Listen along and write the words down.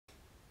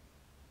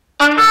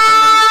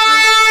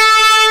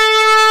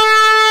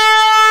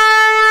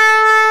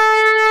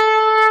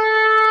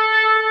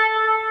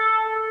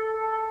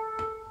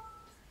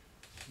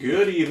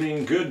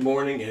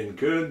and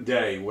good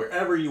day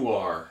wherever you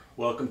are.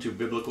 Welcome to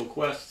Biblical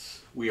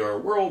Quests. We are a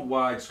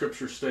worldwide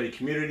scripture study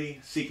community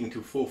seeking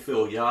to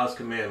fulfill Yah's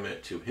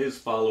commandment to his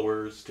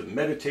followers to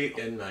meditate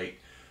at night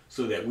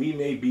so that we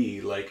may be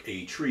like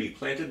a tree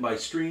planted by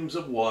streams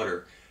of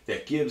water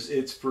that gives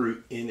its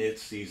fruit in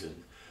its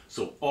season.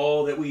 So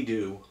all that we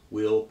do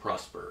will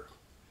prosper.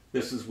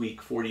 This is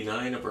week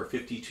 49 of our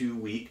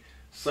 52-week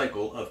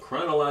cycle of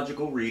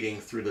chronological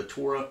reading through the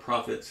Torah,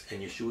 prophets, and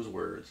Yeshua's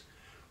words,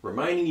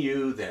 reminding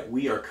you that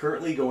we are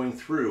currently going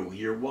through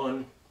year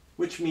 1,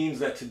 which means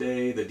that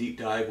today the deep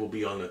dive will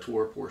be on the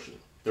Torah portion.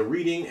 The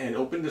reading and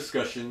open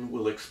discussion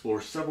will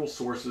explore several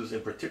sources,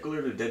 in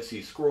particular the Dead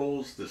Sea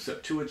Scrolls, the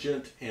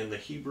Septuagint, and the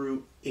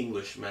Hebrew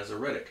English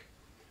Masoretic.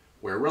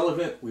 Where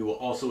relevant, we will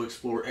also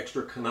explore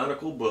extra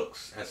canonical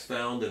books as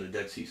found in the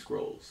Dead Sea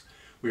Scrolls.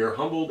 We are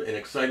humbled and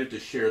excited to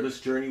share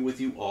this journey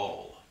with you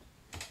all.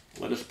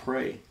 Let us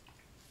pray.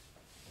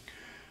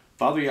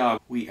 Father Yahweh,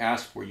 we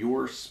ask for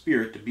your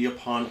Spirit to be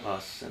upon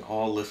us and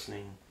all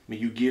listening. May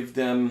you give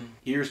them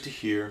ears to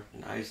hear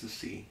and eyes to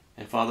see.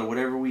 And Father,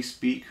 whatever we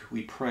speak,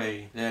 we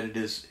pray that it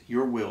is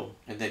your will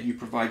and that you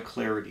provide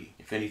clarity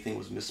if anything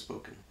was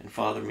misspoken. And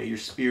Father, may your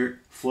Spirit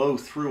flow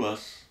through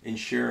us in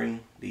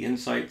sharing the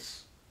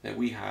insights that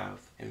we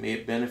have, and may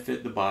it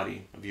benefit the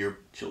body of your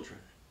children.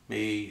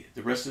 May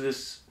the rest of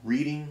this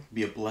reading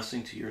be a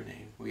blessing to your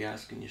name. We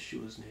ask in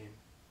Yeshua's name.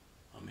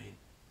 Amen.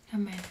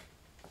 Amen.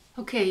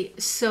 Okay,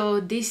 so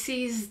this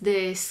is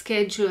the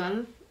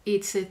schedule.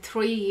 It's a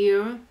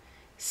 3-year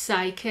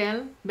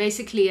cycle.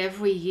 Basically,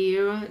 every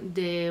year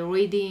the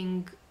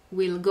reading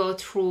will go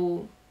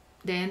through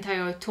the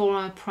entire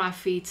Torah,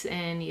 prophets,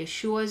 and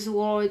Yeshua's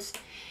words,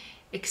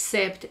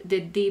 except the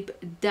deep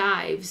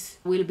dives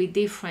will be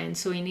different.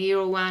 So in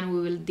year 1 we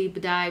will deep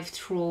dive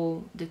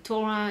through the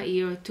Torah,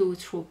 year 2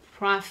 through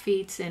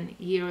prophets, and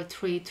year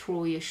 3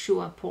 through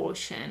Yeshua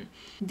portion.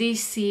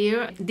 This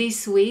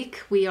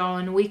week we are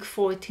on week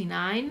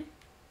 49.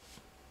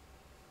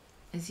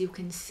 As you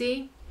can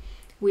see,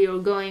 we are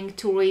going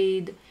to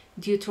read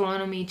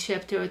Deuteronomy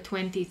chapter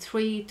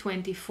 23,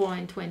 24,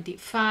 and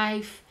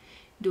 25.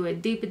 Do a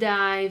deep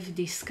dive,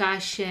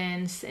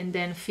 discussions, and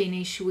then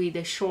finish with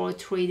a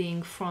short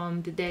reading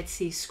from the Dead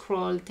Sea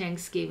Scroll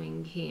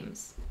Thanksgiving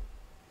hymns.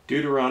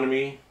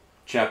 Deuteronomy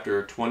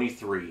chapter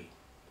 23.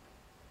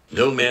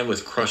 No man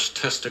with crushed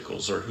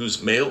testicles or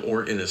whose male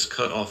organ is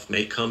cut off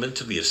may come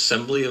into the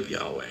assembly of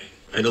Yahweh.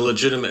 An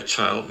illegitimate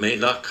child may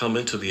not come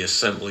into the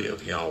assembly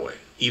of Yahweh.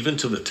 Even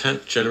to the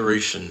 10th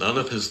generation, none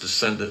of his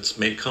descendants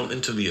may come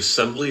into the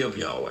assembly of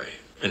Yahweh.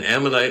 An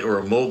Ammonite or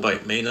a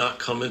Moabite may not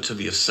come into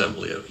the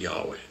assembly of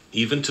Yahweh.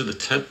 Even to the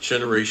 10th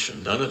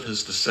generation, none of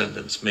his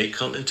descendants may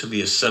come into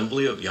the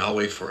assembly of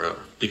Yahweh forever,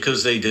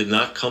 because they did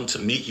not come to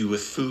meet you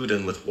with food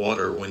and with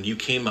water when you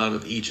came out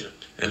of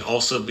Egypt, and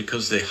also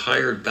because they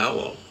hired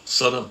Balaam,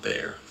 son of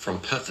Beor, from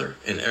Pether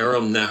and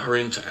Aram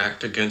Naharaim to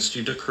act against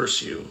you to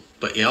curse you.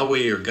 But Yahweh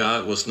your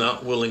God was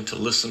not willing to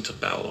listen to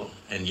Balaam,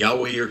 and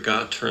Yahweh your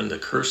God turned the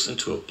curse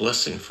into a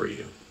blessing for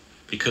you.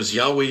 Because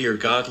Yahweh your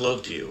God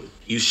loved you,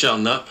 you shall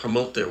not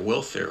promote their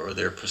welfare or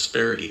their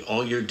prosperity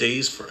all your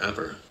days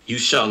forever. You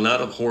shall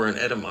not abhor an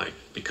Edomite,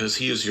 because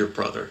he is your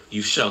brother.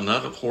 You shall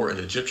not abhor an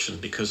Egyptian,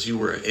 because you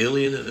were an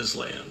alien in his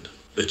land.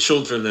 The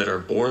children that are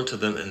born to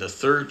them in the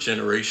 3rd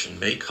generation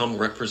may come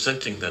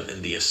representing them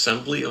in the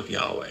assembly of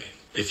Yahweh.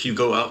 If you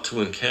go out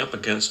to encamp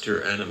against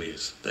your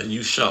enemies, then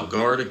you shall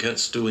guard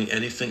against doing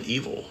anything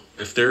evil.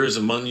 If there is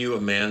among you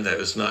a man that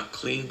is not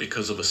clean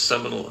because of a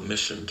seminal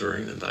emission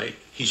during the night,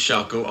 he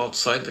shall go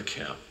outside the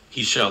camp.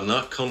 He shall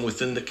not come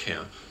within the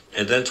camp.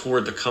 And then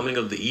toward the coming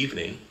of the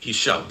evening, he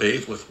shall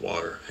bathe with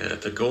water, and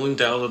at the going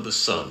down of the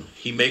sun,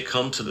 he may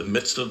come to the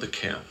midst of the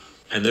camp.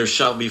 And there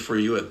shall be for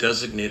you a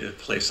designated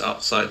place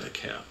outside the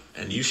camp,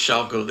 and you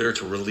shall go there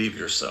to relieve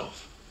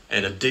yourself.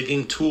 And a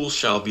digging tool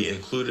shall be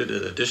included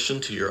in addition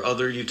to your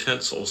other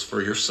utensils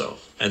for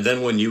yourself. And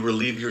then when you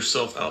relieve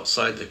yourself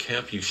outside the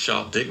camp, you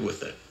shall dig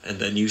with it, and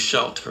then you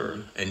shall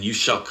turn, and you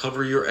shall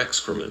cover your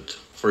excrement.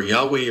 For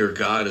Yahweh your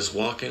God is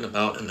walking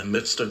about in the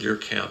midst of your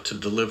camp to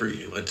deliver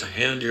you, and to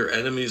hand your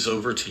enemies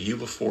over to you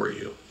before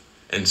you.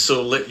 And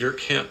so let your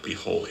camp be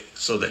holy,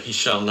 so that he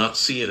shall not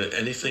see in it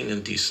anything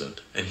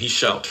indecent, and he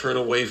shall turn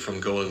away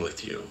from going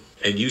with you.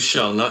 And you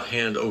shall not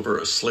hand over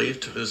a slave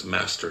to his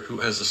master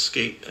who has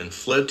escaped and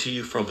fled to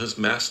you from his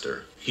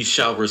master. He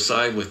shall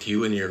reside with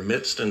you in your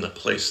midst in the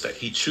place that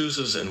he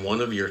chooses in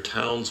one of your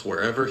towns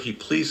wherever he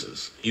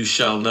pleases. You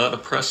shall not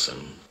oppress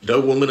him.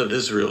 No woman of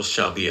Israel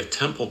shall be a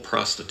temple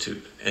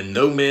prostitute, and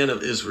no man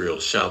of Israel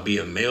shall be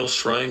a male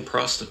shrine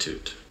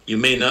prostitute. You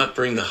may not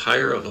bring the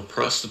hire of a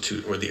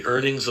prostitute or the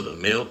earnings of a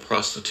male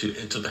prostitute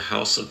into the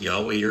house of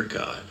Yahweh your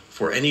God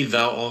for any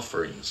vow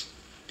offerings,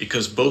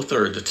 because both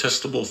are a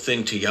detestable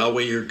thing to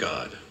Yahweh your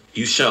God.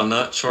 You shall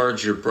not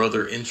charge your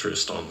brother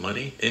interest on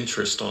money,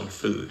 interest on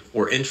food,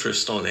 or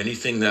interest on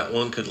anything that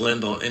one could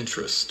lend on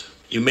interest.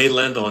 You may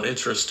lend on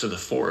interest to the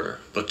foreigner,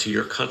 but to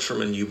your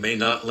countrymen you may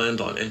not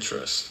lend on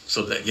interest,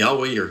 so that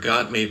Yahweh your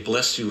God may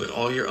bless you in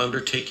all your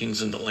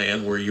undertakings in the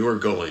land where you are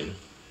going,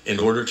 in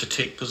order to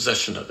take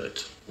possession of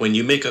it. When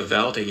you make a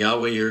vow to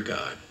Yahweh your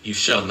God, you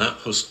shall not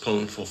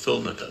postpone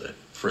fulfillment of it.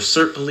 For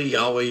certainly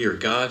Yahweh your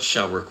God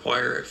shall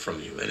require it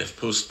from you, and if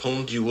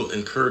postponed, you will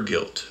incur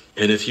guilt.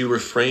 And if you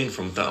refrain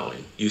from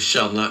vowing, you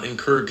shall not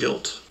incur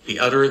guilt. The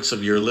utterance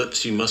of your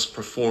lips you must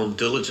perform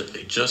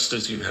diligently, just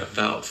as you have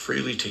vowed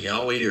freely to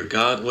Yahweh your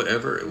God,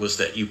 whatever it was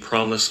that you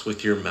promised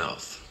with your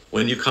mouth.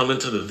 When you come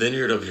into the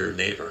vineyard of your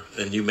neighbor,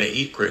 then you may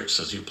eat grapes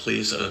as you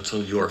please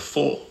until you are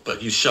full,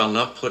 but you shall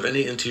not put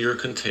any into your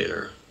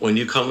container. When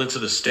you come into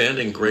the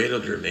standing grain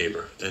of your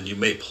neighbor, then you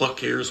may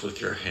pluck ears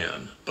with your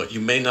hand, but you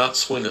may not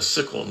swing a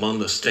sickle among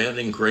the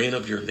standing grain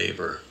of your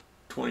neighbor.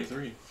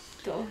 23.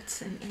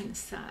 Thoughts and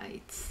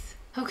insights.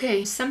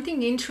 Okay,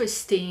 something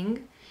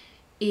interesting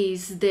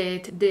is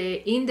that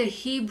in the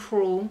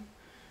Hebrew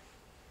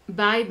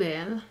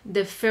Bible,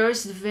 the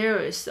first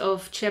verse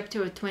of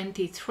chapter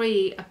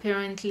 23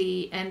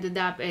 apparently ended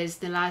up as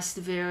the last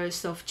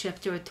verse of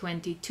chapter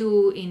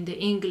 22 in the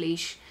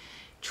English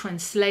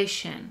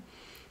translation.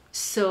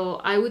 So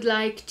I would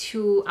like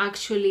to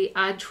actually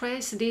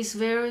address this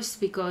verse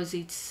because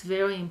it's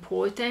very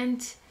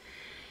important,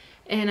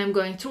 and I'm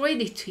going to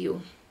read it to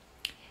you.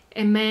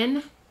 A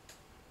man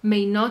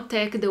may not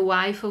take the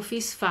wife of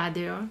his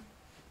father,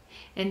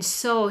 and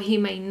so he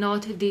may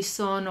not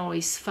dishonor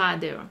his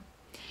father.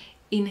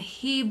 In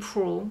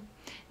Hebrew,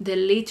 the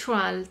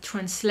literal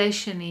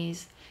translation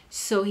is,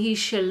 so he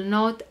shall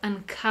not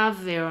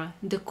uncover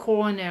the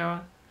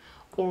corner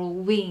or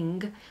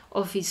wing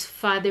of his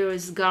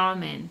father's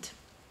garment.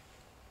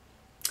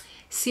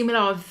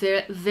 Similar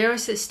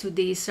verses to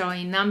this are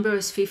in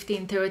Numbers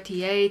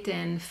 15:38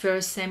 and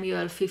 1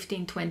 Samuel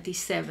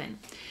 15:27.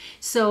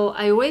 So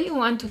I really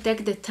want to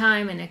take the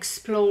time and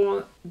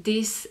explore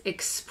this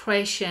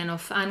expression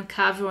of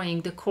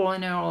uncovering the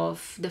corner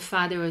of the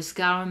father's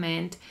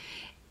garment,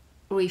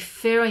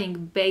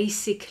 referring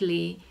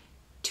basically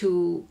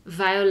to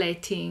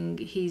violating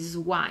his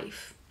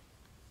wife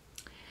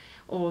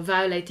or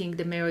violating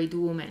the married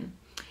woman.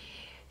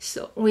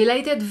 So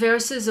related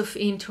verses of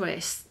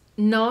interest.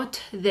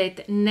 Note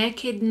that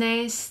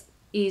nakedness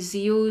is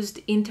used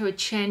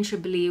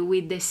interchangeably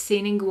with the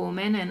sinning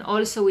woman and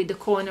also with the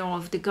corner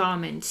of the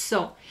garment.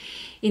 So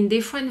in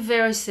different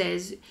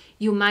verses,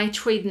 you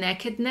might read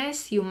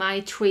nakedness, you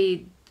might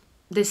read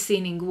the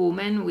sinning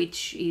woman,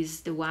 which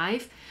is the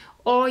wife,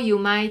 or you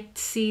might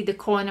see the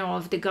corner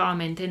of the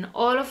garment, and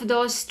all of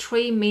those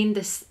three mean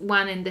the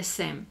one and the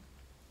same.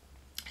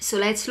 So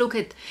let's look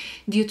at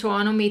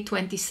Deuteronomy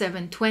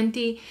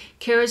 27:20.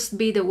 Cursed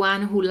be the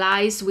one who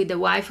lies with the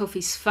wife of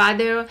his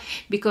father,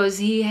 because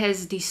he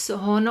has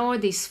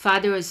dishonored his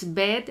father's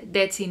bed.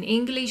 That's in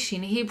English.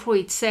 In Hebrew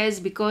it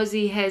says, because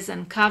he has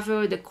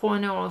uncovered the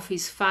corner of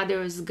his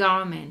father's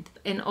garment.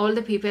 And all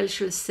the people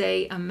shall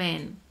say,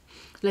 Amen.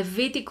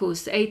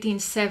 Leviticus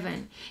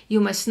 18:7.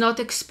 You must not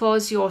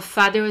expose your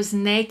father's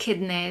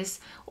nakedness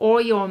or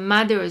your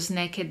mother's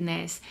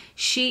nakedness.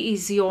 She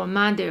is your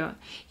mother.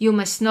 You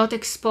must not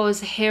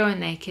expose her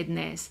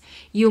nakedness.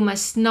 You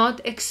must not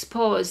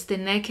expose the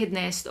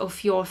nakedness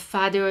of your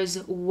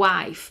father's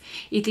wife.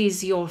 It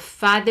is your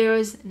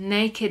father's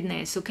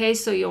nakedness. Okay,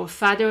 so your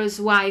father's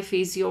wife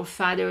is your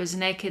father's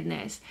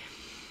nakedness.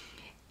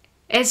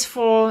 As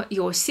for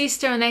your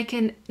sister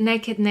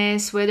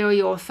nakedness, whether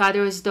your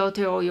father's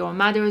daughter or your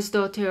mother's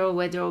daughter,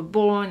 whether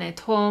born at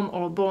home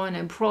or born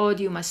abroad,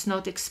 you must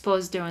not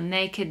expose their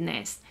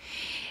nakedness.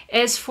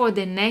 As for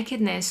the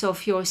nakedness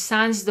of your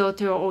son's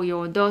daughter or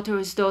your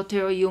daughter's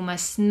daughter, you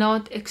must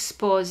not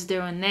expose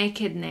their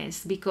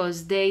nakedness,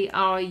 because they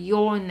are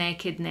your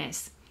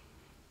nakedness.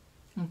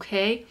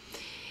 Okay?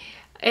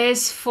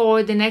 As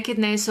for the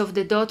nakedness of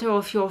the daughter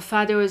of your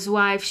father's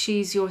wife,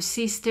 she is your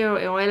sister,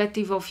 a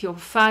relative of your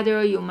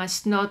father. You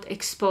must not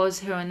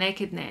expose her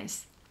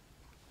nakedness.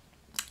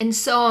 And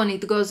so on,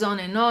 it goes on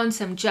and on.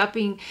 So I'm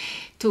jumping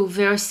to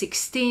verse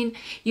 16.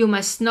 You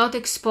must not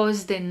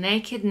expose the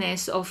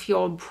nakedness of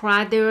your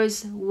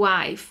brother's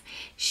wife.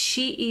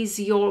 She is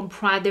your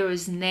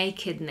brother's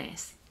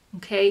nakedness.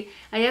 Okay,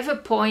 I have a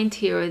point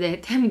here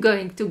that I'm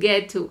going to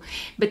get to,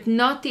 but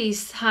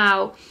notice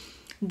how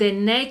the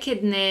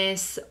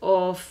nakedness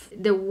of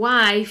the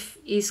wife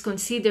is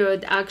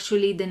considered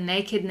actually the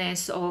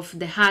nakedness of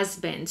the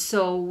husband.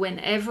 So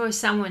whenever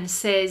someone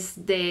says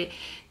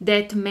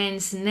that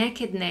man's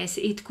nakedness,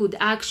 it could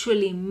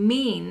actually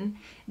mean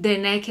the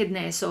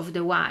nakedness of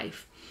the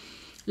wife.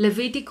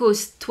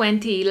 Leviticus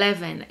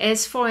 20:11.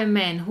 As for a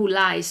man who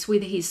lies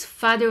with his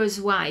father's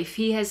wife,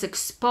 he has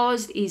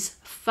exposed his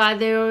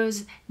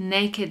father's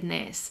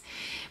nakedness.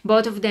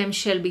 Both of them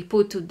shall be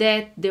put to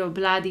death, their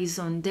blood is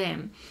on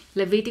them.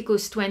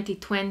 Leviticus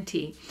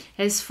 20:20.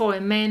 As for a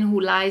man who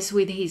lies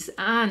with his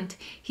aunt,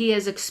 he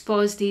has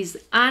exposed his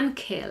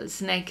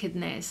uncle's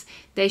nakedness.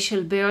 They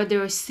shall bear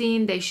their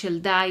sin, they shall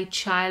die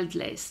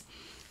childless.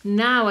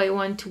 Now I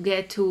want to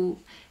get to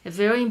a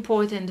very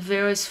important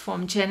verse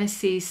from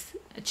Genesis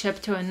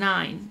chapter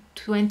 9,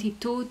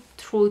 22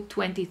 through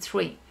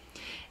 23.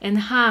 And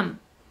Ham,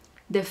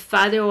 the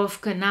father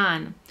of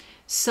Canaan,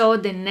 saw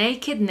the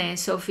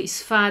nakedness of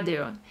his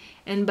father.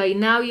 And by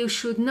now you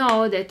should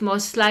know that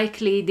most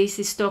likely this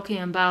is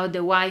talking about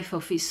the wife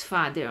of his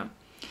father.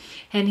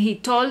 And he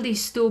told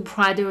his two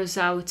brothers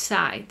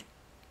outside.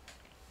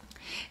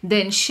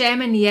 Then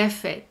Shem and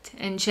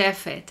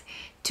Japheth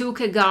took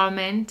a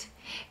garment,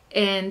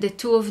 and the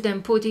two of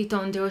them put it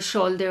on their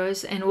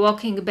shoulders, and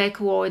walking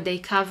backward they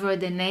covered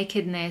the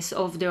nakedness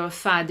of their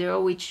father,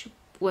 which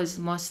was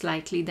most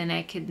likely the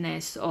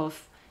nakedness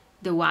of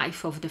the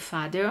wife of the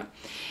father.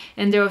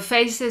 And their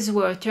faces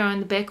were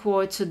turned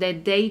backward so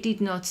that they did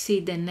not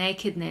see the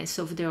nakedness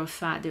of their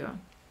father.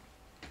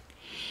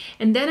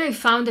 And then I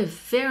found a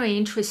very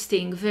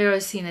interesting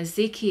verse in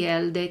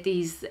Ezekiel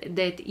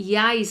that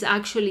Yah is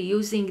actually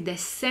using the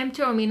same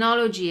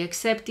terminology,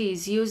 except he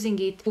is using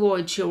it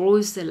toward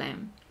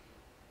Jerusalem.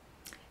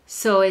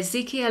 So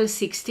Ezekiel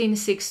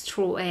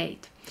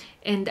 16:6-8.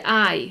 And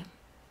I,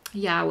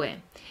 Yahweh,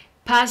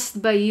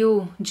 passed by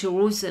you,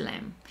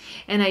 Jerusalem,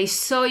 and I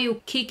saw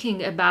you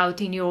kicking about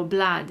in your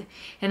blood.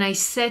 And I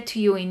said to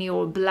you in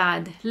your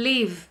blood,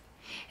 live.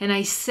 And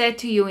I said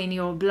to you in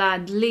your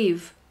blood,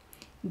 live.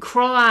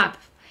 Grow up,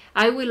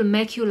 I will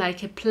make you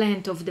like a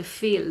plant of the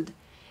field.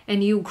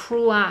 And you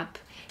grew up,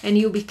 and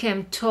you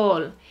became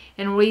tall,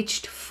 and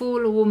reached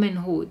full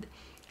womanhood.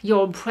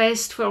 Your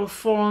breasts were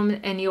formed,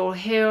 and your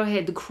hair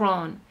had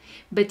grown,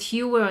 but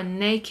you were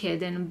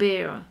naked and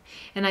bare.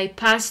 And I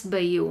passed by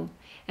you,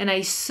 and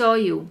I saw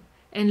you,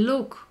 and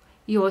look,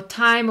 your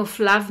time of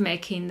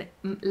lovemaking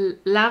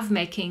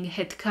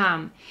had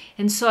come.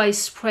 And so I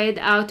spread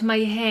out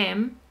my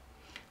hem,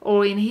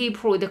 or in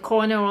Hebrew, the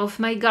corner of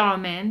my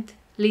garment.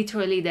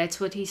 Literally, that's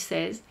what he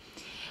says.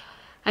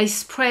 I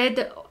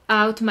spread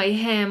out my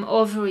hem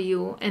over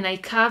you, and I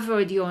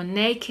covered your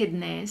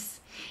nakedness,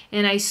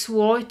 and I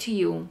swore to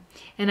you,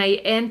 and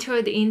I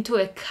entered into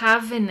a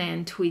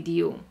covenant with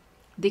you,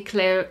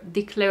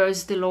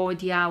 declares the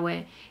Lord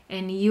Yahweh,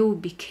 and you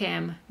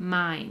became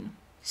mine.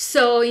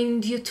 So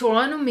in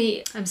Genesis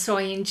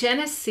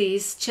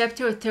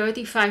chapter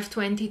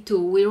 35:22,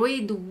 we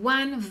read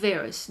one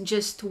verse,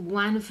 just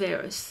one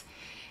verse,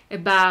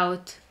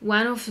 about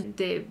one of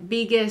the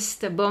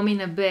biggest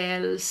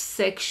abominable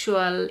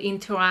sexual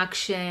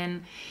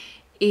interaction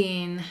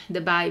in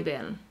the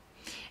Bible.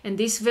 And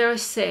this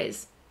verse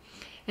says,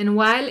 and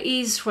while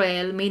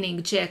Israel,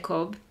 meaning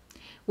Jacob,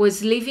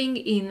 was living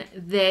in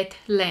that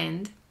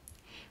land,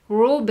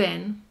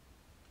 Reuben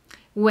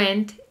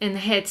went and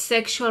had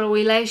sexual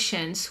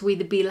relations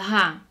with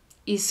Bilhah,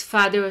 his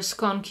father's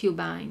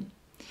concubine.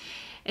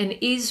 And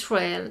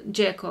Israel,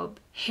 Jacob,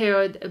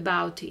 heard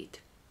about it.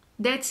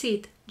 That's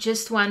it.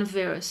 Just one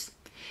verse.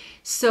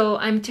 So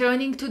I'm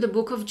turning to the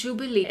book of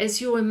Jubilee. As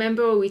you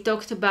remember, we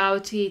talked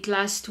about it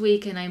last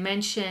week, and I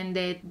mentioned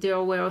that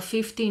there were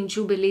 15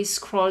 Jubilee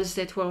scrolls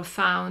that were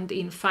found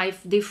in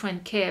 5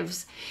 different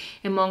caves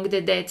among the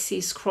Dead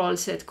Sea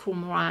Scrolls at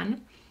Qumran.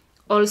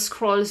 All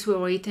scrolls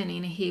were written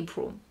in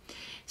Hebrew.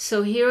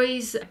 So here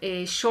is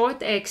a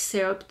short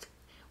excerpt.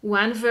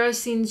 One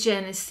verse in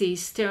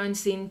Genesis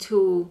turns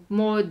into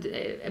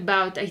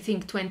about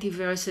 20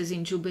 verses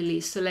in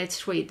Jubilee. So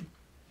let's read.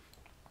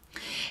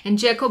 And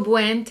Jacob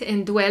went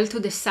and dwelt to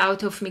the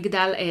south of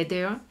Migdal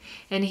Eder,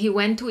 and he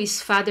went to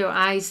his father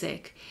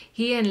Isaac,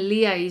 he and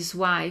Leah his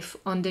wife,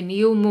 on the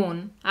new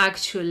moon.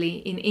 Actually,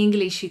 in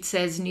English it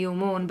says new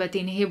moon, but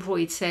in Hebrew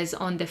it says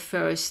on the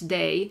first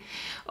day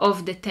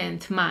of the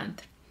 10th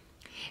month.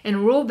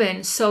 And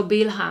Reuben saw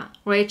Bilhah,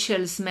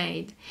 Rachel's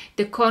maid,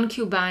 the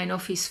concubine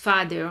of his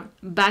father,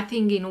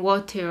 bathing in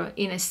water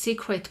in a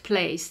secret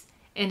place,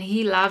 and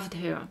he loved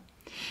her.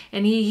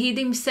 And he hid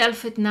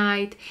himself at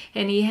night,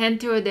 and he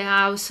entered the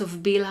house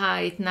of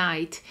Bilhah at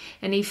night,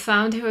 and he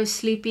found her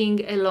sleeping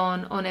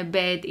alone on a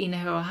bed in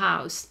her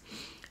house.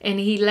 And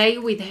he lay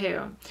with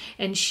her,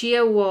 and she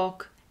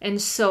awoke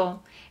and saw,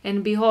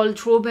 and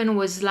behold, Reuben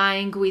was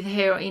lying with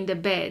her in the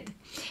bed.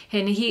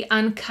 And he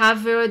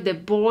uncovered the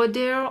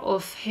border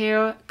of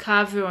her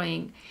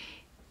covering.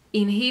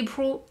 In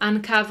Hebrew,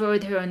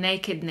 uncovered her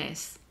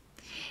nakedness.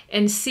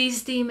 And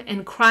seized him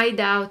and cried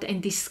out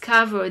and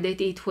discovered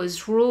that it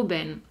was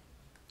Reuben.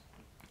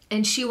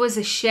 And she was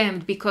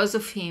ashamed because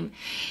of him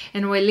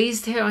and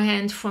released her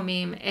hand from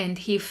him, and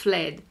he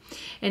fled.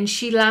 And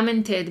she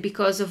lamented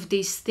because of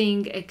this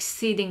thing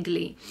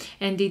exceedingly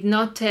and did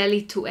not tell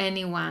it to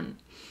anyone.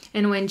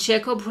 And when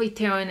Jacob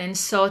returned and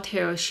sought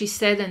her, she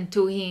said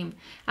unto him,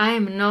 I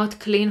am not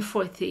clean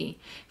for thee,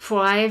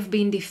 for I have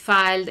been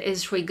defiled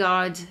as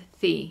regards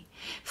thee.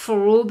 For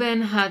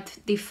Reuben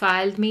hath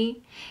defiled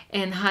me,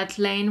 and hath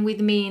lain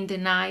with me in the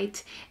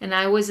night, and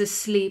I was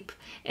asleep,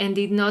 and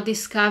did not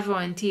discover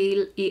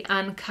until he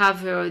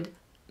uncovered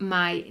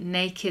my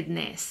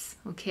nakedness.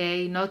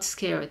 Okay, not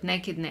scared,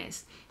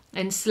 nakedness,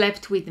 and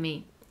slept with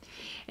me.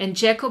 And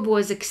Jacob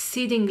was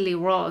exceedingly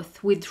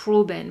wroth with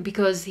Reuben,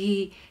 because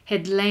he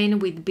had lain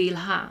with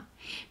Bilhah,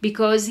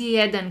 because he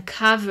had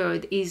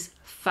uncovered his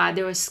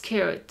father's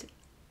skirt,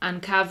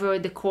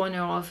 uncovered the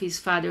corner of his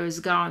father's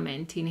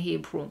garment in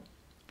Hebrew.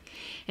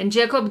 And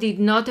Jacob did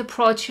not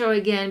approach her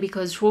again,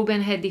 because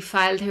Reuben had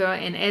defiled her.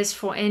 And as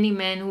for any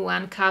man who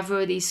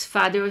uncovered his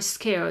father's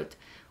skirt,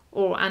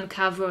 or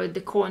uncovered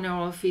the corner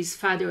of his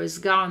father's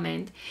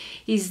garment,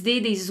 his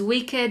deed is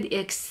wicked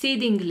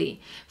exceedingly,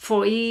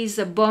 for he is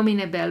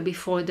abominable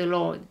before the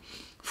Lord.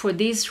 For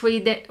this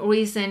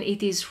reason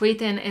it is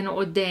written and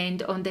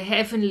ordained on the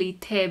heavenly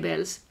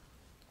tables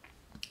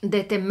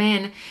that a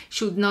man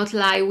should not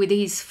lie with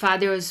his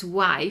father's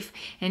wife,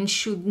 and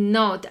should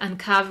not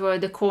uncover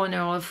the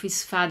corner of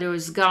his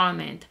father's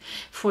garment,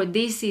 for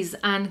this is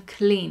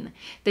unclean.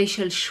 They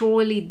shall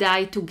surely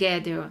die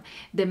together,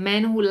 the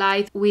man who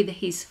lieth with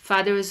his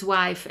father's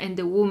wife, and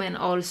the woman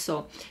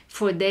also,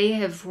 for they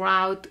have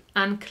wrought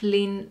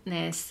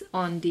uncleanness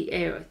on the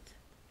earth.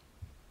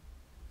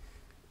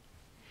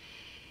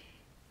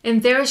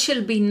 And there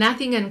shall be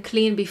nothing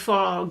unclean before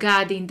our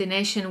God in the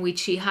nation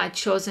which he had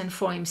chosen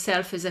for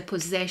himself as a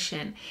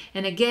possession.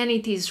 And again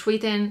it is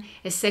written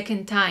a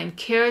second time,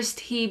 Cursed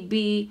he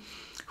be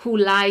who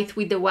lieth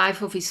with the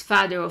wife of his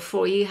father,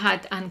 for he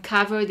hath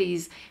uncovered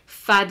his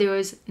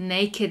father's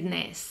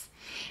nakedness.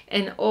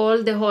 And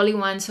all the holy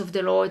ones of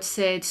the Lord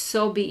said,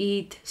 So be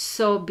it,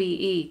 so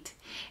be it.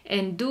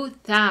 And do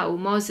thou,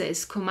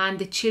 Moses, command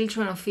the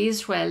children of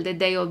Israel that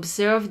they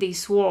observe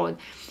this word,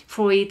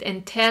 for it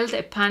entailed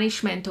a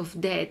punishment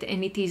of death,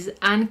 and it is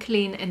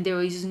unclean, and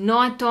there is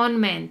no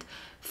atonement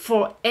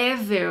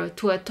forever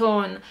to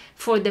atone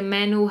for the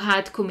man who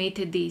had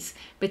committed this.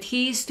 But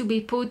he is to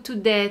be put to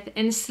death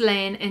and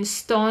slain and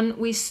stoned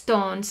with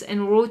stones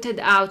and rooted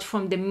out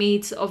from the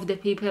midst of the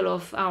people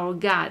of our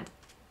God.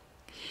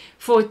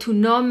 For to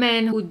no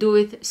man who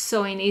doeth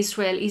so in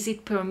Israel is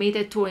it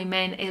permitted to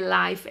remain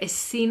alive a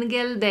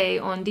single day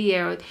on the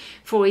earth,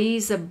 for he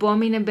is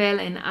abominable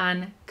and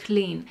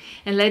unclean.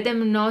 And let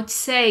them not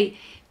say,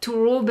 To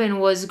Reuben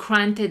was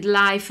granted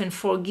life and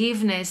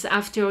forgiveness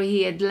after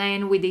he had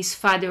lain with his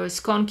father's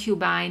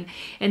concubine,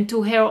 and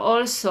to her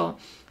also,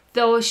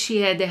 though she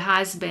had a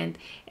husband,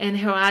 and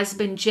her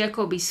husband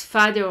Jacob his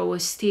father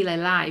was still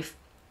alive.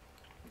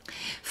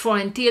 For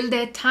until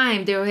that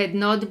time there had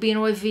not been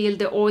revealed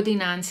the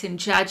ordinance and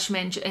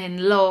judgment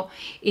and law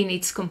in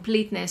its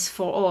completeness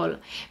for all.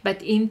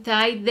 But in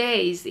thy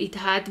days it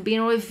had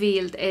been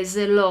revealed as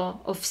a law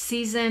of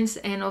seasons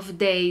and of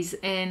days,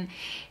 and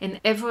an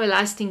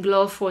everlasting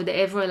law for the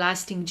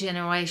everlasting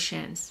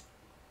generations.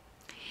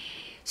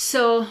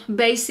 So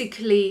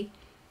basically,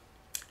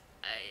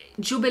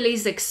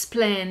 Jubilees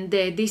explain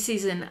that this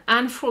is an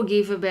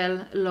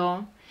unforgivable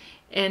law,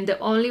 and the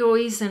only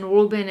reason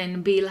Reuben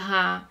and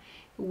Bilhah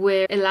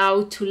were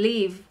allowed to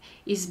live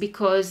is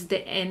because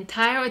the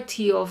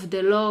entirety of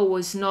the law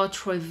was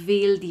not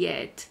revealed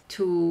yet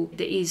to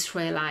the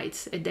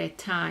Israelites at that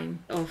time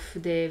of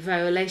the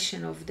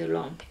violation of the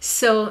law.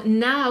 So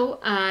now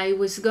I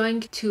was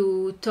going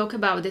to talk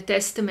about the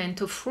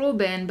testament of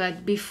Reuben,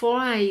 but before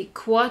I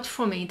quote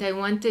from it, I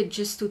wanted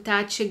just to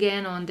touch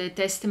again on the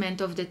testament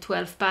of the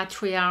 12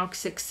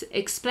 patriarchs,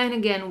 explain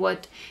again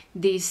what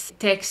this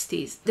text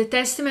is. The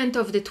testament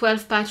of the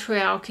 12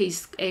 patriarchs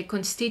is a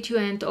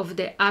constituent of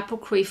the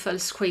apocryphal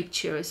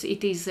scriptures.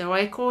 It is a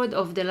record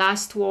of the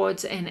last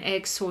words and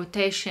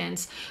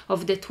exhortations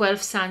of the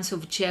 12 sons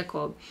of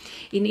Jacob.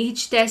 In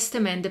each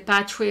testament, the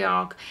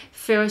patriarch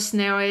first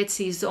narrates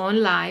his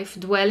own life,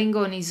 dwelling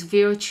on his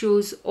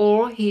virtues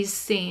or his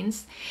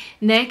sins.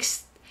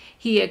 Next,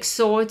 he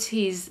exhorts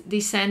his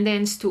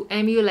descendants to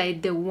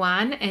emulate the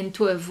one and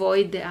to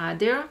avoid the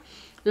other.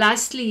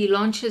 Lastly, he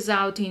launches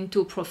out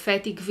into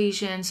prophetic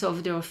visions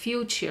of their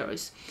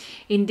futures.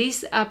 In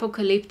these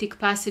apocalyptic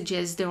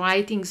passages, the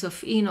writings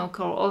of Enoch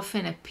are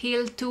often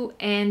appealed to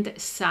and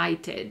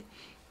cited.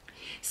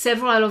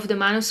 Several of the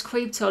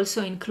manuscripts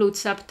also include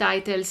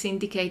subtitles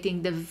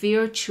indicating the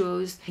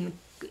virtues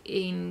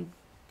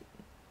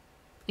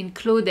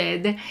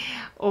included,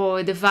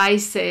 or the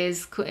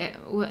vices,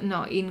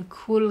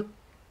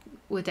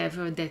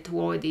 whatever that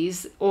word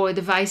is, or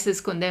the vices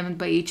condemned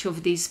by each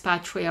of these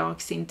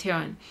patriarchs in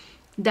turn.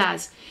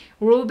 Thus,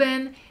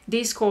 Reuben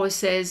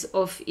discourses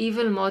of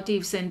evil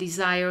motives and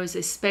desires,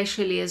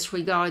 especially as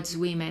regards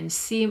women.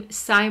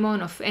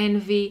 Simon of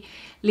envy,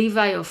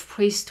 Levi of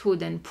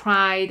priesthood and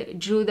pride,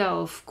 Judah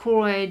of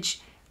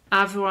courage,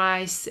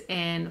 avarice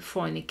and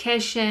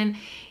fornication,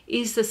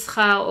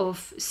 Issachar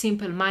of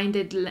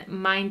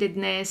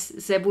simple-mindedness,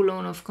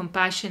 Zebulun of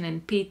compassion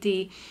and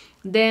pity,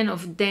 Dan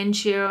of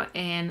danger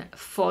and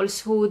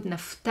falsehood,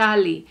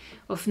 Naphtali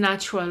of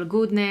natural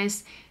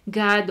goodness,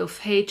 Gad of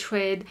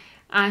hatred,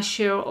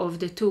 Asher of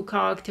the two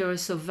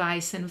characters of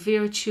vice and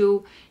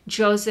virtue,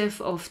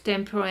 Joseph of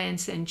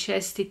temperance and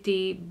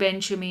chastity,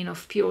 Benjamin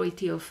of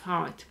purity of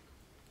heart.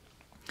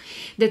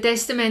 The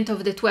testament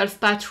of the 12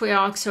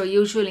 patriarchs are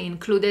usually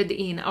included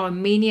in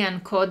Armenian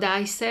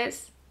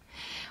codices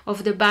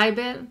of the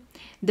Bible.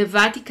 The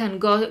Vatican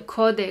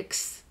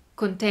Codex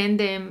contains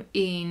them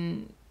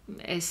in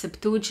a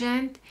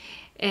Septuagint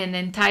and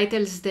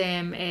entitles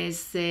them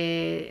as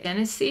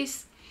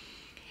Genesis.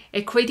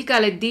 A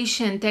critical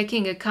edition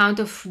taking account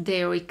of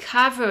the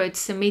recovered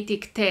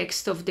Semitic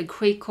text of the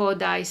Greek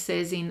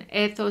codices in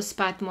Athos,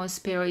 Patmos,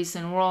 Paris,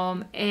 and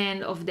Rome,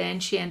 and of the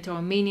ancient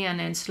Armenian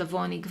and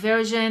Slavonic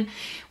version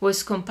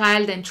was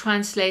compiled and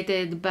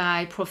translated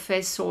by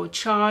Professor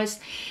Charles.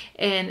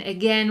 And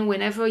again,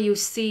 whenever you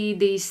see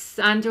this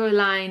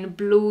underlined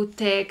blue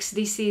text,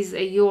 this is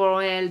a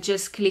URL.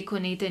 Just click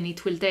on it and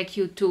it will take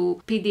you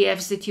to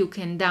PDFs that you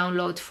can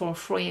download for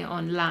free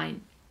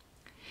online.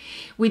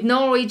 With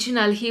no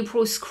original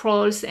Hebrew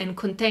scrolls and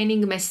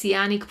containing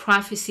messianic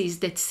prophecies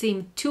that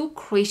seem too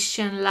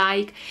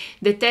Christian-like,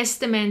 the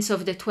testaments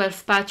of the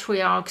 12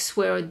 patriarchs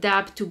were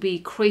adapted to be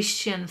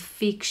Christian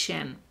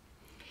fiction.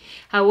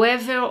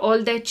 However,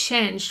 all that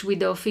changed with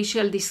the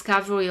official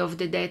discovery of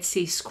the Dead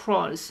Sea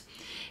Scrolls.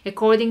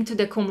 According to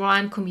the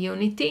Qumran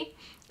community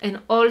and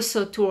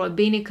also to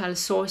rabbinical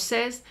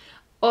sources,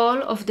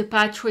 all of the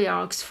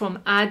patriarchs from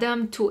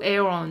Adam to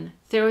Aaron,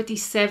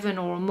 37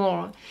 or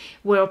more,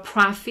 were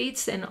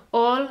prophets and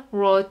all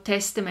wrote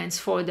testaments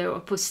for their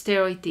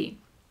posterity.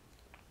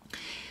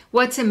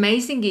 What's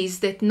amazing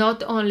is that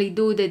not only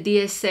do the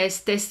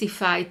DSS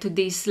testify to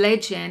this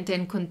legend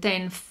and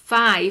contain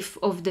 5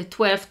 of the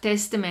 12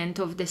 testaments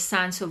of the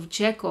sons of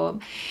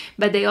Jacob,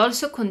 but they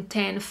also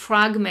contain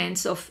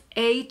fragments of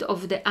 8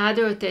 of the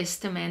other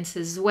testaments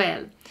as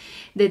well.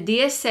 The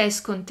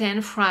DSS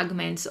contain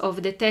fragments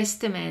of the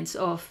testaments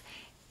of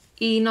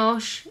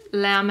Enosh,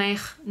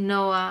 Lamech,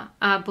 Noah,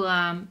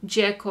 Abraham,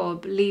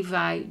 Jacob,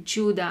 Levi,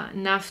 Judah,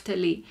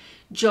 Naphtali,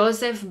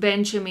 Joseph,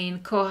 Benjamin,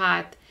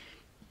 Kohath,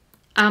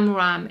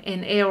 Amram,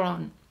 and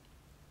Aaron,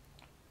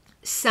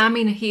 some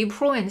in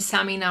Hebrew and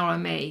some in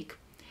Aramaic.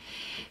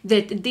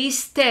 That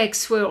these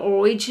texts were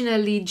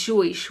originally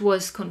Jewish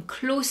was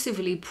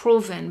conclusively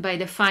proven by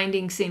the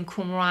findings in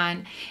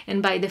Qumran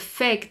and by the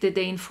fact that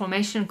the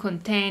information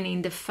contained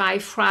in the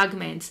 5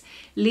 fragments,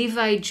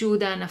 Levi,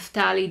 Judah,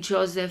 Naphtali,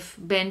 Joseph,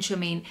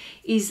 Benjamin,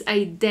 is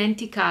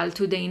identical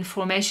to the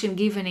information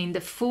given in the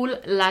full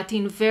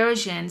Latin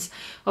versions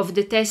of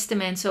the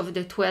testaments of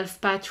the 12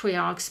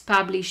 patriarchs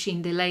published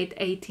in the late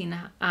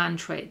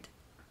 1800s.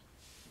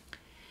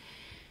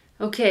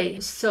 Okay,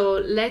 so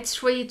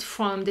let's read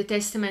from the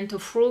Testament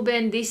of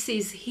Reuben. This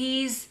is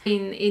his.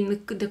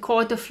 In the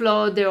court of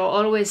law, there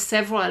are always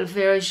several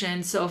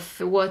versions of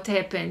what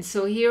happened.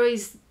 So here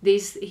is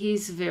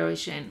his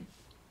version.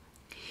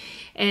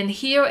 And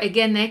here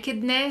again,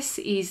 nakedness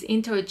is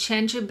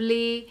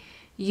interchangeably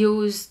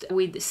used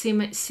with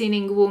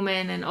sinning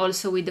woman and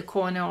also with the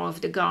corner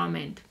of the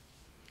garment.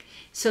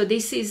 So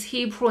this is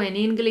Hebrew and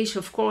English.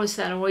 Of course,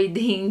 I'll read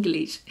the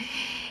English.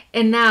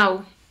 And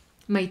now,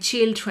 my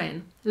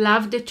children,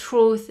 love the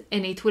truth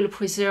and it will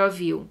preserve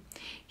you.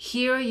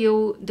 Hear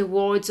you the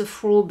words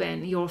of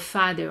Reuben, your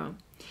father.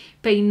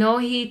 Pay no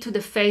heed to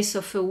the face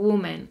of a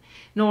woman,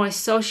 nor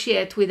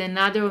associate with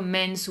another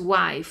man's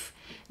wife,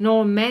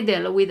 nor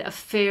meddle with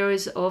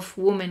affairs of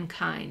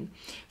womankind.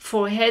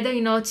 For had I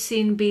not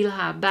seen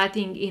Bilhah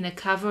bathing in a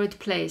covered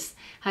place,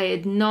 I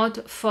had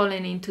not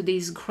fallen into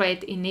this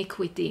great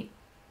iniquity.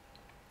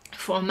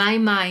 For my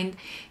mind,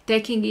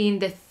 taking in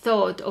the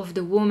thought of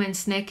the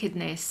woman's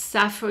nakedness,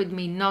 suffered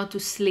me not to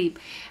sleep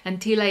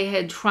until I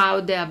had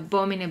tried the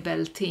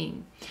abominable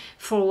thing.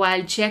 For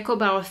while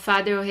Jacob our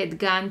father had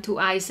gone to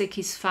Isaac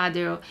his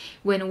father,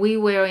 when we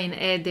were in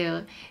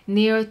Eder,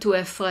 near to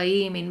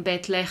Ephraim in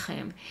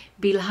Bethlehem,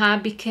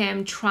 Bilhah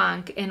became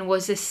drunk and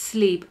was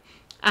asleep,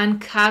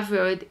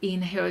 uncovered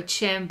in her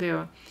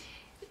chamber.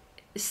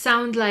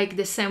 Sound like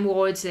the same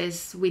words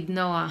as with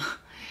Noah.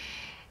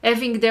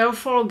 Having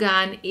therefore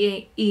gone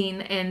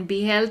in and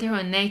beheld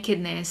her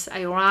nakedness,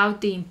 I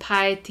wrought the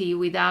impiety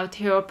without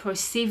her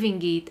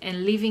perceiving it,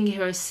 and leaving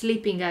her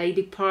sleeping, I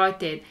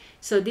departed.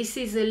 So this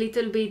is a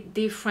little bit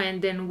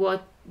different than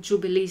what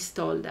Jubilees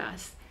told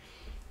us.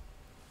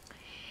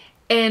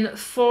 And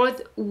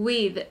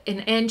forthwith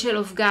an angel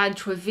of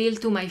God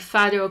revealed to my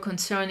father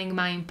concerning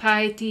my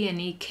impiety, and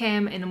he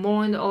came and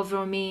mourned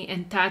over me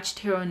and touched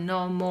her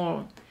no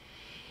more.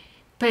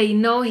 Pay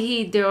no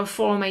heed,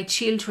 therefore, my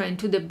children,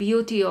 to the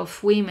beauty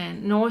of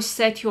women, nor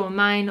set your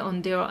mind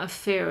on their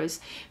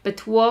affairs,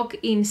 but walk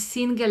in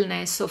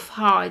singleness of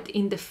heart,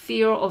 in the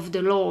fear of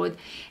the Lord,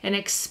 and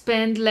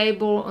expend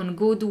labor on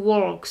good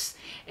works,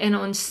 and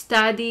on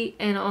study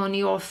and on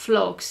your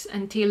flocks,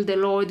 until the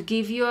Lord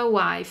give you a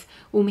wife,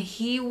 whom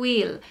he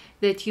will,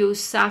 that you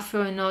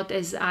suffer not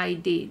as I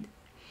did.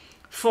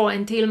 For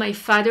until my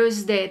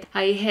father's death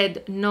I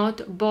had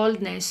not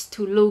boldness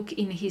to look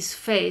in his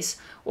face,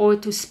 or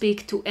to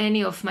speak to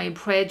any of my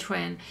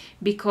brethren,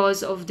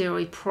 because of the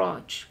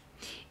reproach.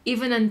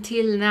 Even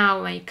until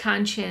now my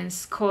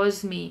conscience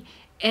caused me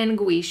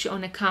anguish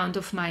on account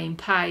of my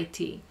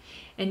impiety.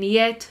 And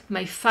yet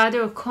my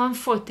father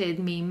comforted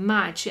me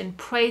much, and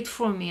prayed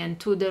for me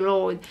unto the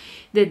Lord,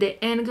 that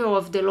the anger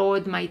of the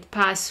Lord might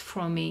pass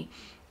from me,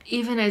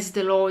 even as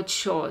the Lord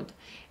showed.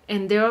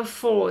 And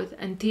therefore,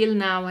 until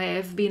now, I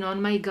have been on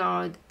my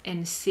guard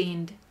and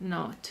sinned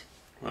not.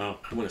 Well,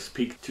 I want to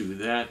speak to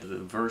that, the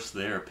verse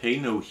there. Pay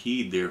no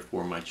heed,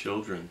 therefore, my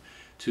children,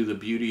 to the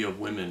beauty of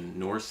women,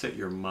 nor set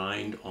your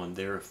mind on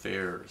their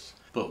affairs,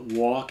 but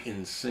walk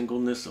in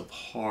singleness of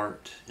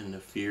heart in the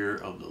fear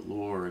of the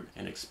Lord,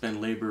 and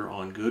expend labor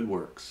on good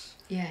works.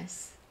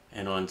 Yes.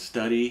 And on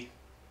study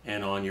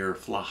and on your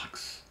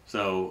flocks.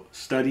 So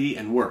study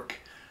and work.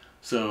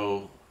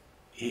 So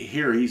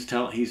here he's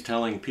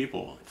telling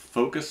people,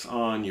 focus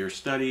on your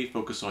study,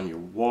 focus on your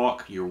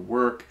walk, your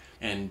work,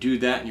 and do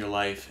that in your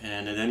life.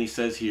 And then he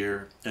says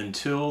here,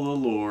 until the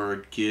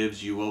Lord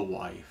gives you a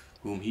wife,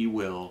 whom he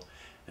will,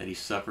 that he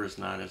suffers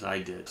not as I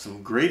did.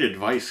 Some great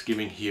advice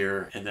giving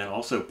here. And then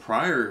also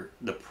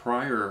the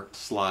prior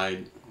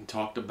slide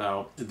talked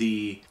about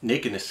the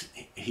nakedness.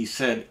 He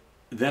said,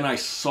 then I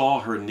saw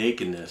her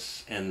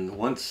nakedness. And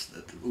once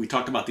we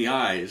talked about the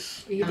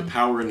eyes, the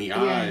power in the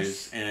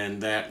eyes,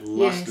 and that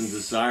lust and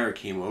desire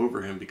came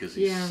over him because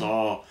he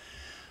saw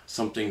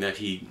something that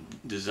he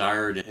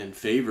desired and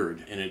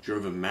favored, and it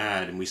drove him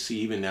mad. And we see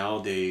even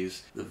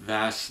nowadays the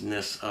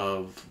vastness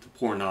of the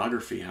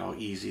pornography, how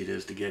easy it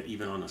is to get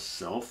even on a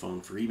cell phone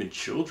for even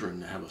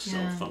children to have a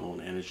cell phone,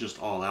 and it's just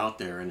all out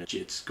there. And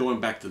it's going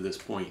back to this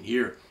point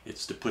here,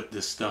 it's to put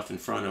this stuff in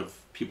front of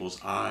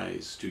people's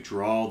eyes to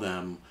draw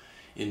them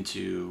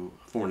into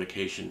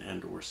fornication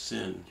and or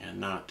sin, and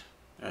not,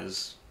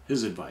 as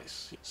his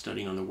advice,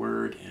 studying on the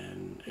word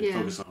and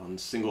focus on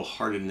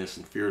single-heartedness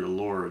and fear of the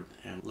Lord,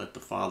 and let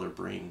the Father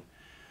bring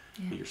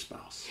your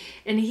spouse.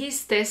 And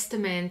his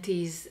testament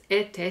is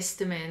a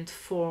testament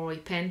for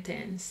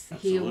repentance.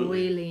 Absolutely. He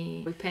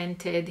really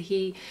repented.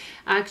 He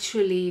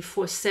actually,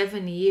 for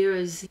 7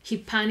 years, he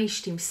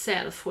punished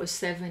himself for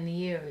 7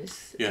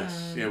 years.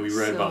 Yes, we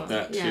read about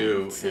that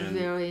too. It's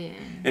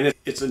and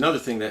it's another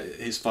thing that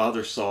his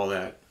father saw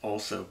that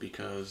also,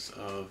 because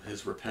of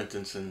his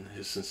repentance and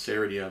his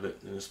sincerity of it.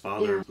 And his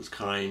father was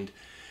kind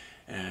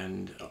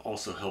and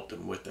also helped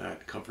him with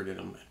that, comforted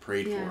him and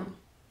prayed for him.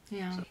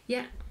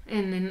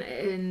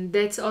 And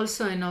that's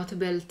also a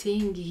notable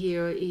thing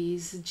here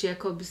is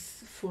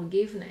Jacob's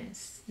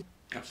forgiveness.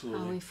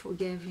 Absolutely. How he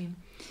forgave him.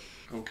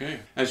 Okay.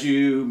 As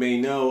you may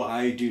know,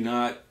 I do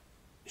not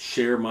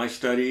share my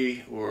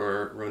study,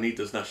 or Ronit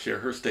does not share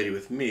her study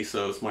with me,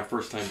 so it's my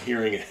first time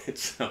hearing it,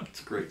 so it's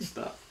great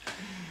stuff.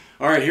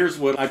 All right, here's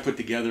what I put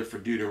together for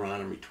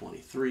Deuteronomy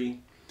 23.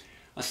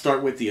 I'll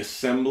start with the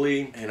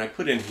assembly, and I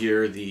put in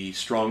here the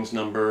Strong's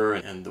number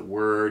and the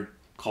word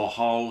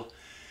kahal,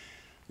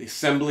 the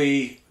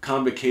assembly,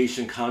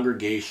 convocation,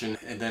 congregation,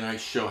 and then I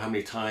show how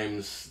many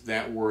times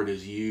that word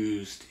is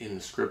used in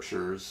the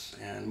scriptures,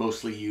 and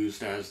mostly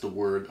used as the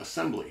word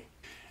assembly.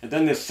 And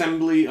then the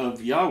assembly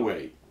of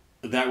Yahweh,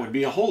 that would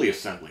be a holy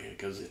assembly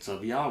because it's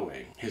of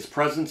Yahweh. His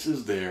presence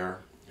is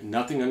there,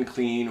 nothing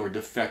unclean or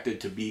defected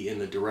to be in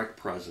the direct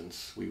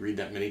presence. We read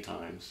that many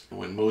times. And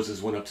when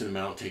Moses went up to the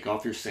mount, take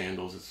off your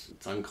sandals,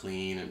 it's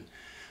unclean. And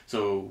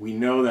so we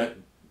know that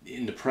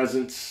in the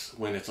presence,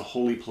 when it's a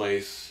holy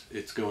place,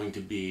 it's going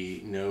to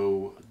be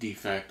no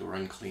defect or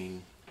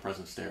unclean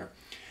presence there.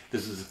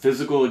 This is a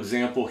physical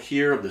example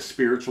here of the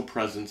spiritual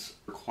presence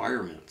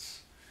requirements.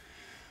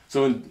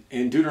 So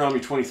in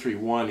Deuteronomy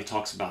 23:1, he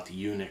talks about the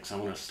eunuchs. I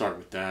want to start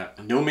with that.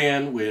 No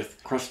man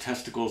with crushed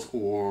testicles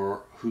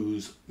or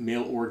whose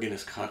male organ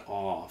is cut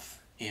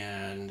off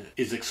and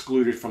is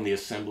excluded from the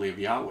assembly of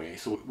Yahweh.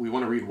 So we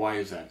want to read, why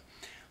is that?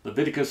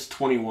 Leviticus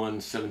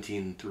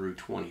 21:17 through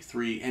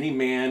 23. Any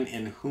man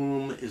in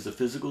whom is a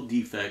physical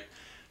defect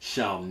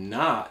shall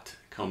not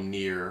come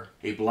near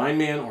a blind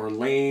man or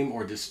lame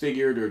or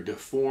disfigured or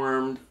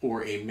deformed,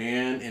 or a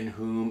man in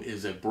whom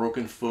is a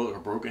broken foot or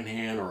broken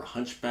hand or a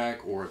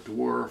hunchback or a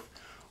dwarf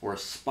or a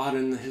spot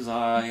in his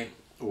eye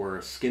or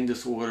a skin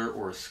disorder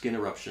or a skin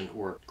eruption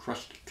or a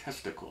crushed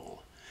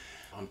testicle.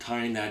 I'm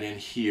tying that in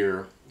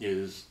here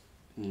is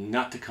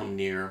not to come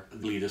near. I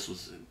believe this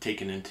was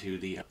taken into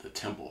the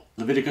temple.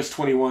 Leviticus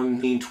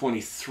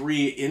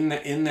 21:23,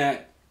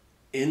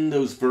 in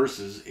those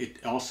verses,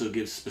 it also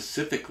gives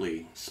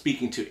specifically,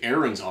 speaking to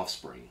Aaron's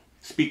offspring.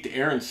 Speak to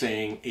Aaron,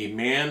 saying, a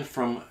man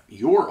from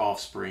your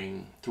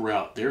offspring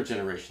throughout their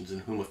generations,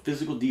 in whom a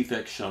physical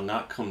defect shall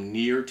not come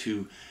near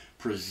to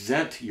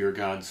present your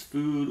God's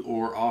food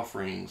or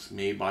offerings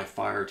made by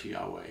fire to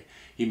Yahweh.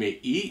 He may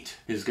eat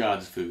his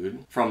God's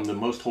food from the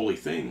most holy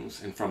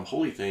things and from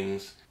holy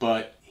things,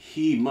 but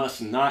he must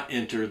not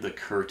enter the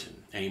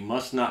curtain, and he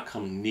must not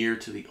come near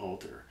to the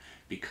altar,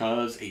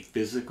 because a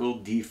physical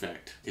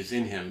defect is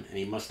in him, and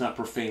he must not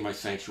profane my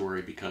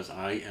sanctuary, because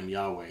I am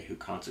Yahweh who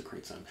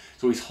consecrates them.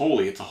 So he's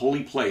holy. It's a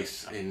holy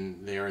place,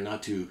 and they are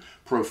not to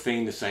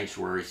profane the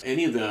sanctuary.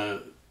 Any of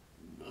the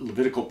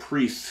Levitical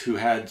priests who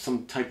had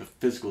some type of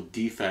physical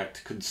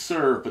defect could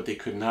serve, but they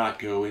could not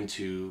go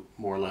into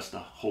more or less the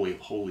Holy of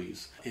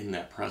Holies in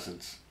that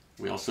presence.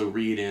 We also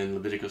read in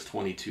Leviticus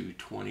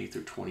 22:20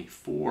 through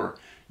 24,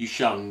 you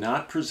shall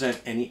not present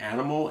any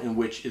animal in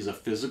which is a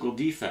physical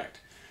defect,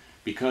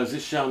 because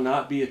it shall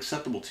not be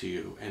acceptable to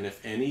you. And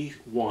if any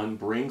one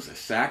brings a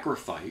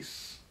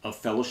sacrifice of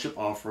fellowship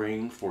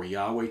offering for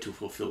Yahweh to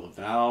fulfill a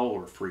vow,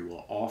 or a free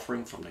will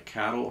offering from the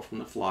cattle or from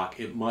the flock,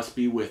 it must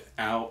be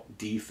without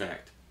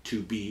defect to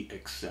be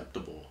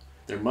acceptable.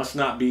 There must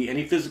not be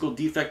any physical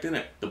defect in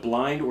it. The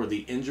blind or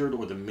the injured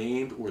or the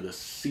maimed or the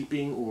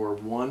seeping or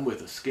one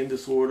with a skin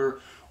disorder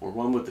or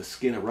one with a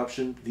skin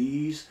eruption,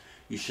 these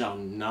you shall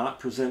not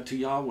present to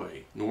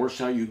Yahweh, nor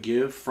shall you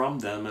give from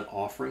them an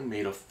offering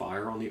made of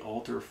fire on the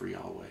altar for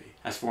Yahweh.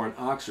 As for an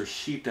ox or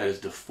sheep that is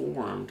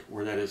deformed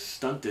or that is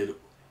stunted,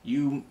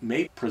 you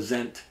may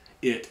present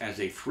it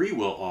as a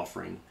freewill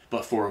offering,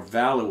 but for a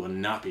vow it will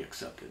not be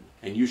accepted.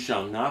 And you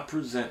shall not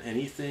present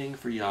anything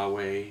for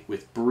Yahweh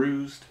with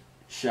bruised,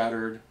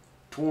 shattered,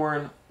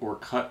 torn, or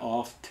cut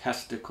off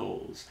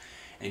testicles,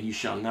 and you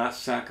shall not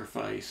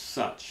sacrifice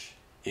such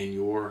in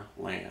your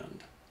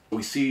land.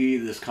 We see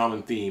this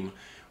common theme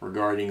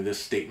regarding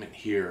this statement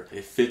here.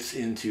 It fits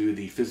into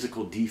the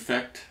physical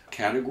defect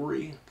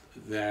category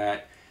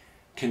that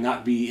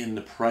cannot be in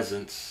the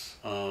presence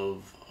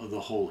of the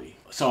holy.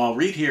 So I'll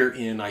read here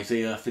in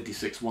Isaiah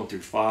 56, 1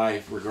 through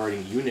 5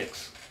 regarding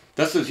eunuchs.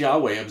 Thus says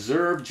Yahweh,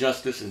 observe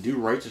justice and do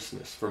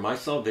righteousness, for my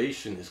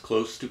salvation is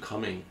close to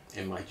coming,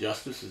 and my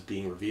justice is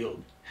being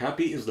revealed.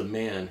 Happy is the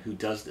man who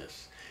does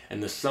this,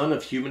 and the son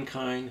of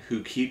humankind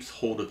who keeps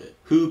hold of it,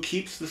 who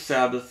keeps the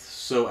Sabbath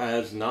so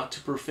as not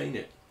to profane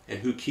it, and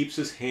who keeps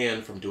his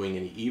hand from doing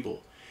any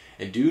evil.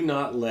 And do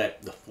not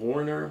let the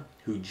foreigner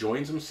who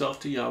joins himself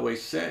to Yahweh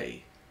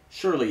say,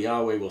 surely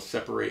Yahweh will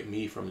separate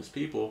me from his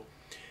people.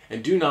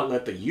 And do not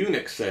let the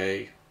eunuch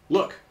say,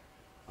 look,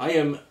 I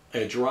am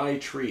a dry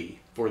tree.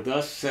 For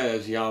thus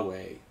says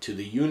Yahweh to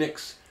the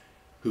eunuchs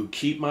who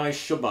keep my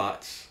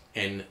Shabbats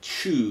and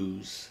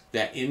choose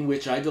that in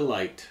which I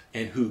delight,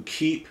 and who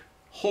keep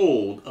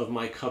hold of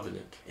my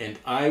covenant. And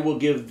I will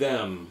give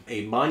them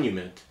a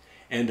monument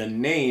and a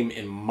name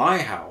in my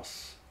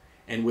house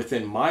and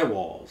within my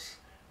walls,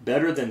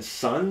 better than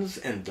sons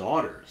and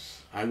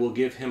daughters. I will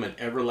give him an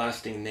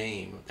everlasting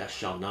name that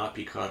shall not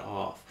be cut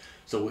off.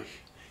 So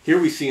here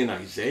we see in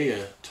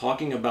Isaiah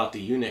talking about the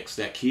eunuchs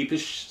that keep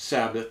his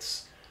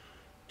Sabbaths,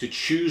 to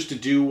choose to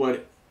do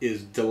what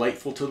is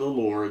delightful to the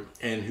Lord,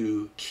 and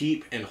who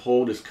keep and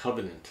hold his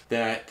covenant,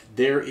 that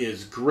there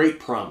is great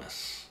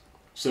promise.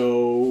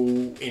 So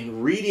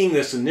in reading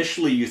this,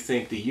 initially you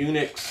think the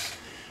eunuchs,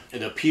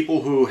 the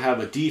people who have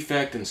a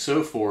defect and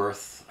so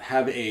forth,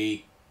 have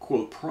a,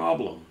 quote,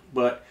 problem.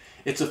 But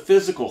it's a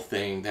physical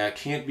thing that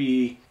can't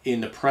be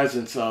in the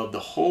presence of the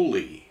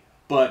holy.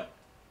 But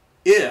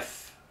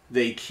if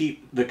they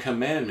keep the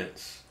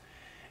commandments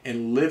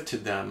and live to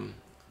them,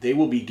 they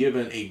will be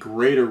given a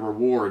greater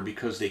reward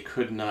because they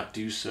could not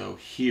do so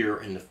here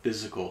in the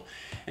physical.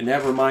 And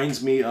that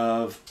reminds me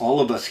of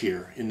all of us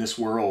here in this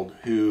world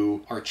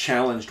who are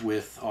challenged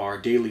with our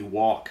daily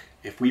walk.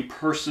 If we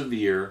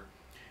persevere,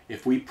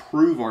 if we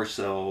prove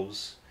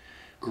ourselves,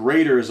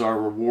 greater is our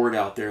reward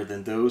out there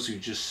than those who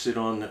just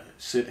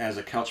sit as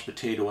a couch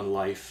potato in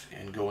life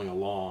and going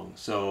along.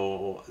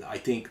 So I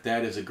think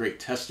that is a great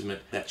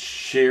testament that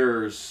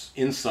shares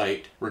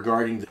insight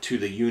regarding to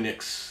the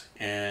eunuchs,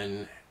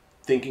 and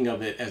thinking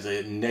of it as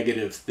a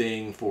negative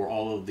thing for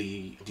all of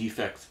the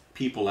defect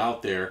people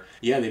out there.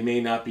 Yeah, they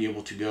may not be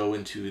able to go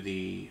into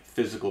the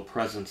physical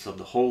presence of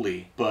the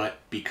holy, but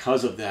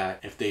because of that,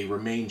 if they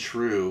remain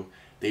true,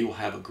 they will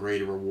have a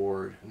greater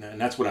reward.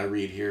 And that's what I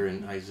read here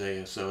in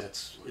Isaiah. So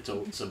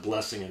it's a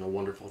blessing and a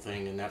wonderful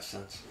thing in that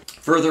sense.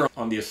 Further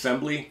on the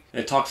assembly,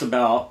 it talks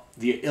about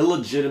the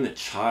illegitimate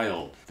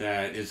child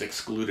that is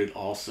excluded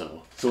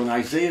also. So in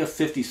Isaiah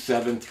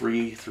 57,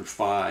 3 through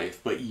 5,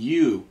 but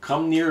you,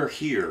 come near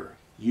here,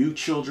 you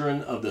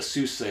children of the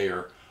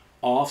soothsayer,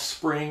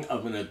 offspring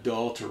of an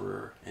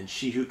adulterer, and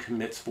she who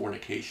commits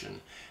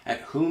fornication.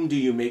 At whom do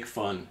you make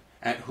fun?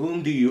 At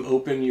whom do you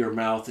open your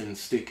mouth and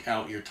stick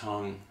out your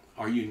tongue?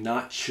 Are you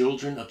not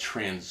children of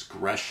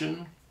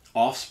transgression,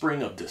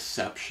 offspring of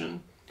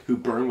deception, who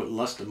burn with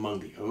lust among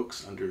the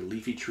oaks under a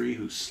leafy tree,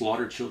 who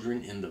slaughter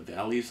children in the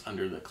valleys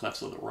under the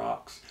clefts of the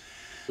rocks?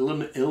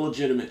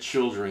 Illegitimate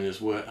children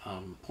is what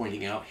I'm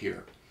pointing out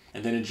here.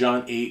 And then in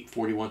John 8,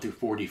 41 through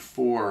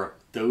 44,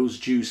 those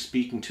Jews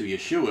speaking to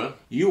Yeshua,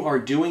 you are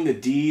doing the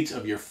deeds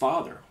of your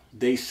father.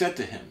 They said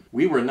to him,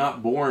 we were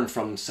not born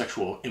from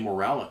sexual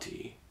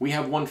immorality. We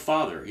have one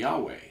Father,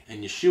 Yahweh.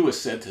 And Yeshua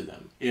said to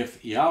them,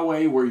 if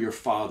Yahweh were your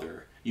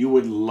Father, you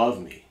would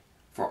love me.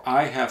 For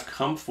I have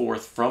come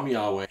forth from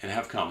Yahweh and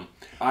have come.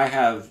 I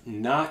have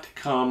not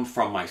come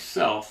from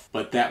myself,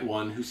 but that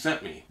one who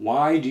sent me.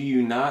 Why do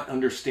you not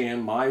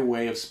understand my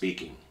way of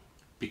speaking?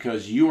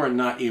 Because you are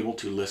not able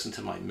to listen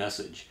to my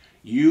message.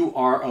 You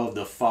are of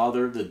the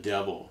father, the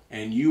devil,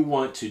 and you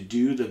want to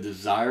do the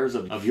desires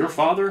of your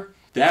father?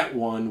 That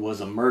one was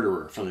a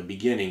murderer from the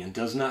beginning and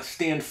does not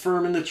stand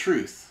firm in the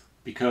truth,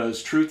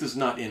 because truth is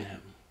not in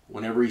him.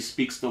 Whenever he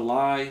speaks the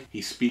lie,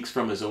 he speaks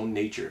from his own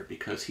nature,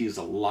 because he is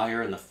a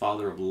liar and the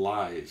father of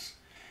lies.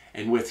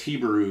 And with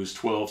Hebrews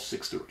 12,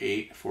 6 through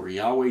 8, for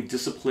Yahweh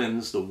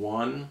disciplines the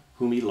one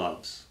whom he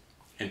loves,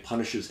 and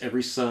punishes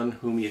every son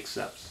whom he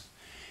accepts.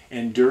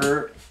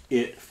 Endure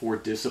it for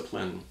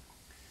discipline.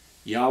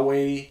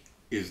 Yahweh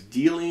is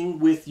dealing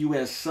with you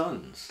as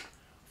sons.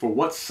 For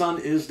what son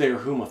is there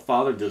whom a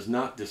father does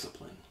not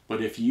discipline?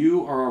 But if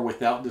you are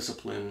without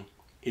discipline,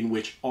 in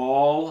which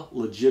all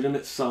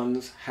legitimate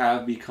sons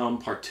have become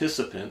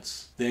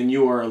participants, then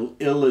you are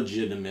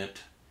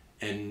illegitimate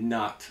and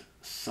not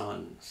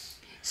sons.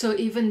 So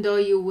even though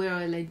you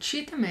were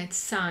legitimate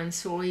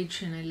sons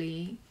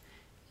originally,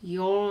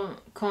 your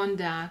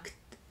conduct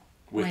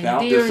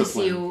Without renders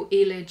discipline. you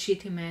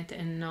illegitimate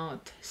and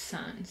not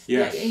sons.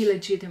 Yes. Yeah,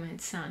 illegitimate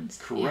sons.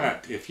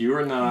 Correct. If you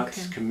are not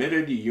Okay.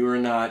 committed, you are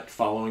not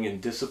following in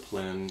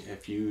discipline,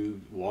 if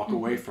you walk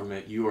away from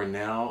it, you are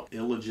now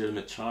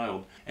illegitimate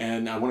child.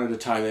 And I wanted to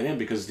tie that in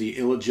because the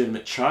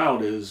illegitimate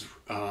child is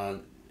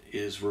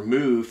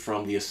removed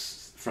from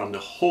the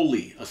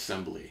holy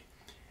assembly.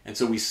 And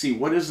so we see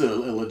what does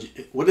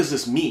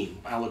this mean?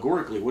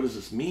 Allegorically, what does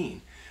this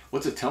mean?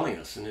 What's it telling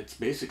us? And it's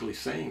basically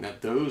saying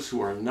that those who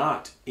are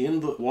not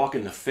walk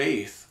in the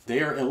faith,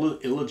 they are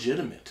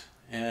illegitimate.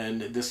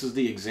 And this is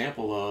the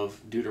example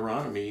of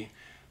Deuteronomy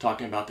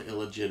talking about the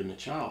illegitimate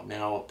child.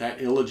 Now, that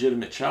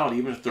illegitimate child,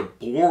 even if they're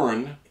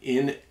born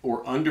in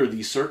or under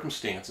these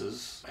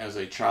circumstances as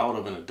a child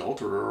of an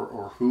adulterer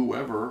or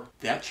whoever,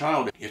 that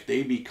child, if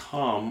they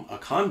become a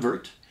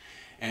convert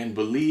and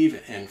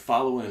believe and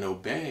follow and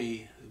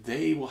obey,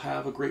 they will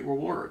have a great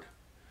reward.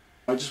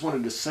 I just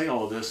wanted to say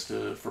all of this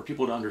for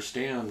people to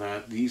understand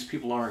that these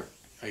people aren't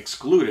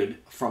excluded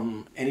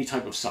from any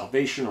type of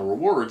salvation or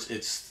rewards.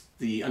 It's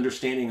the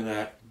understanding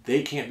that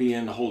they can't be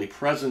in the holy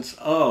presence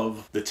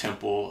of the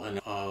temple and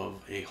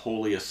of a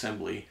holy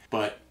assembly.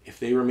 But if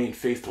they remain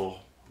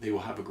faithful, they will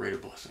have a greater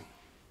blessing.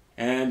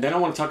 And then I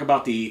want to talk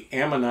about the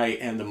Ammonite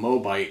and the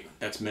Moabite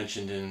that's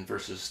mentioned in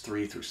verses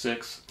 3 through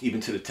 6, even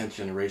to the 10th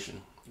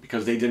generation.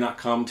 Because they did not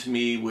come to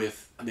me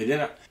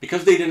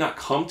because they did not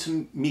come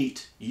to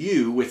meet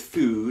you with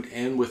food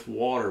and with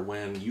water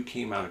when you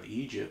came out of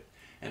Egypt,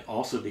 and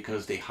also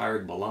because they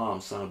hired Balaam,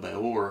 son of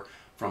Beor,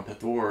 from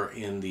Pethor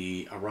in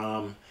the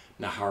Aram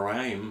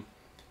Naharaim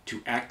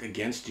to act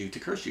against you to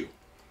curse you.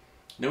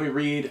 Then we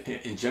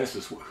read in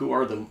Genesis, who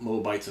are the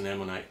Moabites and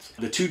Ammonites?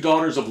 The two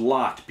daughters of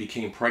Lot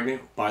became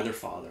pregnant by their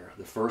father.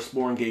 The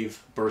firstborn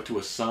gave birth to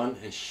a son,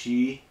 and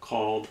she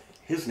called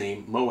his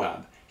name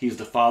Moab. He is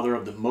the father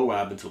of the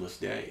Moab until this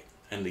day.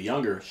 And the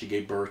younger, she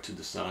gave birth to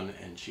the son,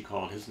 and she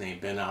called his name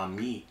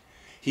Ben-Ami.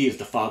 He is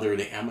the father of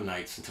the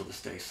Ammonites until this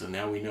day. So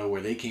now we know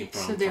where they came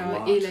from. So they are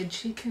Lot.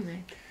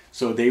 illegitimate.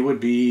 So they would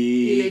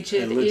be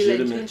illegitimate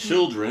illegitimate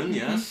children,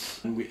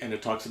 yes. And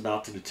it talks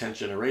about to the 10th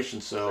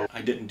generation. So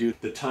I didn't do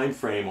the time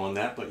frame on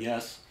that, but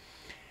yes.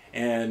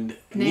 And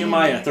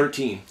Nehemiah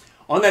 13.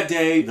 On that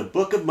day, the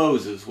book of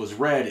Moses was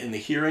read in the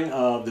hearing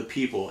of the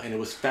people, and it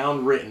was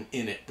found written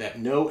in it that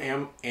no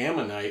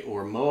Ammonite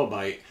or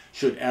Moabite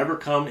should ever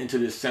come into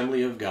the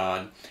assembly of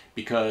God,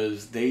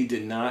 because they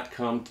did not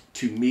come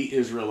to meet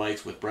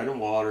Israelites with bread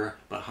and water,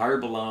 but hired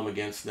Balaam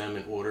against them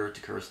in order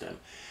to curse them.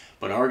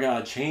 But our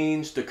God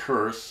changed the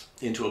curse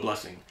into a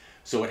blessing.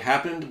 So it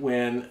happened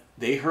when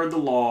they heard the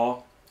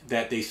law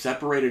that they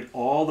separated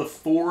all the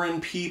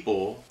foreign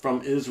people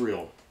from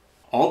Israel.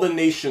 All the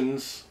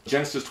nations,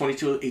 Genesis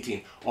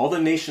 22:18, all the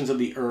nations of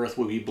the earth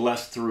will be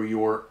blessed through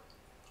your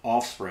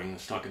offspring.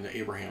 It's talking to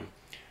Abraham.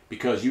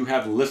 Because you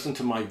have listened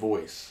to my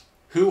voice.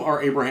 Who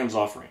are Abraham's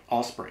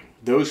offspring?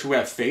 Those who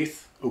have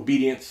faith,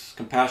 obedience,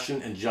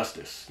 compassion, and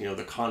justice.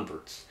 The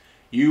converts.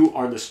 You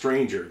are the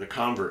stranger, the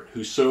convert,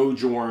 who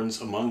sojourns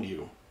among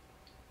you.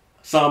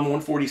 Psalm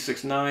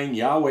 146:9,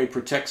 Yahweh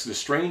protects the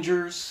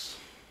strangers.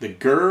 The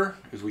ger,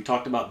 as we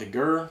talked about the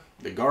gar.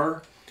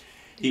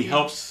 He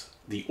helps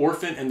the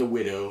orphan and the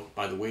widow.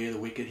 By the way of the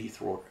wicked he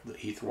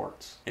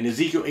thwarts. In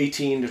Ezekiel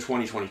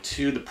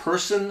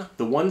 18:20-22,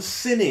 the one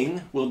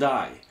sinning will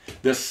die.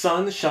 The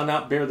son shall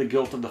not bear the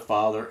guilt of the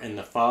father, and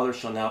the father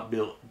shall not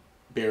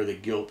bear the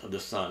guilt of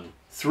the son.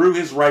 Through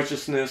his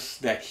righteousness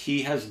that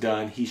he has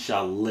done, he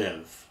shall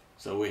live.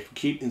 So if we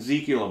keep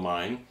Ezekiel in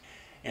mind,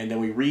 and then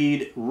we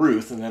read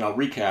Ruth, and then I'll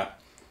recap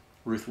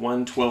Ruth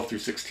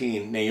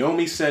 1:12-16.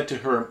 Naomi said to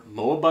her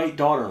Moabite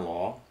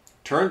daughter-in-law,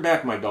 turn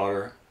back, my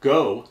daughter,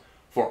 go,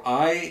 for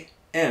I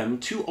am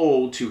too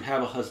old to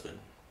have a husband.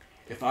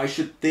 If I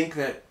should think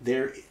that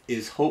there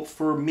is hope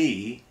for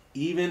me,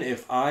 even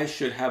if I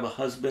should have a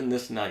husband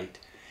this night,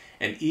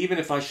 and even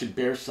if I should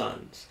bear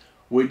sons,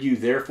 would you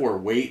therefore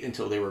wait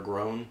until they were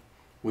grown?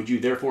 Would you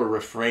therefore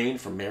refrain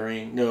from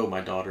marrying? No,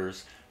 my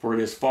daughters, for it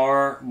is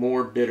far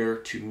more bitter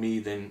to me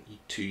than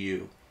to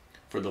you.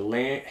 For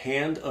the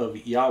hand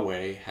of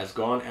Yahweh has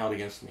gone out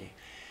against me.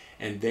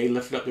 And they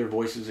lifted up their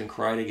voices and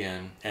cried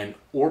again. And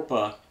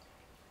Orpah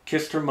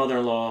kissed her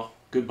mother-in-law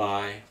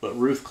goodbye, but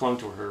Ruth clung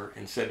to her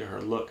and said to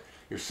her, look,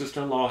 your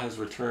sister-in-law has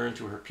returned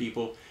to her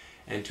people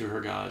and to her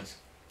gods.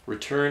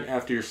 Return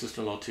after your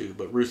sister-in-law too.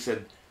 But Ruth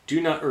said, do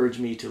not urge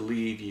me to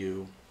leave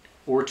you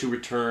or to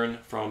return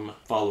from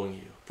following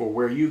you. For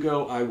where you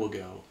go, I will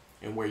go,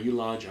 and where you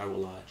lodge, I will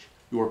lodge.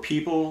 Your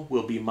people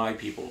will be my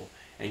people,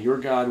 and your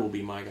God will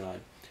be my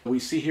God. We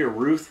see here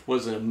Ruth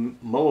was a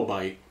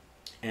Moabite,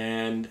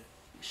 and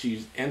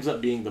she ends up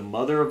being the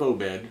mother of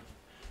Obed,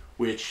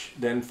 which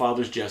then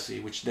fathers Jesse,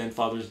 which then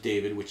fathers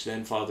David, which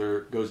then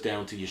goes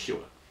down to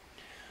Yeshua.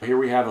 Here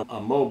we have a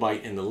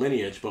Moabite in the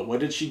lineage, but what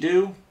did she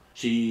do?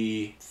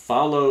 She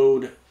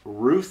followed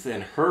Ruth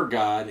and her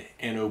God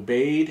and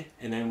obeyed.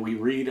 And then we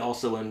read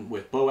also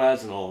with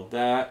Boaz and all of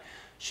that,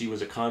 she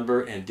was a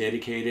convert and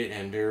dedicated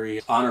and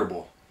very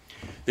honorable.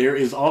 There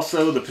is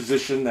also the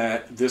position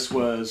that this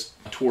was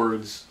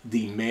towards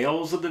the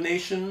males of the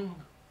nation,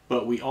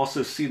 but we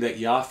also see that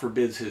Yah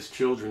forbids his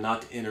children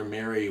not to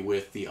intermarry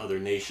with the other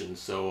nations.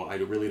 So I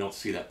really don't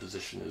see that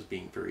position as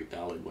being very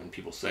valid when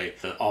people say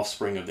the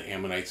offspring of the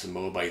Ammonites and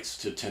Moabites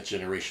to 10th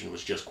generation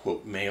was just,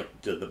 quote,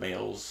 the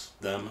males,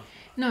 them.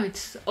 No,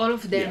 it's all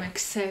of them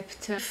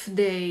except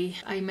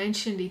I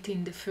mentioned it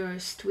in the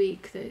first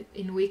week, that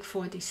in week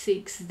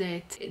 46,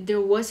 that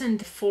there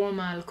wasn't a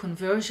formal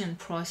conversion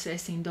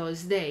process in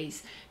those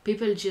days.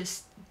 People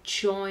just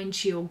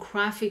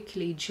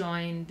geographically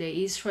joined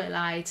the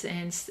Israelites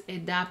and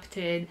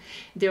adapted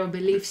their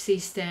belief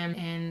system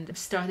and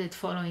started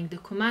following the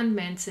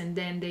commandments, and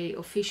then they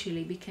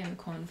officially became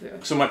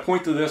converts. So my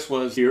point to this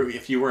was,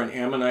 if you were an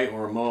Ammonite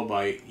or a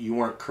Moabite, you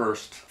weren't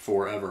cursed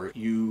forever.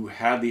 You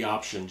had the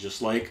option,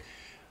 just like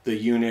the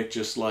eunuch,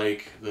 just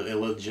like the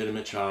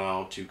illegitimate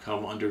child, to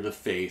come under the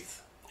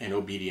faith and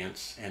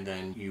obedience, and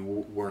then you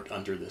weren't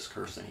under this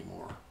curse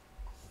anymore.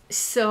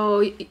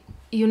 So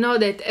you know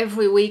that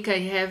every week I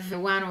have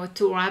 1 or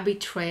 2 rabbit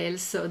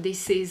trails. So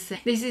this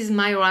is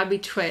my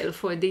rabbit trail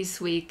for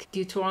this week.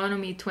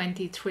 Deuteronomy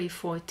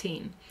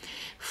 23:14.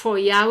 For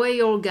Yahweh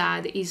your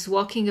God is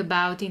walking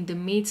about in the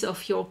midst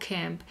of your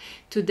camp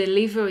to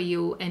deliver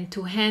you and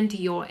to hand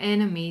your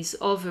enemies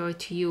over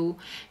to you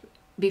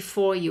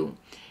before you.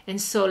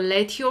 And so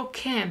let your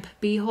camp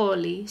be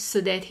holy,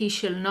 so that he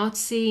shall not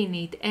see in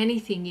it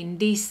anything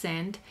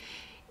indecent,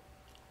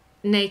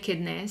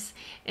 nakedness,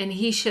 and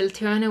he shall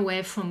turn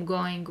away from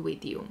going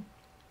with you.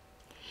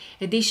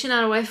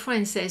 Additional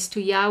references to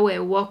Yahweh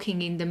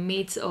walking in the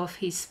midst of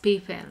his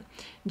people.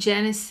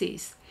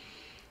 Genesis.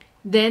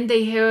 Then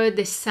they heard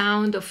the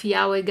sound of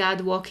Yahweh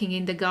God walking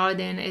in the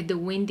garden at the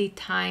windy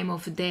time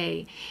of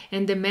day,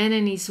 and the man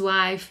and his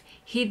wife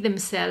hid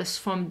themselves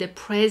from the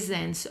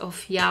presence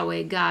of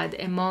Yahweh God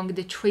among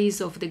the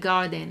trees of the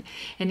garden.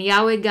 And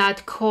Yahweh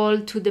God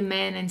called to the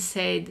man and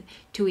said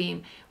to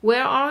him,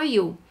 "Where are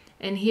you?"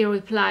 And he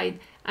replied,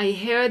 "I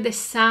heard the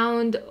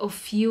sound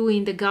of you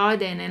in the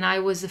garden, and I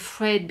was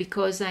afraid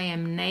because I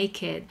am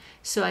naked,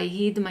 so I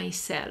hid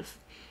myself."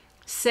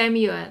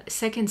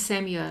 2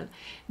 Samuel,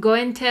 go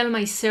and tell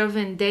my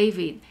servant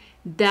David,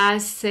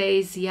 thus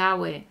says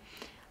Yahweh,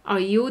 are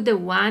you the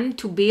one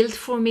to build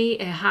for me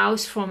a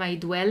house for my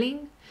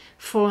dwelling?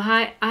 For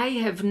I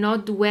have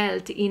not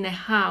dwelt in a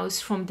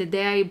house from the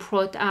day I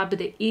brought up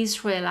the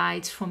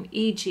Israelites from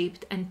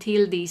Egypt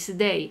until this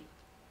day.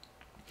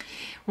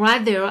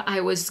 Rather, I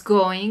was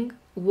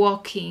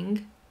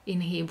walking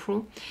in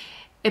Hebrew,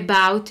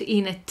 about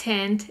in a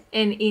tent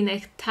and in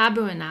a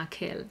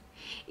tabernacle.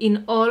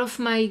 In all of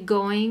my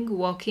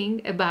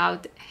walking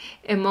about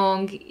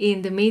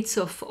in the midst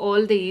of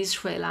all the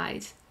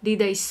Israelites,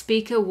 did I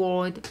speak a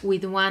word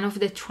with one of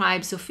the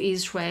tribes of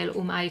Israel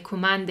whom I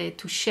commanded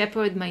to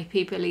shepherd my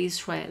people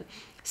Israel,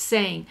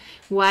 saying,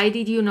 why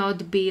did you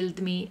not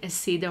build me a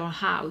cedar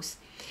house?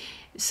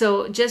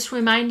 So just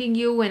reminding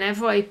you,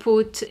 whenever I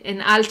put an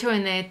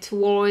alternate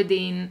word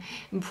in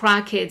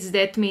brackets,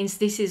 that means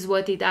this is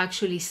what it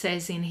actually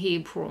says in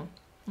Hebrew.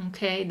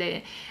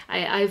 Okay,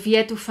 I've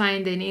yet to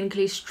find an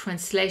English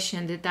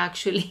translation that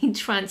actually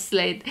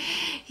translates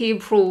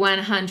Hebrew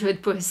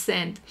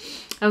 100%.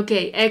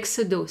 Okay,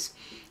 Exodus.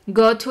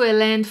 Go to a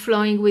land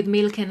flowing with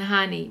milk and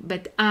honey,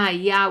 but I,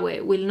 Yahweh,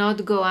 will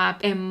not go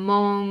up I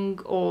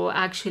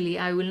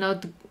will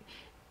not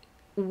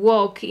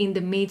walk in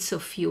the midst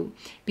of you,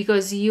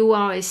 because you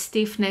are a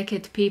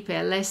stiff-necked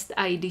people, lest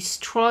I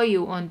destroy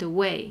you on the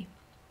way.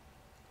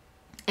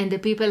 And the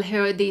people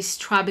heard this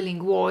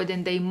troubling word,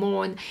 and they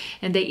mourned,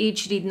 and they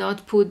each did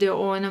not put their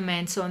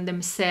ornaments on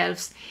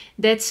themselves.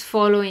 That's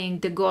following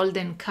the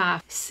golden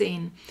calf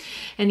sin.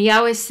 And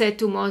Yahweh said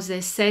to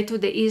Moses, say to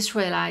the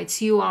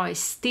Israelites, you are a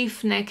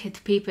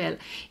stiff-necked people.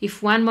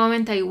 If one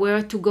moment I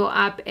were to go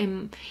up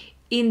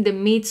in the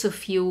midst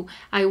of you,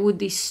 I would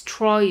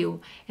destroy you.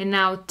 And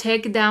now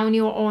take down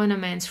your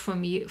ornaments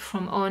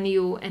from on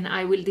you, and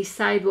I will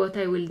decide what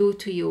I will do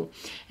to you.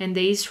 And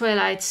the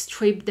Israelites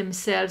stripped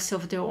themselves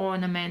of their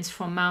ornaments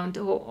from Mount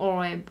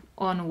Horeb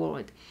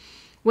onward.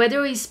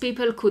 Whether his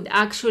people could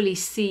actually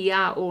see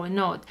Yah or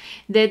not,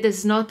 that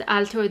does not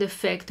alter the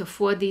fact of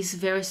what these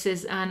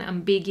verses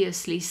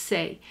unambiguously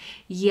say.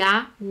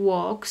 Yah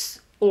walks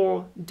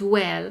or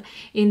dwell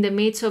in the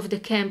midst of the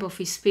camp of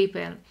his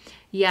people.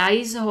 Yah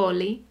is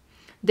holy,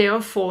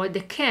 therefore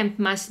the camp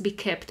must be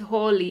kept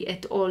holy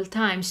at all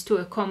times to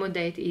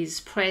accommodate his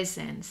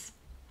presence.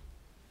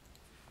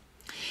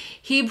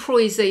 Hebrew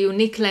is a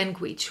unique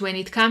language. When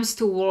it comes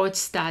to word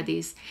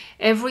studies,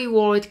 every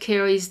word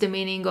carries the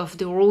meaning of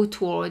the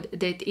root word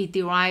that it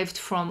derived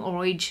from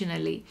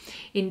originally.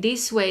 In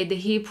this way, the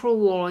Hebrew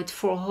word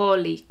for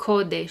holy,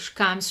 kodesh,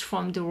 comes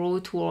from the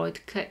root word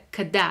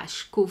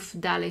kadash, kuf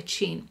dalet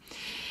shin.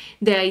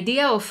 The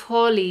idea of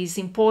holy is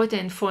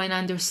important for an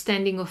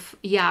understanding of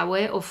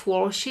Yahweh, of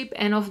worship,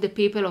 and of the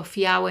people of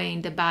Yahweh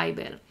in the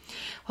Bible.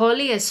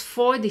 Holy has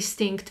 4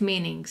 distinct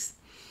meanings.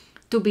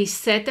 To be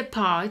set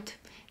apart.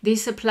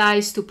 This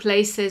applies to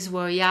places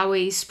where Yahweh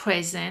is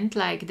present,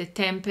 like the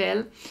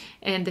temple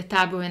and the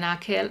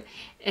tabernacle,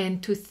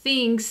 and to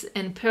things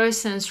and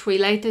persons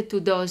related to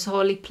those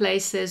holy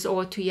places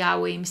or to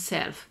Yahweh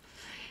himself.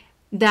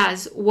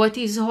 Thus, what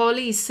is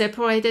holy is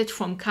separated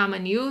from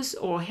common use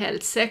or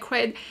held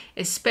sacred,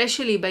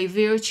 especially by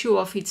virtue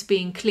of its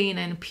being clean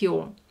and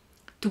pure.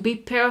 To be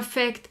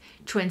perfect,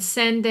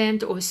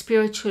 transcendent, or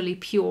spiritually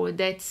pure,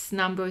 that's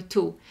number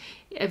 2,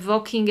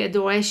 evoking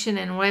adoration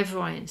and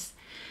reverence.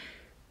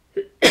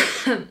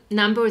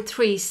 Number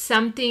 3,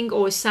 something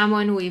or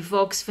someone who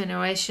evokes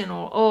veneration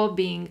or awe,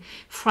 being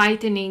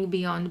frightening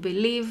beyond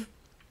belief.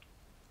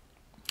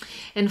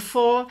 And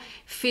 4,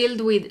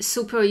 filled with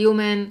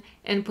superhuman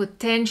and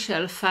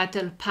potential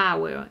fatal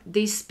power.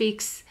 This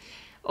speaks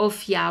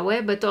of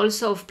Yahweh, but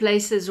also of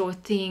places or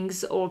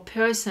things or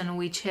person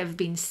which have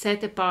been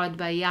set apart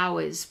by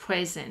Yahweh's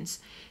presence.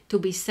 To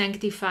be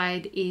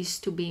sanctified is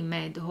to be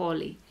made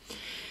holy.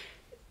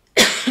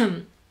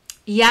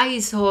 Yah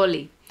is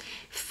holy.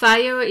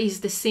 Fire is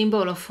the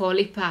symbol of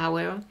holy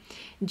power.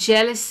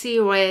 Jealousy,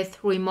 wrath,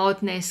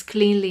 remoteness,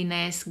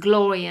 cleanliness,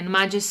 glory, and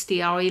majesty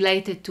are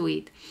related to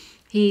it.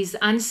 He is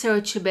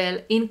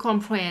unsearchable,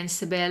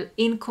 incomprehensible,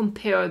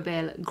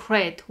 incomparable,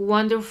 great,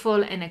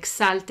 wonderful, and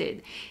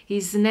exalted.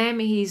 His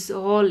name is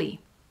holy.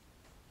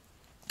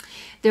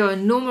 There are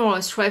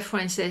numerous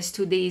references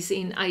to this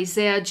in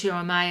Isaiah,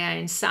 Jeremiah,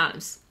 and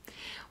Psalms.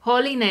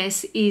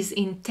 Holiness is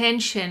in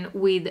tension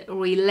with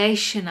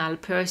relational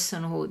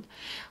personhood.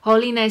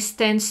 Holiness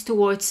tends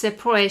towards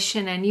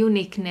separation and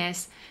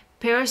uniqueness.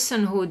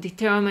 Personhood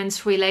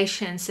determines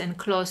relations and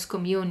close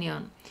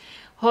communion.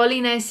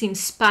 Holiness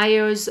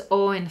inspires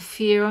awe and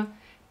fear.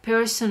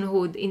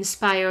 Personhood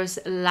inspires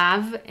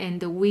love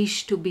and the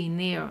wish to be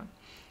near.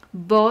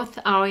 Both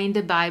are in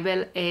the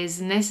Bible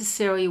as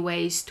necessary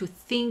ways to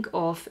think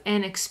of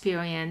and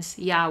experience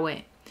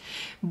Yahweh.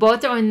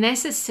 Both are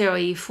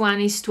necessary if one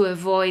is to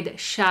avoid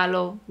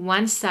shallow,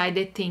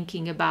 one-sided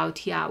thinking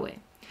about Yahweh.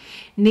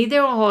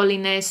 Neither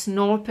holiness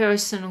nor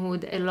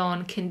personhood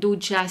alone can do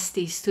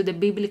justice to the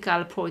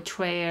biblical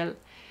portrayal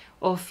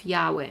of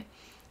Yahweh.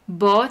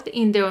 Both,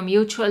 in their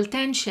mutual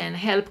tension,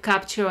 help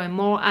capture a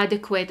more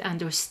adequate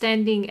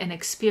understanding and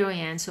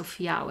experience of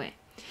Yahweh.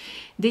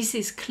 This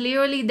is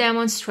clearly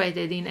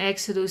demonstrated in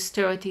Exodus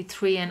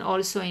 33 and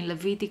also in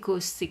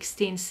Leviticus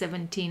 16,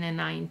 17, and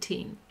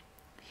 19.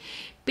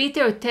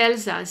 Peter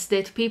tells us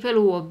that people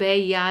who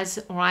obey Yah's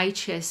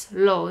righteous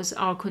laws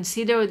are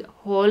considered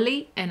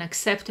holy and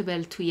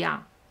acceptable to Yah.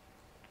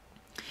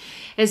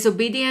 As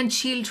obedient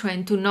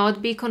children, do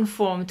not be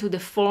conformed to the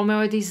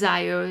former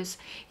desires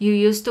you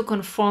used to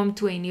conform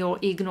to in your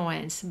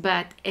ignorance,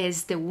 but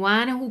as the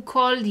one who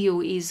called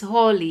you is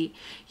holy,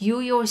 you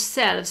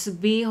yourselves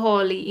be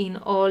holy in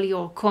all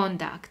your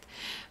conduct.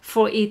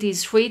 For it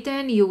is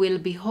written, you will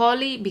be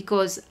holy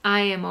because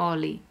I am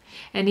holy.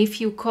 And if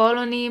you call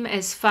on him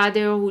as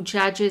Father who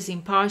judges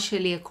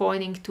impartially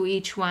according to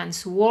each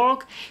one's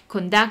work,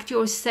 conduct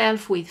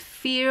yourself with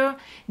fear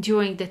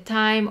during the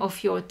time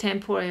of your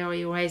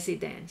temporary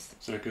residence.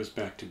 So it goes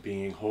back to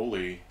being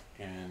holy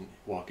and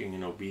walking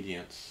in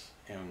obedience.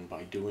 And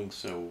by doing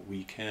so,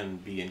 we can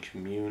be in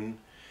commune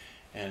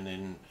and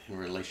in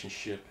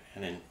relationship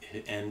and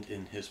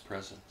in his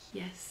presence.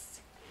 Yes.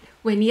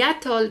 When Yah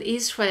told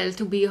Israel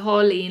to be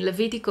holy in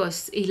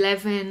Leviticus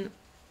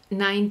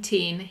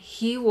 11:19,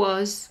 he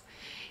was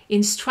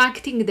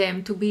instructing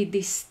them to be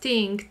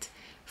distinct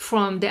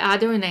from the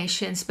other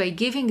nations by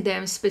giving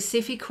them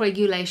specific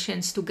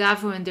regulations to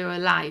govern their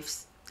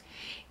lives.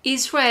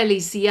 Israel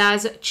is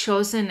Yah's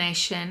chosen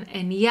nation,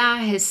 and Yah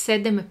has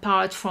set them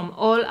apart from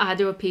all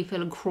other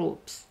people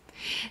groups.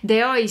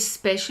 They are his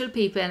special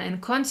people,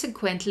 and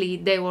consequently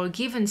they were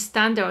given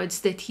standards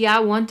that Yah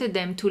wanted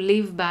them to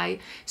live by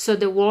so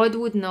the world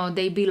would know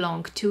they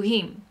belong to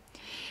him.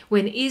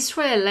 When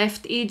Israel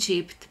left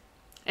Egypt,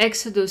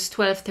 Exodus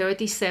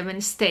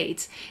 12:37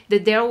 states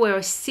that there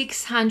were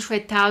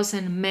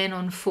 600,000 men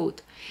on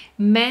foot.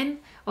 Men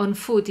on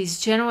foot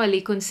is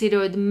generally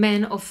considered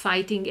men of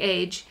fighting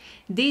age.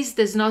 This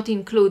does not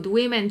include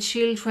women,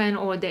 children,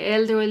 or the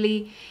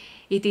elderly.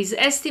 It is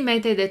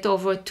estimated that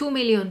over 2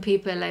 million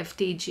people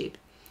left Egypt.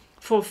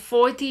 For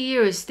 40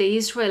 years, the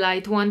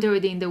Israelites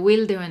wandered in the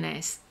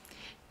wilderness.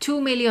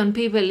 2 million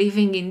people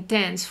living in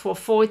tents for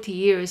 40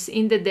 years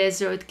in the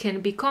desert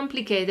can be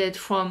complicated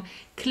from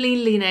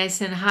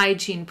cleanliness and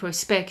hygiene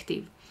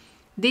perspective.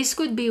 This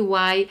could be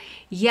why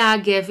Yah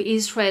gave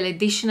Israel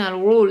additional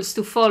rules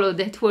to follow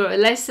that were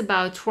less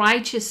about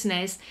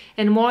righteousness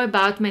and more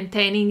about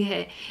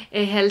maintaining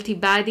a healthy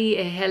body,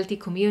 a healthy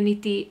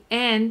community,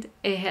 and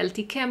a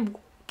healthy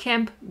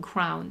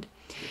campground.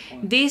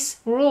 These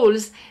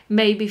rules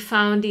may be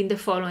found in the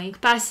following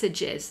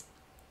passages.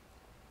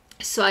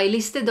 So I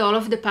listed all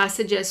of the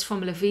passages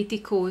from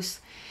Leviticus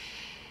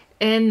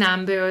and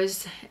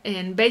Numbers,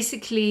 and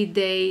basically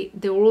the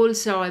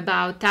rules are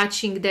about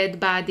touching dead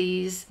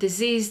bodies.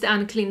 Diseased,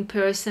 unclean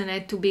person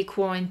had to be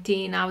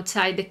quarantined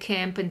outside the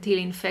camp until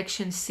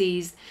infection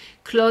ceased.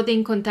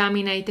 clothing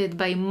contaminated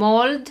by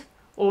mold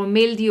or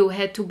mildew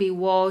had to be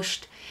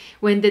washed.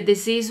 When the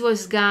disease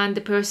was gone,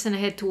 the person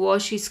had to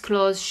wash his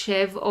clothes,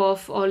 shave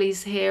off all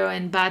his hair,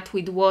 and bath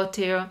with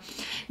water.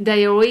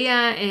 Diarrhea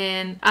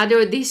and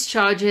other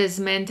discharges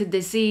meant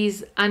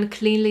disease,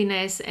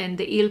 uncleanliness, and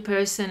the ill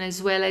person,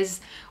 as well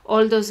as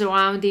all those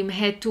around him,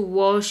 had to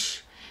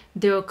wash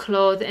their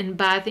clothes and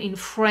bath in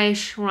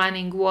fresh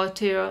running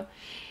water.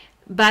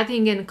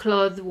 Bathing and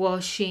clothes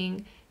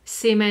washing,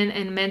 semen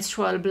and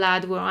menstrual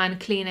blood were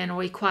unclean and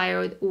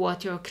required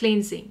water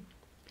cleansing.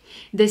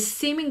 The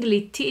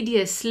seemingly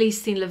tedious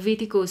list in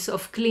Leviticus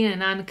of clean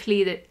and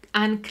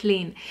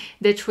unclean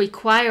that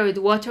required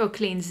water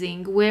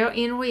cleansing were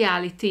in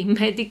reality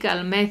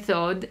medical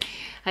method.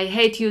 I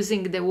hate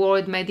using the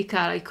word medical,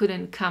 I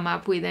couldn't come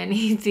up with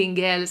anything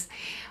else,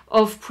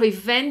 of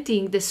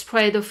preventing the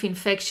spread of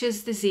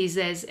infectious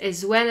diseases,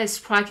 as well as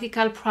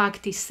practical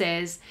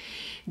practices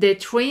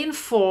that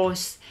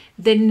reinforce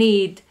the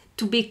need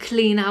to be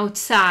clean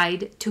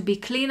outside. To be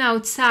clean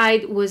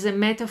outside was a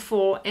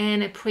metaphor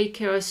and a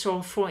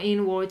precursor for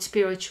inward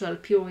spiritual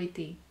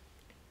purity.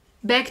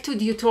 Back to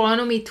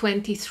Deuteronomy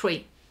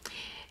 23.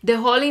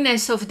 The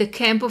holiness of the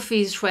camp of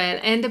Israel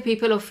and the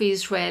people of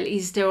Israel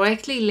is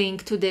directly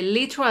linked to the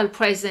literal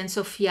presence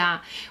of Yah,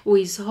 who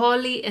is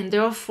holy, and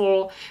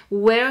therefore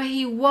where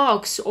he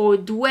walks or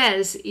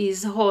dwells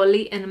is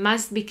holy and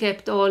must be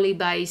kept holy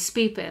by his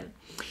people.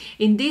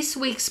 In this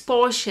week's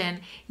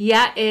portion,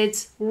 Yah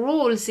adds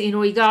rules in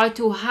regard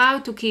to how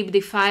to keep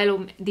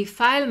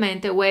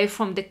defilement away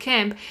from the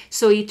camp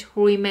so it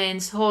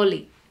remains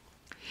holy.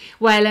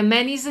 While a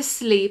man is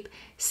asleep,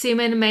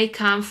 semen may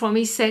come from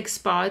his sex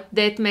part.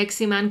 That makes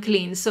him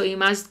unclean, so he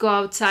must go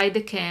outside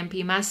the camp.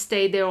 He must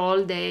stay there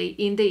all day.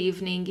 In the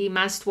evening, he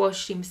must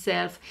wash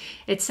himself.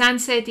 At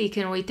sunset, he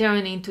can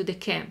return into the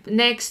camp.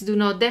 Next, do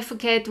not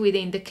defecate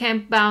within the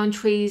camp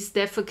boundaries.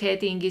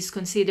 Defecating is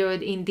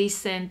considered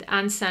indecent,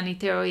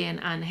 unsanitary, and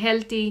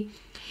unhealthy.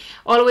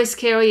 Always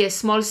carry a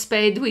small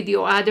spade with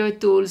your other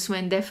tools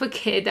when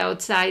defecate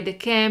outside the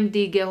camp.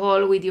 Dig a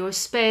hole with your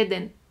spade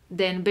and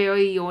then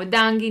bury your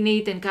dung in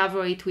it and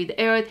cover it with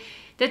earth.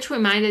 That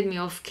reminded me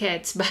of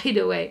cats, by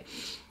the way.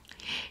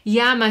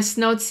 Yah must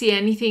not see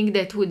anything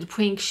that would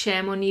bring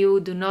shame on you.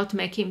 Do not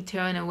make him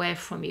turn away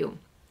from you.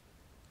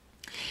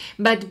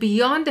 But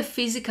beyond the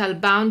physical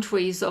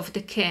boundaries of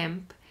the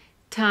camp,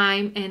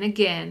 time and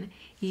again,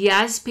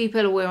 Yah's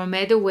people were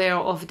made aware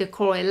of the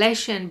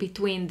correlation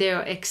between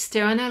their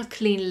external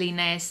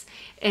cleanliness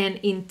and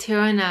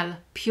internal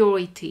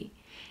purity.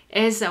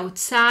 As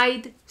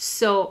outside,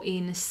 so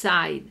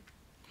inside.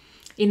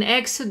 In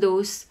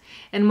Exodus,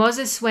 and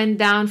Moses went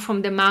down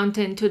from the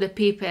mountain to the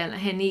people,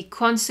 and he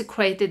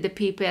consecrated the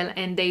people,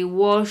 and they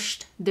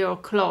washed their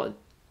clothes.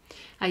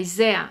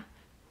 Isaiah,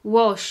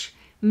 wash,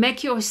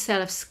 make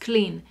yourselves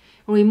clean,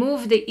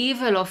 remove the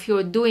evil of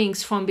your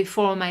doings from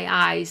before my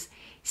eyes,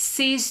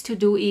 cease to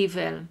do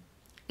evil.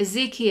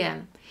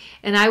 Ezekiel,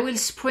 and I will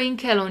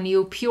sprinkle on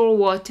you pure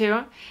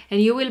water, and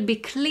you will be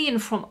clean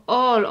from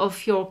all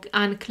of your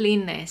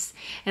uncleanness,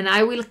 and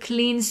I will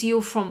cleanse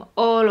you from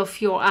all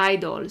of your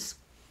idols.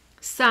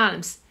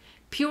 Psalms,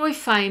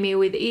 purify me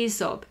with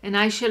hyssop, and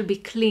I shall be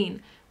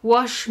clean.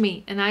 Wash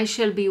me, and I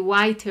shall be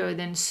whiter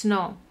than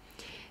snow.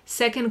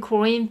 2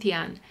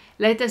 Corinthians,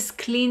 let us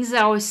cleanse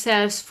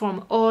ourselves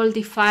from all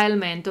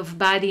defilement of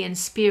body and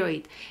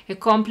spirit,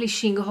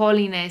 accomplishing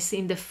holiness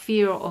in the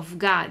fear of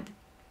God.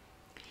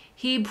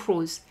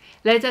 Hebrews,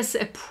 let us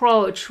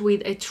approach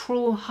with a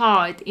true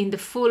heart in the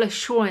full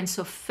assurance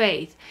of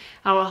faith,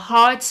 our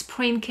hearts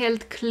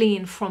sprinkled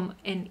clean from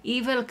an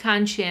evil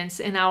conscience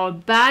and our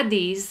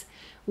bodies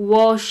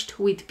washed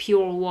with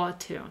pure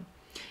water.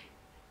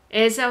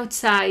 As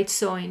outside,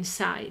 so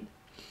inside.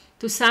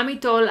 To sum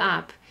it all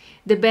up,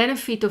 the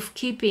benefit of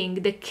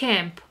keeping the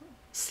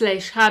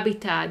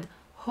camp/habitat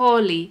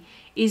holy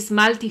is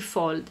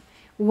multifold.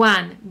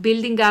 1.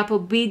 Building up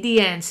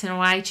obedience and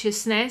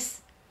righteousness.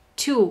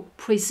 2.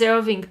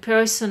 Preserving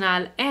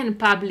personal and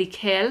public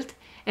health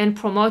and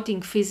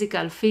promoting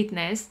physical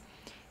fitness.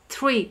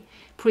 3.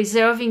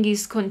 Preserving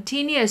his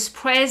continuous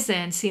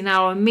presence in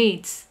our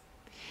midst.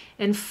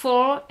 And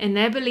 4.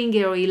 Enabling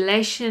a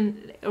relational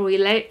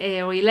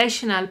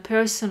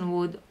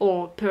personhood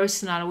or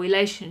personal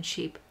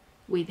relationship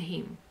with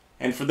him.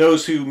 And for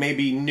those who may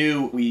be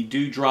new, we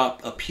do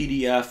drop a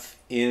PDF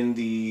in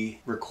the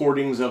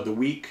recordings of the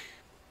week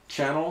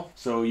channel,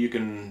 so you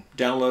can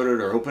download it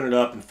or open it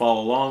up and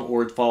follow along,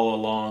 or follow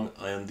along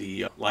on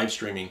the live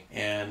streaming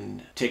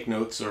and take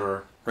notes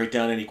or write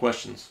down any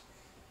questions.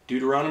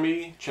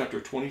 Deuteronomy chapter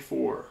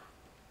 24.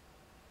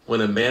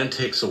 When a man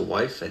takes a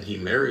wife and he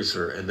marries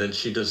her, and then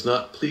she does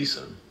not please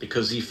him,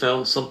 because he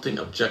found something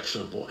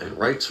objectionable, and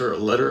writes her a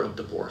letter of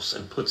divorce,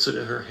 and puts it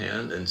in her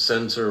hand, and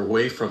sends her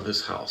away from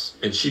his house,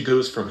 and she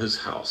goes from his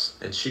house,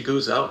 and she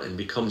goes out and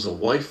becomes a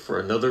wife for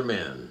another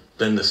man,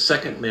 then the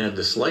second man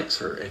dislikes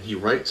her, and he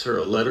writes her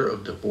a letter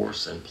of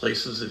divorce, and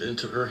places it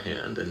into her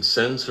hand, and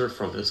sends her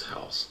from his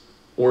house.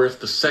 Or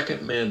if the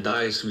second man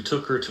dies who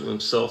took her to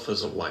himself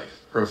as a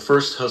wife, Her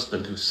first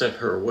husband who sent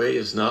her away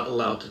is not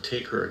allowed to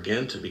take her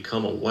again to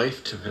become a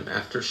wife to him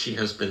after she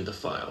has been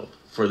defiled.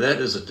 For that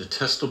is a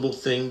detestable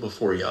thing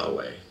before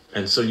Yahweh.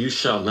 And so you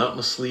shall not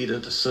mislead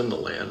into sin the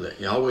land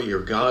that Yahweh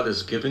your God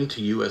is giving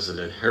to you as an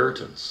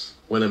inheritance.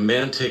 When a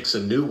man takes a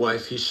new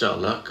wife, he shall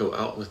not go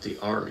out with the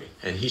army,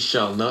 and he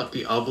shall not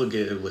be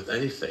obligated with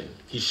anything.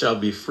 He shall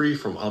be free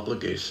from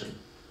obligation,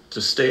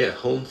 to stay at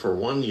home for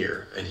 1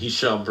 year, and he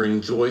shall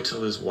bring joy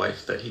to his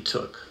wife that he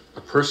took. A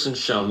person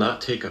shall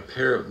not take a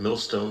pair of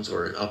millstones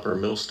or an upper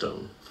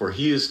millstone, for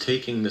he is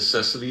taking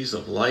necessities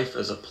of life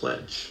as a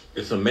pledge.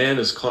 If a man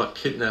is caught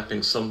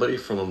kidnapping somebody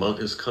from among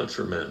his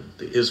countrymen,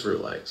 the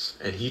Israelites,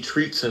 and he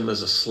treats him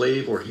as a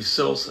slave or he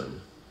sells him,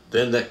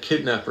 then that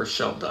kidnapper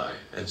shall die,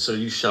 and so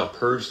you shall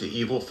purge the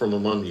evil from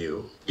among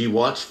you. Be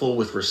watchful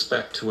with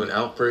respect to an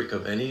outbreak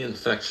of any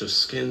infectious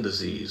skin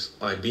disease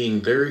by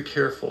being very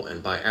careful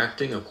and by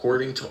acting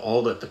according to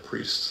all that the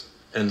priests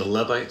and the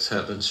Levites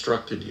have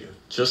instructed you,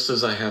 just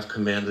as I have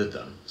commanded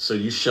them, so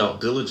you shall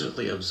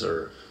diligently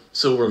observe.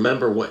 So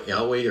remember what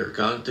Yahweh your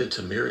God did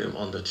to Miriam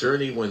on the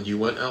journey when you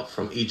went out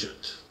from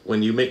Egypt.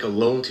 When you make a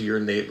loan to your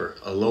neighbor,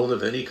 a loan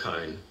of any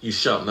kind, you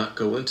shall not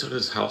go into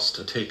his house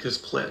to take his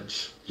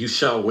pledge. You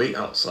shall wait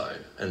outside,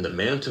 and the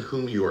man to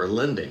whom you are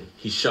lending,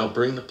 he shall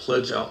bring the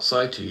pledge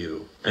outside to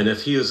you. And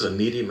if he is a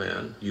needy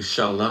man, you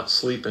shall not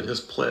sleep in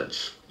his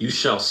pledge. You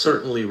shall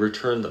certainly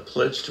return the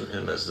pledge to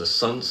him as the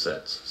sun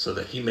sets, so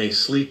that he may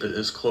sleep in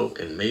his cloak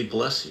and may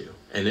bless you.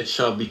 And it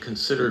shall be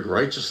considered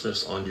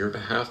righteousness on your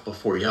behalf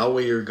before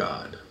Yahweh your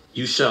God.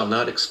 You shall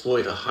not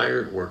exploit a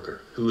hired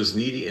worker who is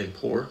needy and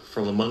poor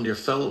from among your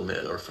fellow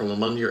men or from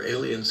among your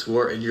aliens who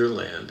are in your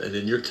land and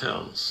in your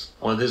towns.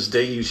 On his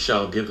day you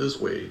shall give his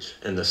wage,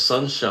 and the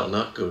sun shall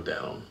not go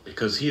down,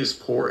 because he is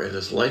poor and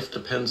his life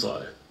depends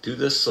on it. Do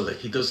this so that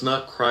he does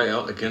not cry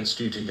out against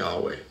you to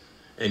Yahweh,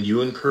 and you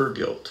incur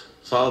guilt.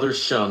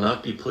 Fathers shall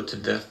not be put to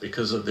death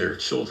because of their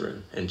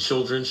children, and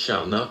children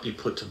shall not be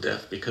put to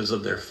death because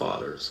of their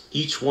fathers.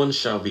 Each one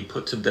shall be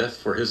put to death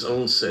for his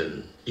own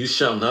sin. You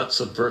shall not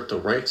subvert the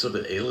rights of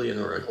an alien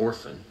or an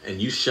orphan,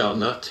 and you shall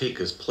not take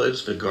as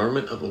pledge the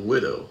garment of a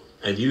widow.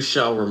 And you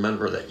shall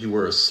remember that you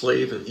were a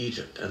slave in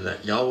Egypt, and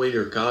that Yahweh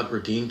your God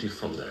redeemed you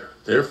from there.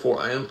 Therefore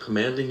I am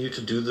commanding you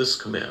to do this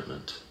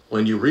commandment.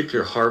 When you reap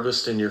your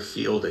harvest in your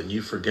field, and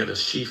you forget a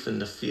sheaf in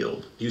the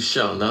field, you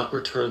shall not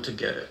return to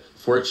get it.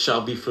 For it shall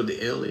be for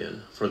the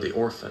alien, for the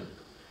orphan,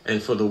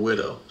 and for the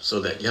widow, so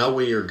that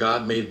Yahweh your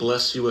God may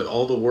bless you at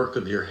all the work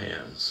of your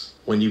hands.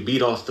 When you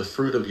beat off the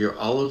fruit of your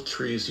olive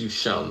trees, you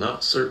shall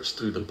not search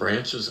through the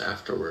branches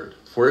afterward.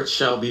 For it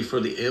shall be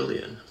for the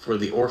alien, for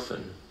the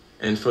orphan,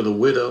 and for the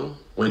widow.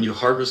 When you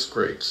harvest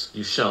grapes,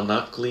 you shall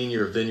not glean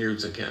your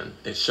vineyards again.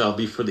 It shall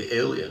be for the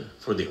alien,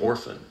 for the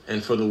orphan,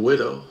 and for the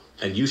widow.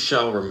 And you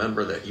shall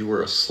remember that you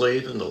were a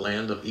slave in the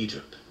land of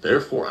Egypt.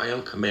 Therefore I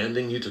am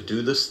commanding you to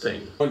do this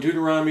thing. In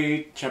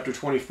Deuteronomy chapter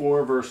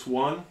 24, verse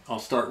 1, I'll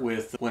start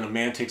with when a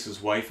man takes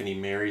his wife and he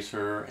marries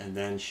her, and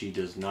then she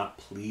does not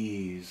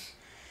please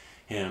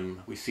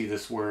him. We see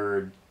this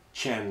word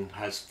chen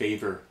has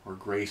favor or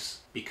grace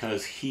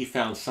because he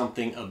found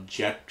something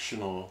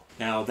objectionable.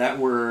 Now that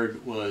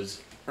word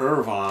was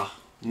erva,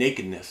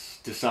 nakedness,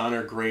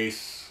 dishonor,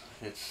 grace.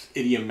 It's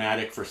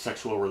idiomatic for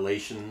sexual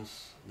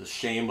relations, the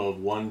shame of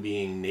one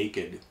being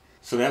naked.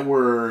 So that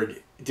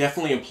word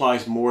definitely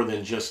implies more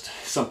than just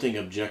something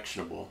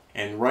objectionable,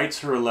 and writes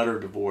her a letter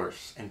of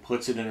divorce and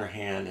puts it in her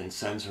hand and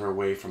sends her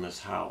away from his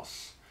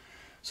house.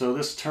 So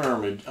this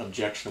term,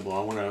 objectionable,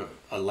 I want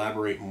to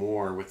elaborate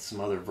more with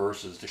some other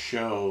verses to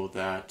show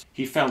that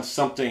he found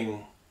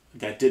something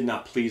that did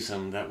not please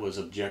him that was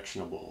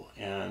objectionable.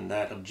 And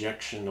that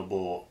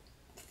objectionable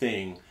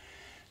thing,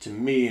 to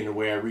me, in the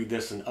way I read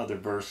this in other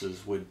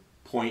verses, would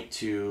point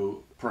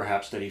to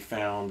perhaps that he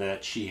found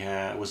that she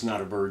was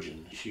not a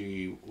virgin.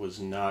 She was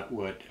not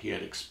what he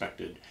had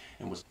expected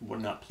and was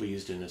not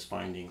pleased in his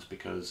findings,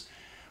 because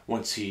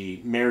once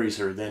he marries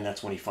her, then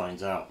that's when he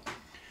finds out.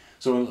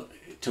 So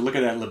to look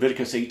at that,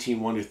 Leviticus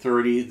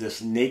 18:1-30,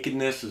 this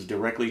nakedness is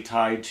directly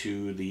tied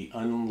to the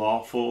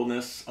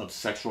unlawfulness of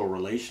sexual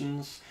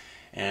relations.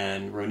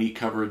 And Ronit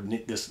covered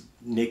this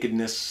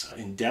nakedness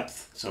in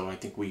depth, so I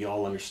think we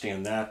all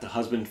understand that. The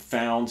husband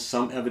found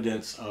some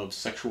evidence of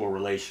sexual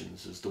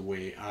relations, is the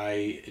way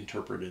I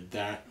interpreted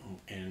that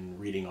in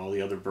reading all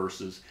the other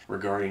verses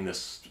regarding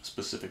this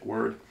specific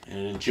word. And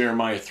in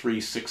Jeremiah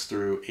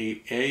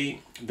 3:6-8a,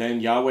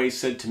 then Yahweh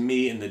said to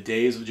me in the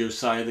days of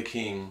Josiah the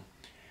king,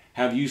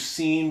 have you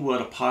seen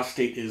what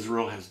apostate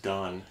Israel has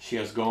done? She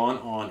has gone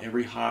on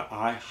every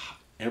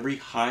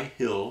high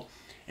hill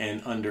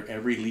and under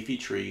every leafy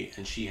tree,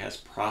 and she has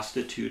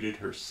prostituted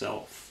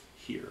herself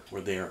here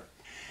or there.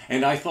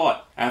 And I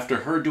thought, after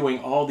her doing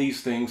all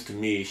these things to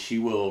me, she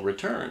will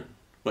return.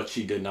 But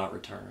she did not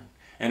return.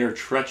 And her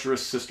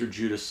treacherous sister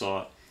Judah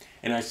saw it.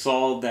 And I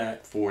saw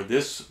that for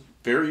this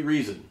very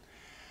reason,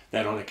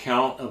 that on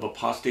account of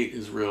apostate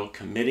Israel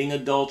committing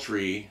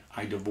adultery,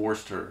 I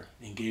divorced her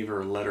and gave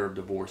her a letter of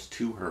divorce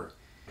to her.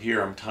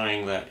 Here I'm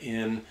tying that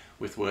in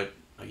with what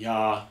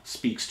Yah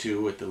speaks to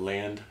with the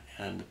land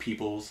and the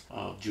peoples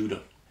of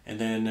Judah. And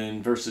then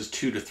in verses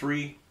 2 to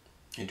 3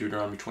 in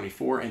Deuteronomy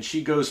 24, and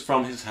she goes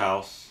from his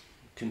house,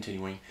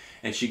 continuing,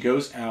 and she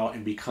goes out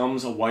and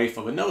becomes a wife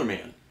of another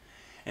man.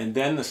 And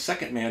then the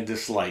second man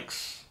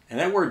dislikes. And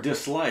that word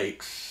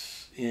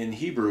dislikes in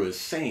Hebrew is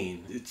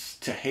sane. It's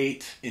to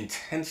hate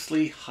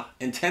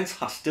intense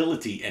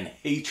hostility and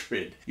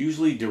hatred,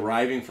 usually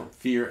deriving from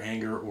fear,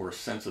 anger, or a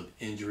sense of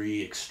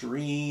injury,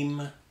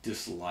 extreme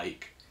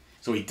dislike.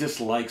 So he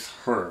dislikes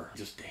her,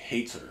 just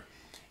hates her.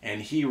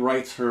 And he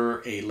writes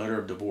her a letter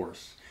of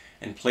divorce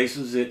and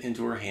places it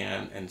into her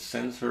hand and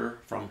sends her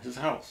from his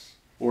house.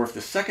 Or if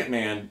the second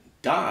man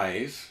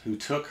dies, who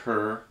took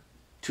her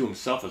to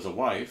himself as a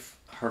wife,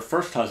 her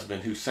first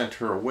husband who sent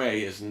her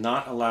away is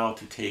not allowed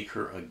to take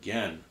her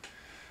again.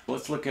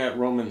 Let's look at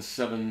Romans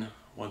 7,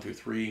 1 through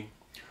 3.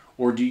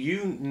 Or do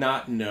you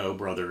not know,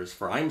 brothers,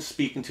 for I am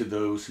speaking to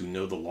those who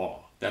know the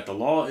law, that the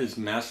law is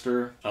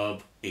master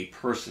of a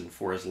person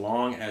for as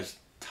long as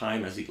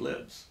time as he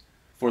lives.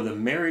 For the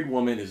married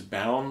woman is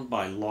bound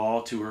by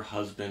law to her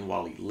husband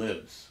while he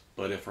lives.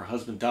 But if her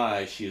husband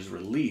dies, she is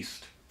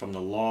released from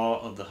the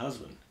law of the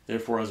husband.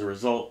 Therefore, as a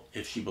result,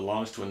 if she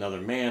belongs to another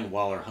man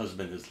while her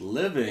husband is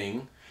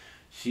living,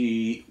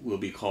 she will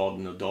be called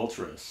an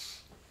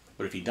adulteress.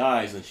 But if he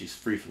dies, then she's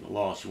free from the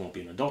law. She won't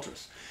be an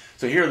adulteress.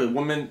 So here the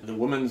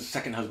woman's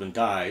second husband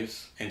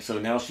dies, and so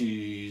now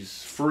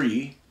she's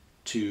free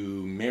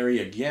to marry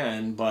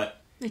again,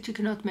 but you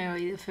cannot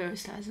marry the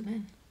first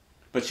husband.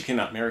 But she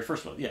cannot marry,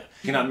 first of all, yeah.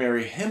 She cannot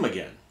marry him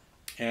again.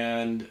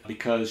 And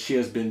because she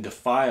has been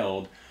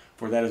defiled,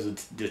 for that is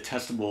a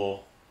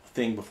detestable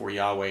thing before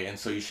Yahweh, and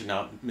so you should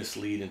not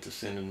mislead into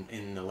sin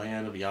in the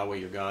land of Yahweh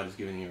your God is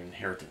giving you an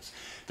inheritance.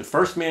 The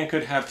first man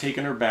could have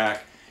taken her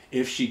back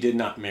if she did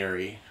not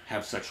marry,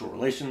 have sexual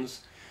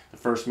relations. The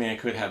first man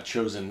could have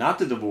chosen not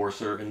to divorce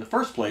her in the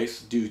first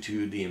place due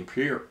to the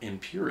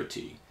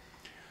impurity.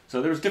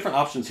 So there's different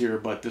options here,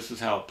 but this is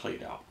how it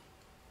played out.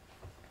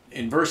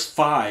 In verse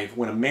 5,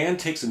 when a man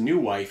takes a new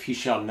wife, he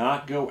shall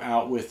not go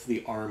out with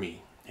the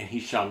army, and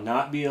he shall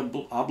not be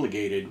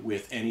obligated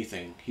with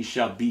anything. He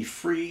shall be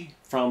free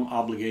from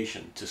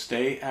obligation to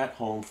stay at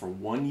home for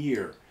 1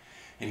 year,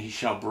 and he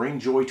shall bring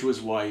joy to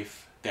his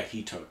wife that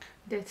he took.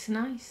 That's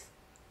nice.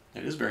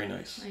 It is very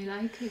nice. I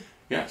like it.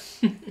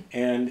 Yes.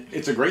 And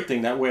it's a great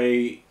thing. That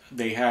way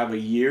they have a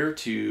year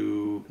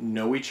to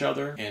know each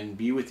other and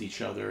be with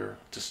each other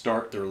to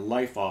start their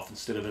life off,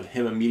 instead of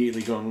him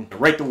immediately going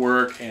right to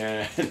work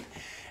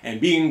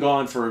and being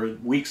gone for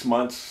weeks,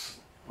 months,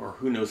 or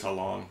who knows how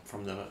long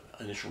from the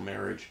initial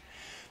marriage.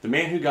 The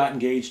man who got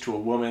engaged to a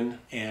woman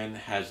and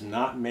has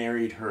not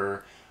married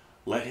her,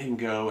 let him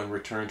go and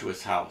return to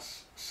his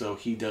house, so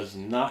he does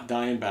not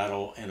die in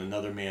battle and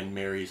another man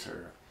marries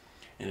her.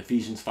 In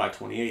Ephesians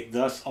 5:28,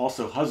 thus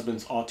also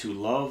husbands ought to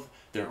love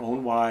their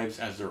own wives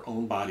as their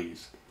own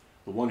bodies.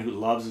 The one who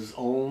loves his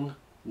own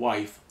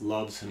wife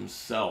loves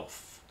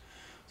himself.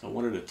 So I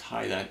wanted to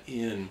tie that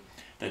in,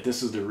 that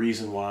this is the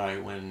reason why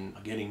when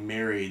getting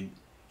married,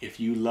 if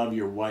you love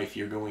your wife,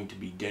 you're going to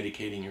be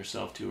dedicating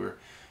yourself to her,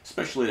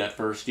 especially that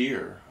first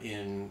year,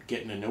 in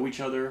getting to know each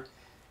other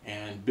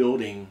and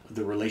building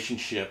the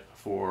relationship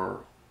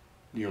for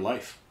your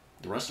life,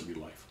 the rest of your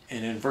life.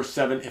 And in verse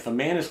 7, if a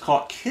man is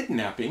caught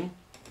kidnapping,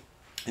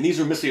 and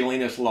these are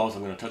miscellaneous laws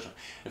I'm going to touch on.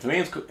 If a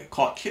man's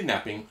caught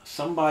kidnapping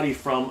somebody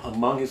from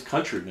among his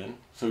countrymen,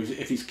 so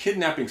if he's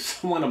kidnapping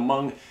someone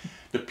among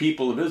the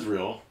people of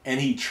Israel, and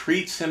he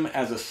treats him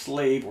as a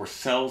slave or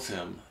sells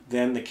him,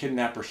 then the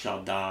kidnapper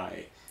shall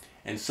die,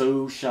 and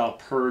so shall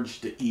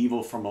purge the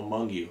evil from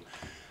among you.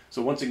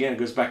 So once again, it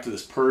goes back to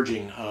this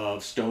purging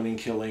of stoning,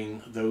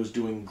 killing, those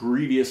doing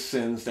grievous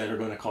sins that are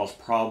going to cause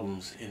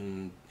problems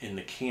in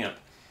the camp.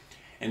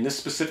 And this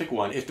specific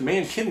one, if the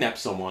man kidnapped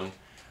someone,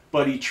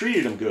 but he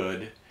treated him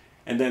good,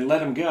 and then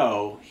let him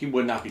go, he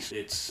would not be.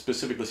 It's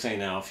specifically saying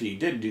now, if he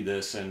did do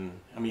this, and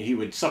I mean, he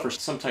would suffer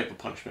some type of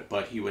punishment,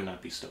 but he would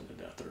not be stoned to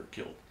death or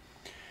killed.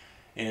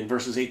 And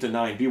verses 8 to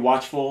 9, be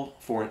watchful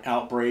for an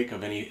outbreak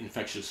of any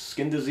infectious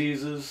skin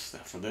diseases,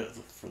 for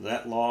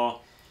that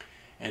law.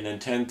 And then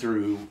 10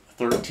 through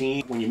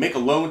 13, when you make a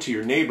loan to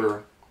your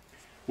neighbor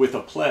with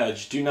a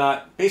pledge, do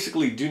not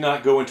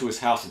go into his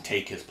house and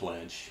take his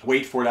pledge.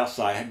 Wait for it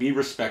outside. Be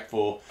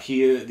respectful.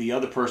 The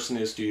other person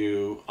is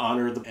to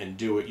honor them and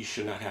do it. You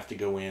should not have to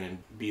go in and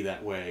be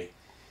that way.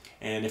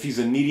 And if he's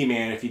a needy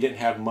man, if he didn't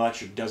have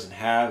much or doesn't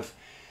have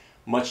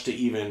much to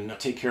even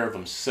take care of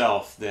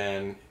himself,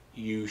 then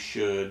you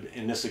should,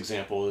 in this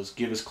example, is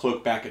give his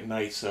cloak back at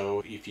night.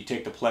 So if you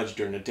take the pledge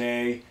during the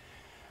day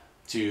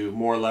to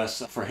more or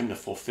less for him to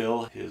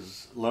fulfill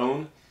his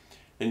loan,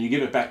 then you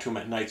give it back to him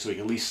at night so he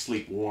can at least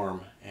sleep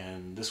warm.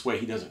 And this way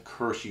he doesn't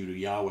curse you to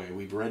Yahweh.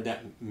 We've read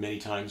that many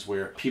times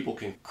where people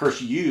can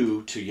curse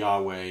you to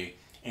Yahweh,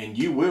 and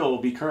you will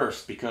be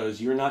cursed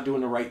because you're not doing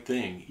the right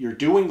thing. You're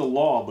doing the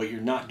law, but you're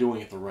not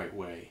doing it the right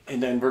way.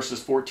 And then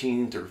verses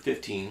 14 through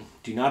 15,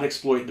 do not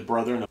exploit the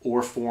brethren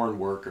or foreign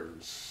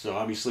workers. So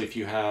obviously if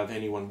you have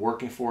anyone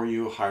working for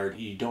you, hired,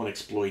 you don't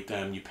exploit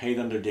them. You pay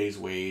them their day's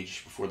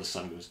wage before the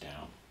sun goes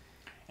down.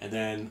 And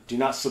then, do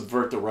not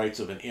subvert the rights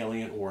of an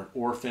alien or an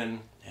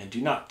orphan, and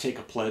do not take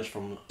a pledge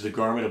from the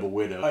garment of a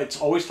widow. It's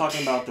always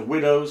talking about the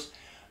widows,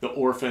 the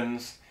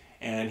orphans,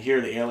 and here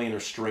the alien or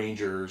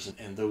strangers,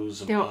 and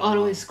those... They're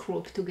always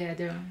grouped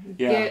together.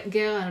 Yeah.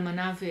 Ger,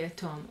 almana,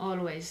 v'yatom,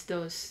 always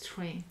those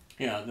three.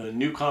 Yeah, the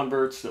new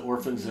converts, the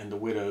orphans, and the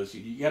widows.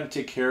 You got to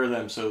take care of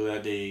them so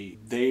that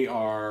they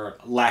are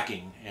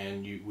lacking,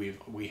 and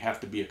we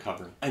have to be a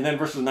covering. And then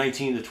verses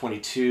 19 to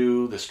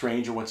 22, the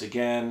stranger once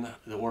again,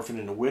 the orphan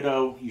and the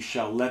widow, you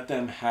shall let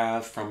them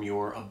have from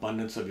your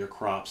abundance of your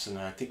crops. And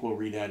I think we'll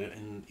read that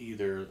in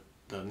either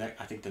the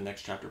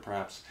next chapter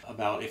perhaps,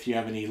 about if you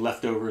have any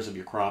leftovers of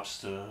your crops,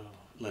 to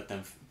let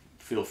them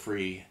feel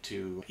free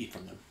to eat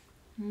from them.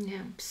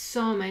 Yeah,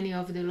 so many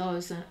of the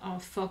laws are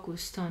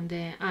focused on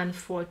the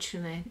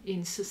unfortunate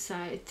in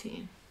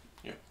society.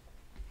 Yeah,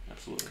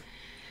 absolutely.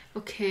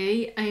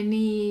 Okay,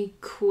 any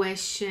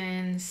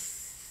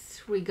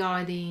questions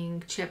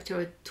regarding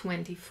chapter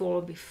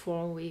 24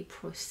 before we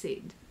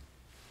proceed?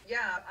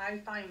 Yeah, I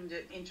find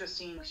it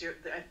interesting.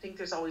 I think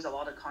there's always a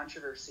lot of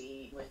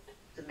controversy with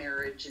the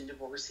marriage and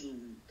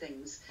divorcing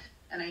things.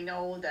 And I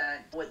know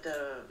that what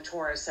the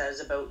Torah says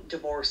about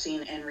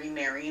divorcing and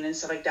remarrying and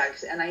stuff like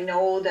that. And I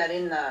know that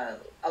in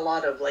a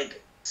lot of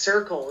like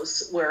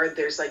circles where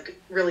there's like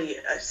really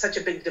such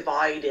a big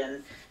divide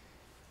in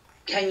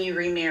can you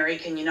remarry,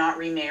 can you not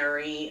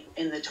remarry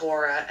in the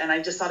Torah. And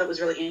I just thought it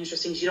was really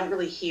interesting. You don't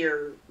really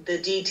hear the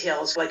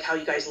details like how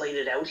you guys laid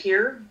it out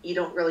here. You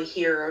don't really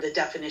hear the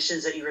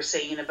definitions that you were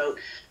saying about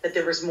that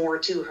there was more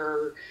to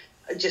her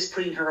just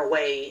putting her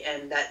away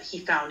and that he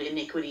found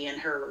iniquity in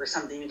her or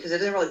something, because it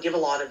doesn't really give a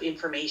lot of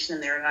information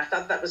in there. And I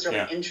thought that was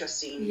really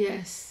interesting.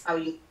 Yes. How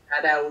you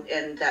that out,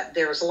 and that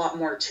there was a lot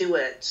more to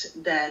it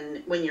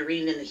than when you're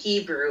reading in the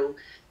Hebrew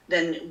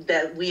than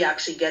that we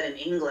actually get in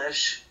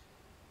English.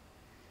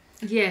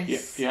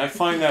 Yes. Yeah, I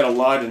find that a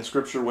lot in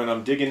Scripture. When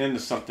I'm digging into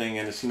something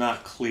and it's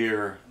not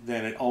clear,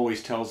 then it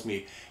always tells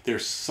me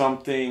there's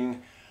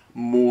something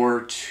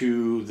more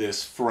to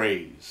this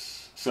phrase.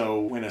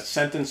 So when a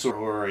sentence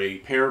or a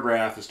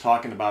paragraph is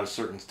talking about a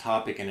certain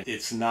topic and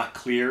it's not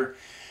clear,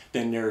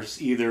 then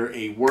there's either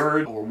a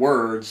word or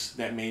words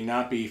that may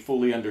not be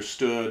fully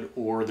understood,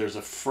 or there's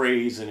a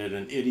phrase in it,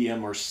 an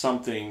idiom or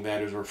something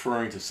that is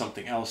referring to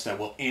something else that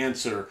will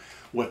answer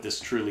what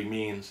this truly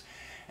means.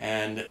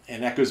 And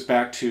that goes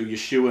back to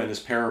Yeshua and his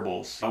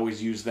parables. I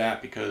always use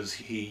that because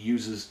he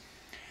uses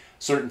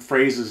certain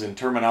phrases and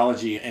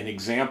terminology and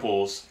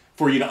examples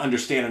for you to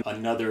understand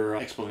another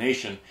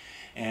explanation.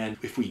 And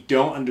if we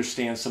don't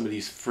understand some of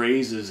these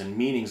phrases and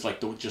meanings, like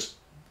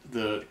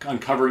the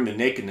uncovering the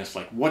nakedness,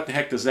 like what the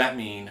heck does that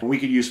mean? We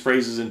could use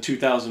phrases in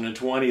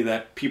 2020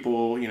 that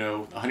people,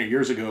 100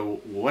 years ago,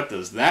 what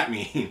does that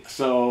mean?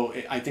 So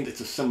I think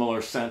it's a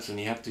similar sense, and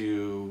you have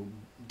to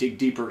dig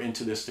deeper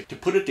into this to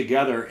put it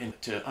together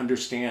and to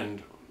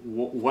understand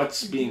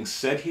what's being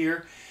said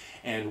here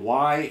and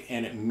why,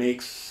 and it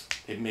makes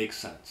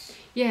sense.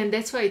 Yeah, and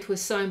that's why it was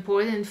so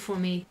important for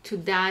me to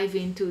dive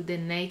into the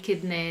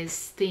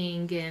nakedness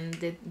thing and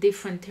the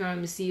different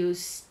terms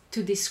used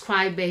to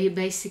describe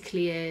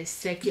basically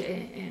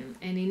an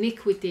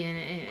iniquity and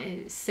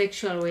a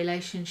sexual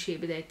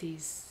relationship that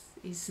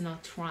is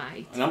not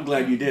right. And I'm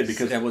glad you did,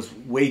 because that was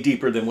way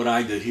deeper than what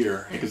I did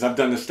here, because I've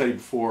done this study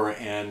before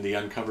and the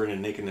uncovering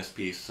and nakedness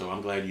piece, so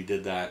I'm glad you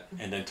did that.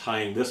 And then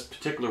tying this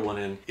particular one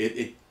in,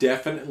 it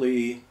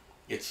definitely,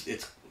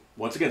 it's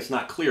once again, it's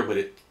not clear, but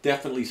it's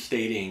definitely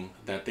stating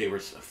that they were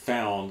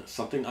found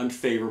something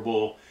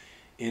unfavorable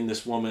in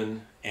this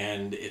woman,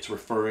 and it's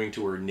referring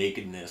to her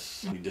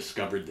nakedness. We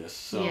discovered this,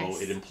 so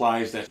yes. It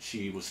implies that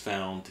she was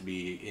found to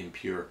be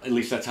impure. At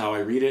least that's how I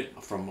read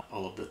it from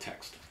all of the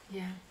text.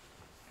 Yeah.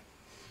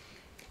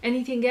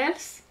 Anything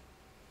else?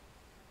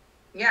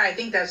 Yeah, I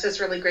think that's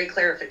just really great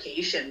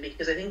clarification,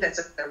 because I think that's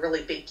a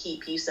really big key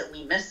piece that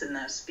we missed in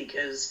this,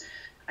 because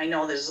I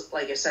know there's,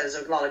 like I said, there's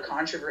a lot of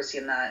controversy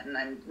in that, and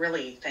I'm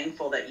really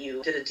thankful that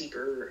you did a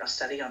deeper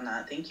study on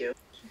that. Thank you.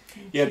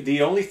 Yeah,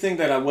 the only thing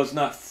that I was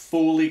not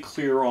fully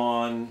clear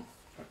on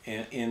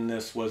in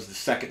this was the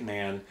second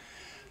man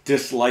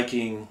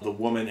disliking the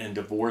woman and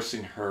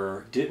divorcing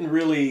her.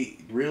 Really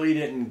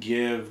didn't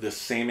give the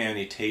same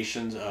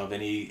annotations of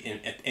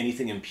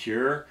anything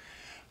impure,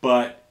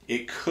 but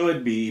it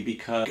could be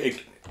because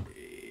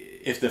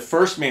if the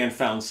first man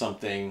found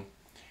something,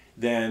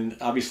 then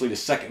obviously the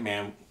second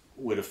man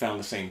would have found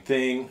the same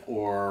thing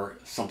or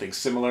something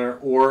similar,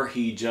 or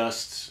he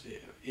just,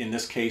 in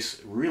this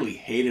case, really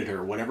hated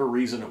her, whatever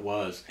reason it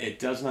was.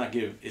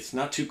 It's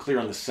not too clear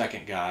on the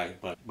second guy,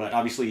 but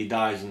obviously he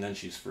dies and then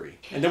she's free.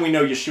 And then we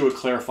know Yeshua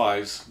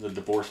clarifies the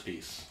divorce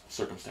piece,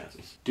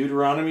 circumstances.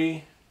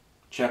 Deuteronomy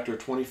chapter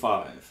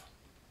 25.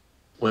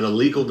 When a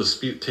legal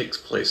dispute takes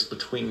place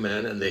between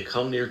men and they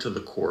come near to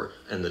the court,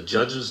 and the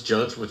judges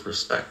judge with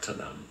respect to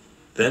them,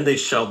 then they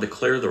shall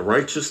declare the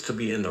righteous to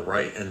be in the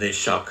right, and they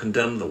shall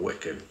condemn the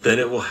wicked. Then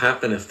it will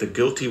happen, if the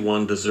guilty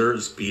one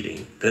deserves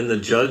beating, then the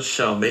judge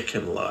shall make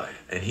him lie,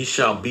 and he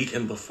shall beat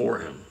him before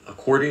him,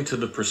 according to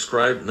the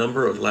prescribed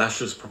number of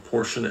lashes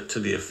proportionate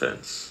to the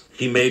offense.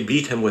 He may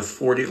beat him with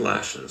 40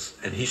 lashes,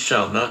 and he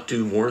shall not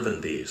do more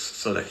than these,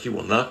 so that he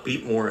will not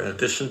beat more in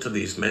addition to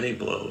these many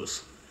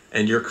blows.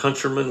 And your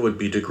countrymen would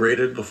be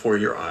degraded before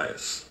your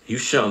eyes. You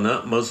shall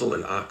not muzzle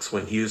an ox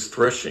when he is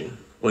threshing.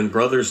 When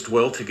brothers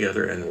dwell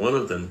together and one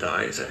of them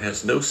dies and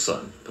has no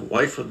son, the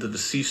wife of the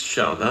deceased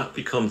shall not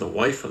become the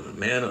wife of a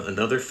man of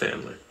another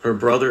family. Her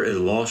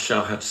brother-in-law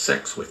shall have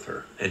sex with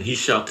her, and he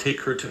shall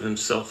take her to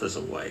himself as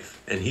a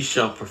wife, and he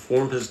shall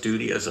perform his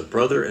duty as a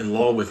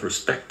brother-in-law with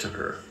respect to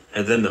her.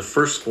 And then the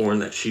firstborn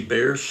that she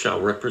bears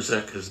shall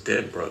represent his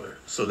dead brother,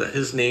 so that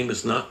his name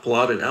is not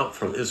blotted out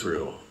from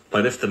Israel.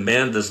 But if the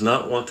man does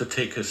not want to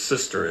take his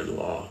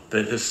sister-in-law,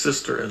 then his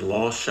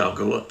sister-in-law shall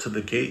go up to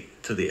the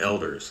gate to the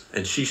elders,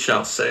 and she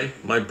shall say,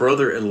 My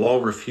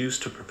brother-in-law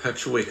refused to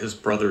perpetuate his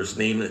brother's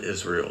name in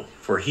Israel,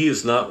 for he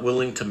is not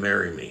willing to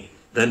marry me.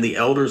 Then the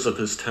elders of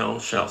his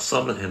town shall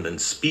summon him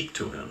and speak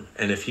to him.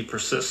 And if he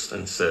persists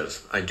and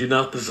says, I do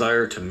not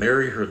desire to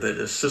marry her, then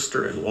his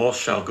sister-in-law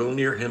shall go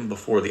near him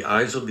before the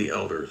eyes of the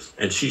elders.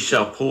 And she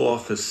shall pull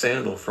off his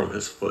sandal from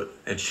his foot,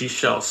 and she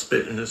shall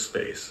spit in his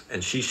face.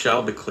 And she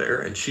shall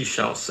declare, and she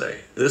shall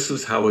say, This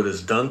is how it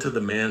is done to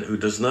the man who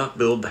does not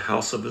build the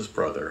house of his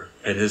brother.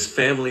 And his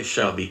family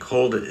shall be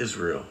called in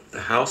Israel,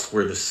 the house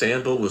where the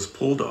sandal was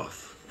pulled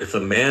off. If a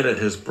man and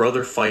his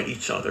brother fight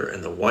each other,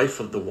 and the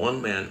wife of the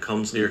one man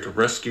comes near to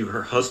rescue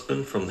her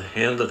husband from the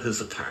hand of his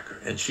attacker,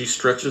 and she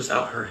stretches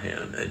out her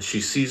hand, and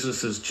she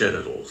seizes his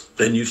genitals,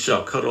 then you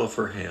shall cut off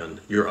her hand.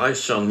 Your eyes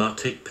shall not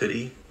take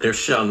pity. There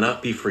shall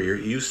not be for your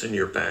use in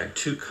your bag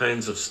 2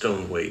 kinds of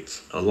stone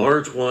weights, a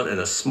large one and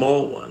a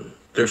small one.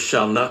 There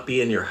shall not be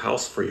in your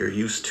house for your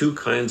use 2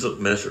 kinds of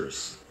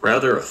measures.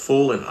 Rather, a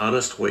full and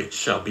honest weight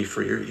shall be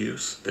for your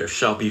use. There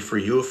shall be for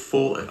you a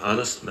full and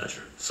honest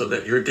measure, so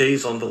that your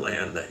days on the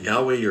land that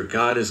Yahweh your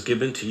God has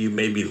given to you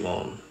may be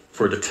long.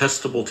 For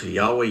detestable to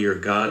Yahweh your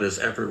God is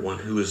everyone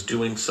who is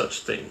doing such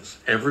things,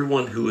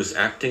 everyone who is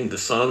acting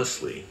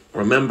dishonestly.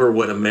 Remember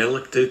what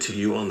Amalek did to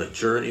you on the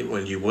journey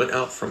when you went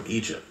out from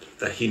Egypt,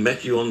 that he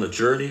met you on the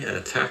journey and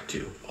attacked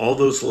you, all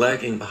those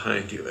lagging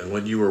behind you, and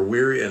when you were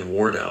weary and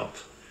worn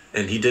out.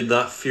 And he did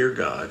not fear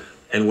God.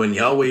 And when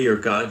Yahweh your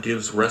God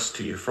gives rest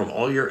to you from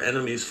all your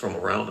enemies from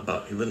around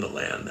about you in the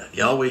land that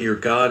Yahweh your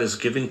God is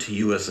giving to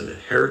you as an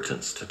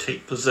inheritance to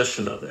take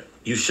possession of it,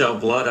 you shall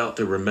blot out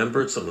the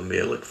remembrance of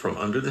Amalek from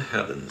under the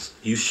heavens.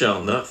 You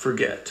shall not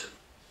forget.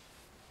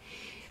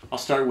 I'll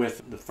start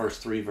with the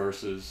first 3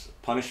 verses.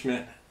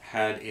 Punishment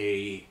had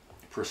a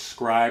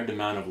prescribed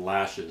amount of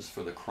lashes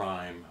for the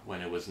crime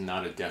when it was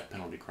not a death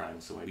penalty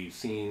crime. So we've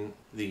seen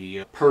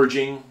the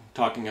purging,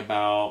 talking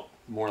about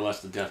more or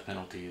less the death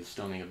penalty, the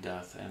stoning of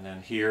death. And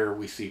then here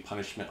we see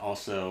punishment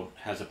also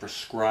has a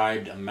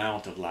prescribed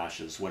amount of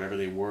lashes. Whatever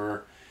they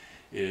were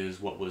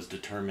is what was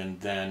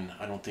determined then.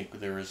 I don't think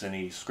there is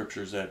any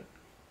scriptures that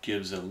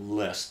gives a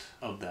list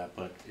of that,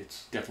 but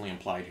it's definitely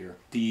implied here.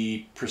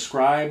 The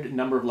prescribed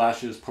number of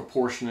lashes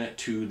proportionate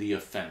to the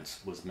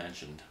offense was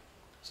mentioned.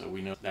 So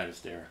we know that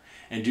is there.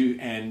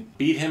 And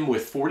beat him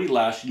with 40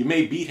 lashes. You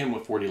may beat him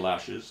with 40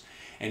 lashes,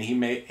 and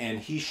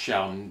he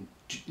shall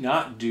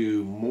not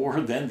do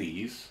more than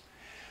these,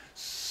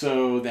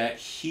 so that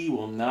he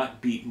will not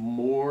beat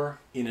more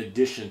in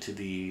addition to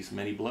these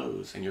many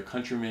blows, and your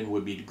countrymen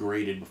would be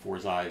degraded before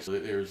his eyes. So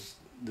there's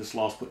this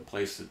law is put in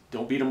place that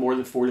don't beat him more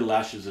than 40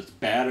 lashes. It's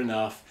bad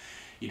enough.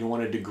 You don't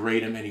want to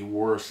degrade him any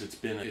worse.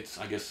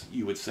 I guess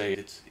you would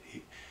say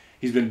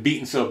he's been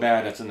beaten so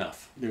bad that's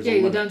enough. There's a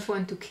limit. You don't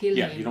want to kill him.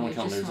 Yeah, you don't want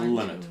to kill him. There's a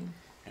limit.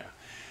 Yeah,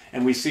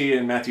 and we see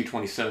in Matthew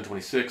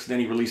 27:26, then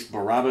he released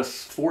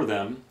Barabbas for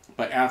them.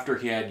 But after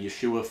he had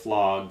Yeshua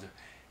flogged,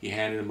 he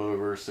handed him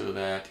over so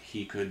that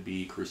he could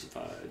be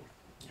crucified.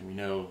 And we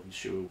know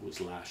Yeshua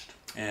was lashed.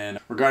 And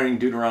regarding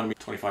Deuteronomy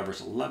 25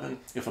 verse 11,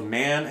 if a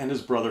man and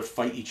his brother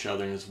fight each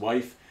other, and his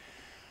wife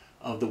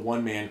of the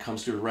one man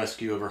comes to the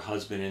rescue of her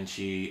husband, and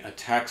she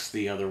attacks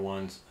the other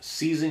one,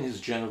 seizing his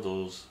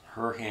genitals,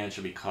 her hand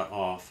shall be cut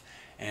off,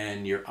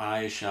 and your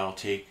eye shall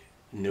take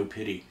no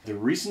pity. The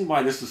reason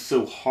why this is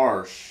so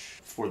harsh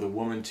for the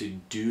woman to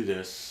do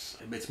this,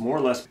 it's more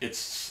or less, it's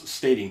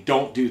stating,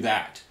 don't do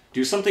that.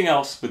 Do something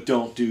else, but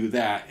don't do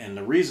that. And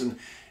the reason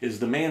is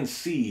the man's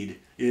seed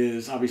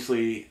is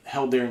obviously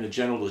held there in the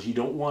genitals. You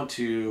don't want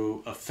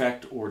to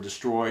affect or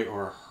destroy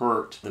or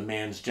hurt the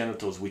man's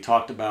genitals. We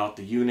talked about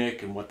the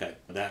eunuch and what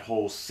that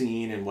whole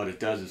scene and what it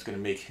does is going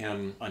to make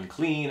him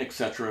unclean,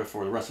 etc.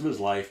 for the rest of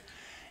his life.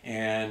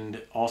 And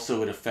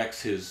also it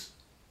affects his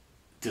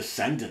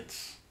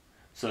descendants.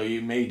 So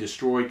you may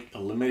destroy,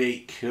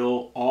 eliminate,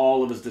 kill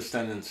all of his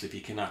descendants if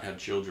he cannot have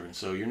children.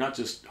 So you're not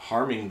just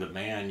harming the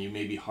man, you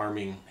may be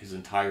harming his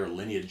entire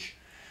lineage.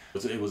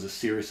 It was a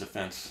serious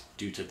offense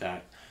due to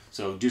that.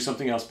 So do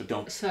something else, but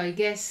don't. So I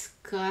guess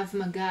Krav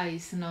Maga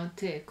is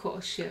not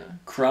kosher.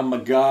 Krav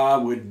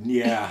Maga would,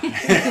 yeah.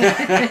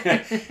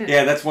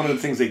 Yeah, that's one of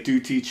the things they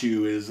do teach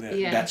you is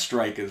that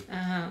strike is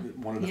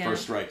one of the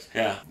first strikes.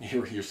 Yeah,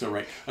 you're so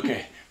right.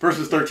 Okay,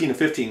 verses 13 and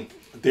 15.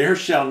 There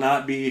shall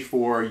not be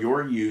for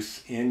your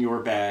use in your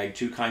bag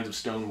 2 kinds of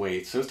stone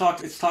weights. So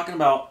it's talking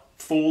about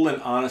full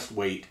and honest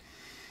weight.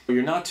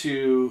 You're not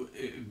to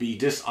be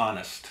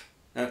dishonest.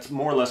 That's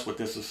more or less what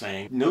this is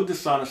saying. No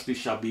dishonesty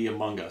shall be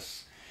among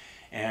us.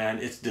 And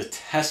it's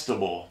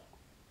detestable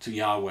to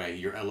Yahweh,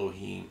 your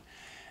Elohim.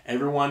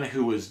 Everyone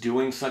who is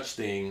doing such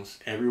things,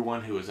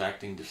 everyone who is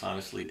acting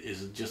dishonestly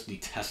is just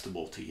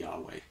detestable to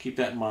Yahweh. Keep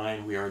that in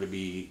mind. We are to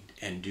be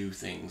and do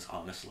things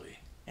honestly.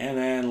 And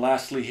then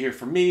lastly here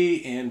for me,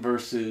 in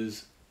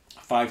verses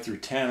 5 through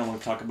 10, I want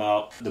to talk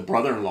about the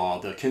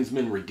brother-in-law, the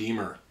Kinsman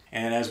Redeemer.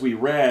 And as we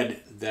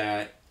read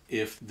that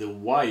if the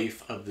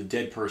wife of the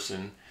dead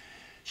person,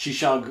 she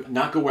shall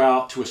not go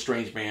out to a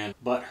strange man,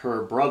 but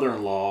her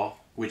brother-in-law,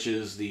 which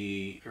is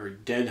her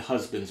dead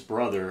husband's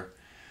brother,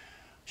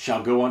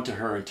 shall go unto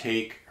her and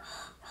take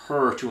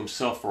her to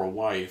himself for a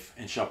wife,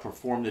 and shall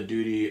perform the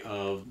duty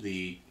of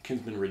the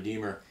kinsman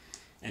redeemer.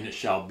 And it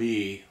shall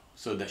be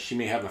so that she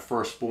may have a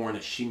firstborn,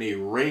 that she may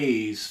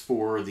raise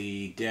for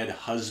the dead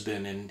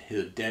husband in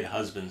his dead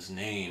husband's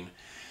name,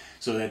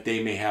 so that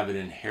they may have an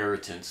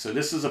inheritance. So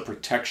this is a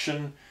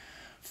protection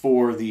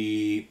for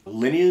the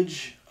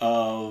lineage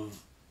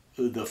of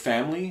the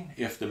family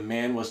if the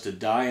man was to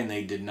die and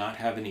they did not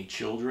have any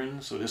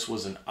children. So this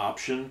was an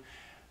option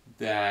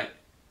that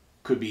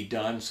could be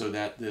done so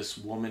that this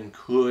woman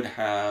could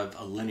have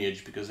a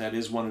lineage, because that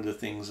is one of the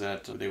things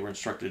that they were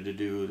instructed to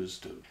do, is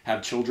to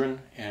have children.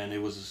 And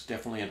it was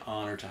definitely an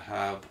honor to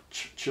have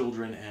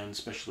children, and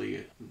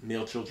especially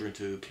male children,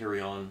 to carry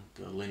on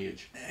the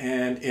lineage.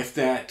 And if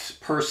that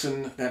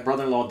person, that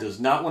brother-in-law, does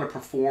not want to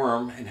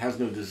perform and has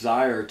no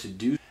desire to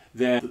do,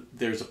 then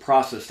there's a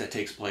process that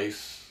takes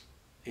place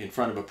in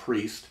front of a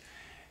priest,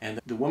 and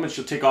the woman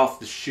shall take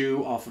off the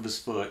shoe off of his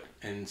foot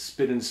and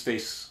spit in his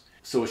face.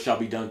 So it shall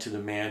be done to the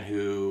man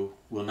who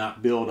will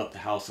not build up the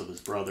house of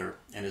his brother,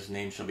 and his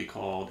name shall be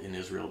called in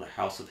Israel the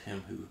house of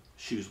him whose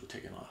shoes were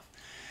taken off.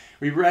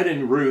 We read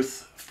in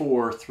Ruth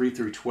 4, 3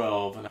 through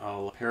 12, and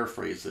I'll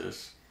paraphrase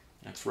this.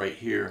 That's right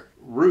here.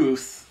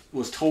 Ruth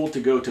was told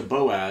to go to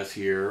Boaz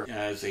here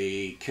as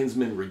a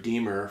kinsman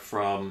redeemer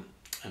from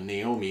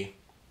Naomi.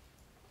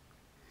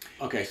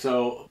 Okay,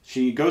 so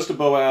she goes to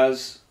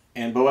Boaz,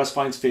 and Boaz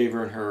finds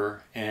favor in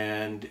her,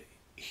 and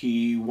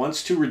he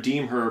wants to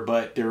redeem her,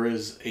 but there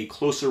is a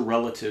closer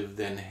relative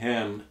than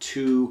him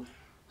to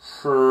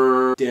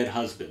her dead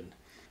husband.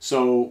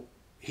 So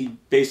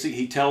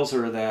he tells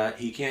her that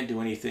he can't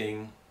do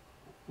anything.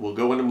 We'll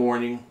go in the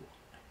morning.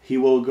 He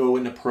will go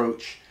and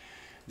approach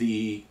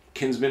the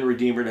kinsman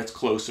redeemer that's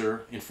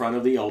closer in front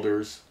of the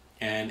elders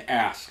and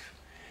ask.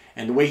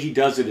 And the way he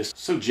does it is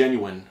so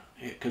genuine,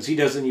 because he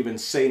doesn't even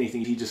say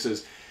anything. He just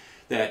says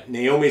that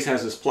Naomi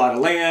has this plot of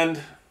land.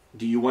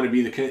 Do you want to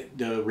be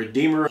the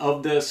redeemer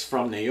of this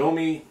from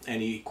Naomi?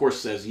 And he, of course,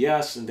 says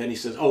yes. And then he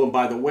says, oh, and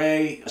by the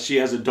way, she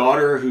has a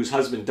daughter whose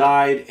husband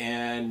died,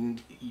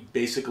 and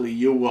basically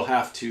you will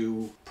have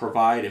to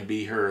provide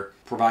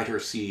her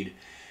seed.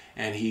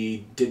 And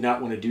he did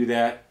not want to do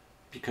that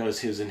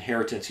because his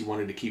inheritance he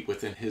wanted to keep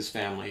within his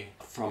family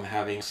from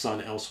having a son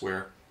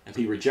elsewhere. And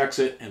he rejects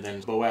it, and then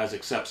Boaz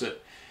accepts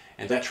it.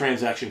 And that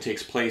transaction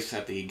takes place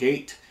at the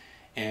gate.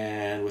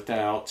 And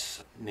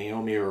without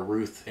Naomi or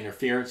Ruth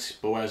interference,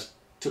 Boaz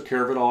took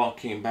care of it all,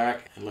 came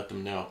back, and let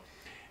them know.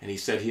 And he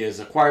said he has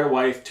acquired a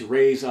wife to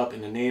raise up in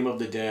the name of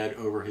the dead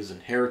over his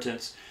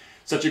inheritance.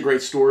 Such a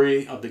great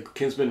story of the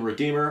kinsman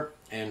redeemer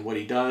and what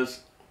he does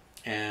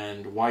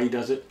and why he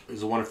does it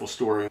is a wonderful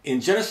story.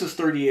 In Genesis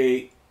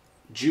 38,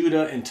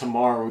 Judah and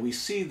Tamar, we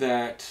see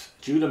that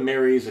Judah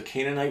marries a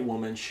Canaanite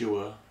woman,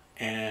 Shua,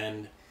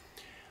 and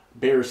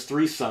bears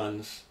 3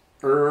 sons,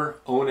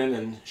 Onan,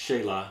 and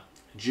Shelah.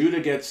 Judah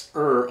gets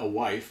a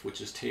wife,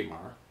 which is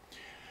Tamar,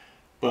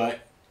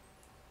 but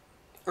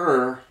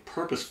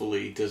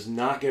purposefully does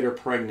not get her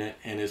pregnant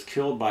and is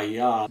killed by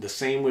Yah. The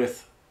same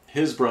with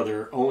his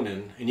brother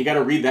Onan, and you got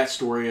to read that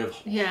story of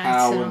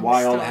how and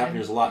why all that happened.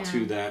 There's a lot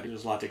to that.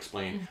 There's a lot to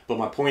explain. But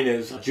my point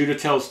is, Judah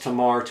tells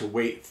Tamar to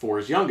wait for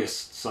his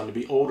youngest son to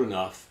be old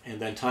enough, and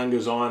then time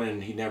goes on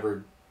and he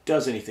never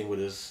does anything with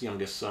his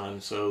youngest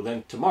son. So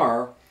then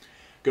Tamar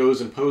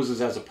goes and poses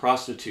as a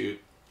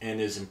prostitute and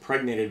is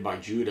impregnated by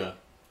Judah,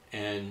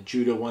 and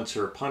Judah wants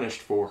her punished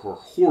for her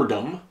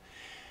whoredom,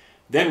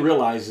 then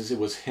realizes it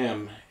was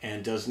him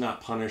and does not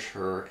punish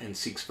her and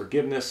seeks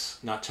forgiveness,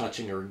 not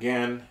touching her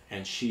again,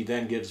 and she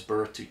then gives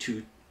birth to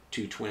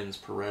two twins,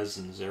 Perez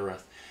and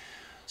Zereth.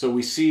 So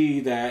we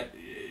see that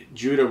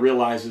Judah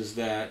realizes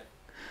that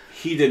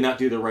he did not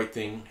do the right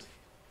thing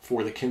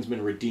for the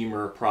kinsman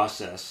redeemer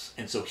process,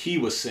 and so he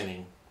was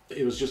sinning.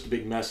 It was just a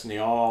big mess, and they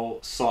all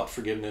sought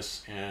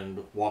forgiveness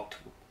and walked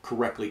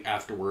correctly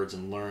afterwards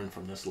and learned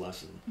from this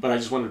lesson. But I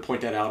just wanted to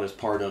point that out as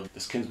part of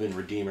this kinsman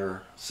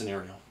redeemer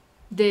scenario.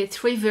 The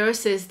 3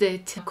 verses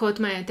that caught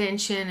my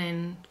attention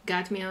and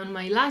got me on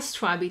my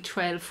last rabbit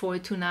trail for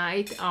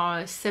tonight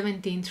are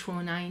 17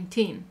 through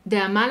 19. The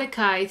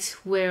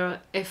Amalekites were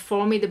a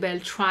formidable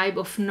tribe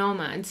of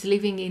nomads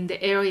living in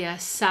the area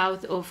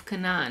south of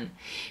Canaan,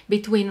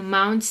 between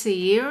Mount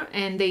Seir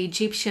and the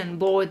Egyptian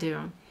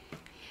border.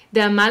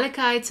 The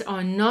Amalekites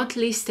are not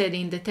listed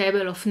in the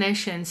table of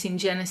nations in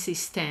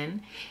Genesis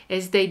 10,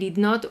 as they did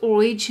not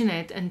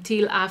originate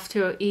until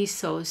after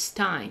Esau's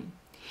time.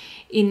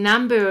 In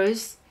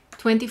Numbers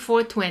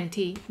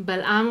 24:20,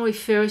 Balaam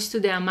refers to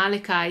the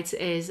Amalekites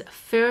as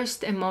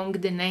first among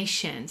the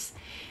nations,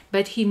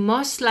 but he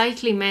most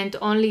likely meant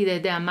only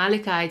that the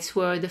Amalekites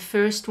were the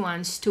first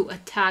ones to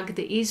attack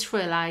the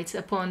Israelites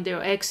upon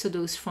their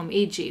exodus from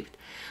Egypt,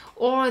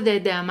 or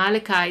that the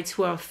Amalekites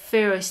were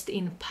first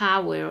in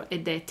power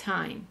at that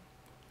time.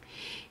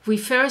 We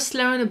first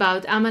learn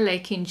about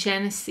Amalek in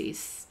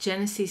Genesis.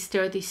 Genesis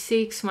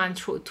 36,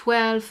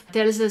 1-12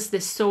 tells us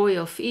the story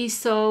of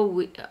Esau,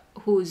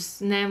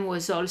 whose name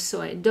was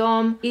also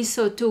Edom.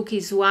 Esau took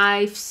his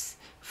wives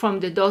from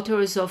the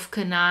daughters of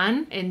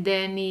Canaan, and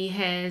then he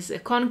has a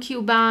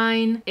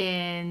concubine,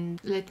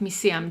 and let me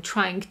see, I'm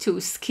trying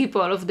to skip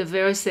all of the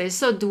verses.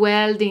 So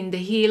dwelled in the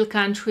hill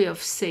country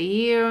of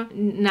Seir.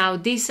 Now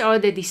these are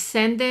the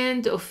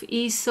descendants of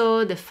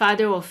Esau, the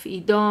father of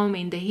Edom,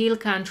 in the hill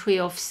country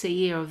of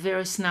Seir.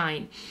 Verse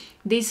 9.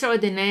 These are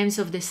the names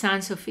of the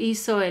sons of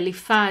Esau: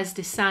 Eliphaz,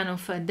 the son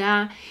of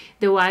Adah,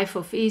 the wife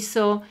of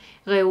Esau;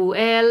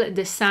 Reuel,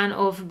 the son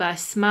of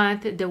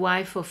Basmat, the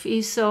wife of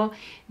Esau.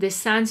 The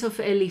sons of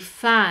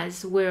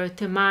Eliphaz were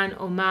Teman,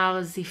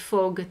 Omar,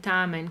 Zipho,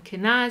 Gatam, and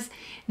Kenaz.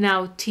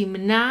 Now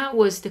Timnah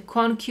was the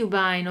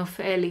concubine of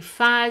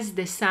Eliphaz,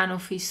 the son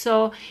of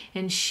Esau,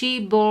 and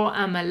she bore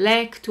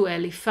Amalek to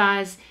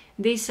Eliphaz.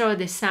 These are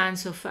the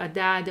sons of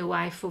Adah, the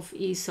wife of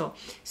Esau.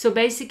 So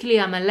basically,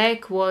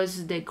 Amalek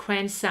was the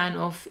grandson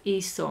of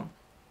Esau.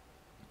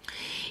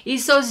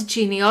 Esau's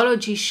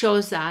genealogy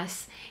shows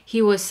us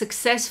he was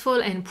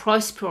successful and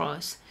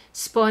prosperous,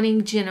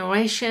 spawning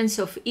generations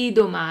of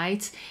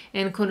Edomites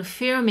and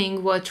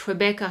confirming what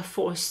Rebekah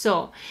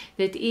foresaw,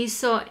 that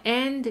Esau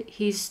and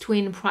his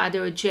twin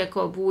brother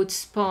Jacob would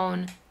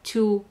spawn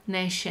 2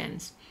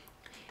 nations.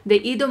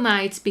 The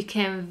Edomites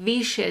became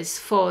vicious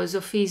foes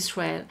of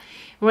Israel,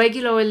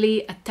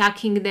 regularly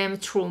attacking them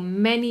through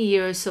many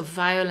years of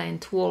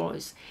violent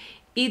wars.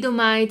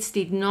 Edomites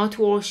did not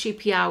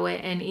worship Yahweh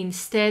and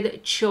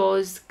instead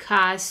chose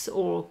Kas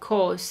or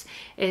Kos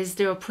as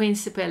their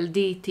principal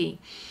deity.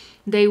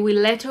 They will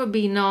later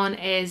be known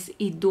as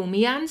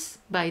Edomians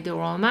by the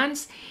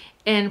Romans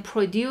and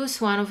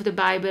produce one of the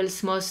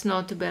Bible's most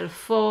notable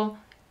foe,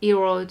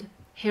 Herod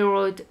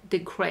the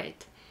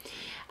Great.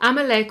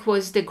 Amalek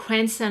was the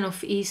grandson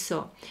of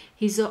Esau.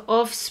 His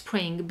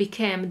offspring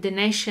became the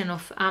nation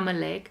of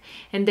Amalek,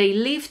 and they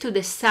lived to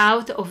the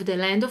south of the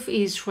land of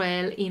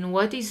Israel in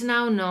what is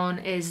now known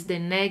as the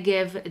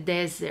Negev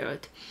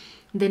Desert.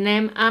 The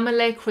name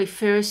Amalek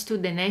refers to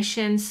the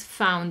nations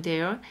found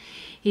there.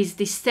 His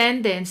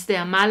descendants, the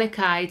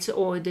Amalekites,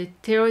 or the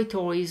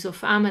territories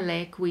of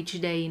Amalek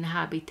which they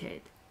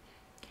inhabited.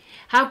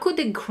 How could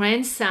the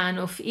grandson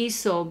of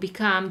Esau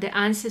become the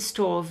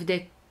ancestor of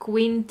the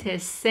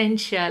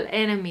quintessential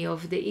enemy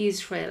of the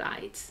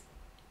Israelites?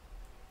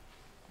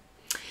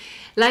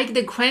 Like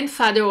the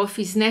grandfather of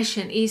his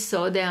nation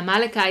Esau, the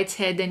Amalekites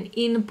had an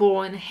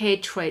inborn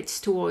hatred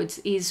towards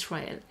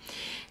Israel.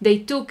 They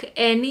took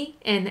any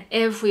and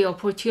every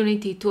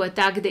opportunity to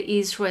attack the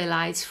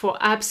Israelites for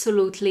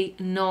absolutely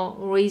no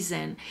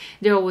reason.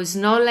 There was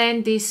no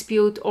land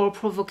dispute or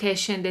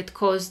provocation that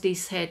caused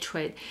this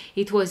hatred.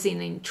 It was an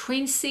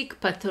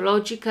intrinsic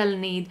pathological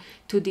need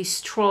to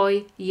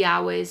destroy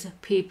Yahweh's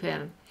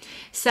people.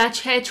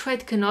 Such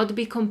hatred cannot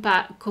be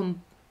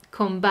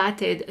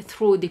combated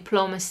through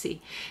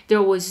diplomacy.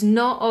 There was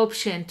no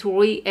option to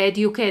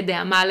re-educate the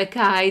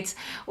Amalekites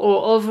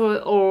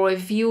or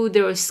review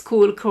their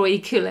school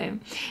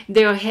curriculum.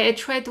 Their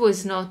hatred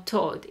was not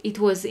taught, it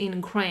was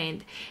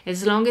ingrained.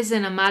 As long as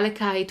an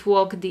Amalekite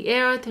walked the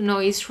earth, no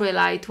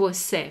Israelite was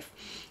safe.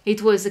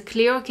 It was a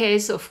clear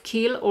case of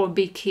kill or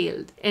be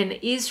killed. An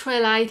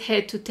Israelite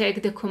had to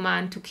take the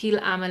command to kill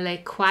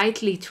Amalek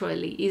quite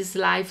literally. His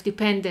life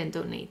depended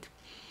on it.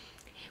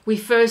 We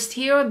first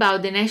hear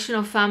about the nation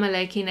of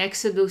Amalek in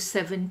Exodus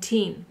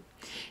 17.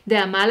 The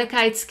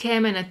Amalekites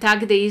came and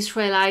attacked the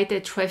Israelites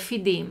at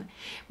Rephidim.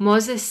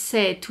 Moses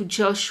said to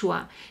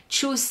Joshua,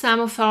 "Choose some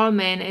of our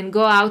men and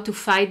go out to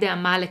fight the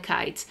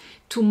Amalekites.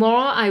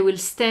 Tomorrow I will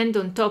stand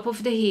on top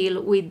of the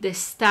hill with the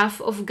staff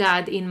of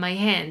God in my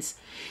hands."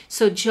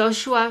 So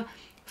Joshua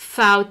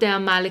fought the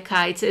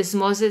Amalekites as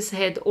Moses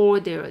had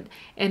ordered,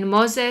 and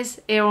Moses,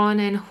 Aaron,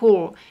 and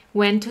Hur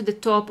went to the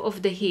top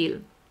of the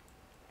hill.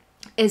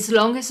 As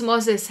long as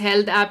Moses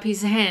held up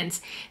his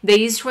hands, the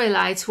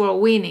Israelites were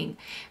winning,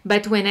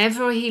 but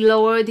whenever he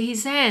lowered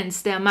his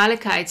hands, the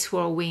Amalekites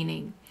were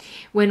winning.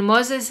 When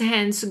Moses'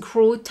 hands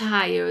grew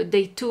tired,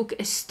 they took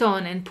a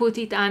stone and put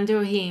it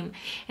under him,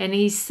 and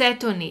he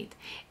sat on it.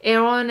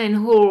 Aaron and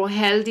Hur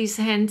held his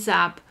hands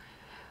up,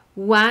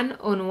 one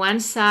on one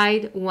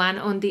side, one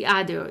on the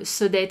other,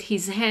 so that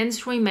his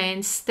hands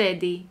remained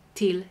steady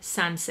till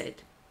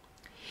sunset.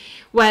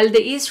 While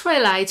the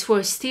Israelites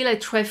were still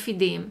at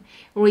Rephidim,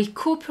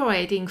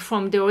 recuperating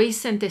from the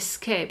recent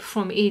escape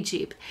from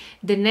Egypt,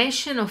 the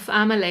nation of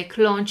Amalek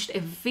launched a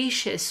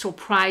vicious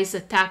surprise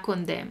attack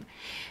on them.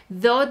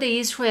 though the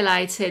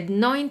Israelites had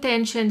no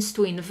intentions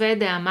to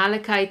invade the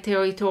Amalekite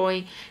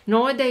territory,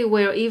 nor they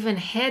were even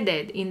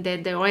headed in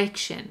that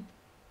direction.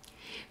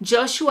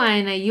 Joshua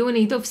and a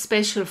unit of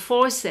special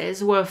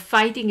forces were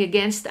fighting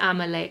against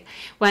Amalek,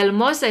 while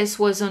Moses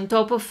was on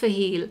top of a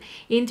hill,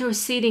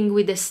 interceding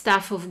with the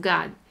staff of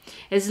God.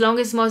 As long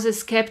as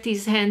Moses kept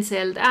his hands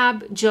held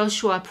up,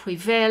 Joshua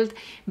prevailed,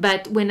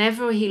 but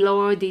whenever he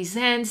lowered his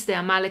hands, the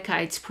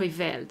Amalekites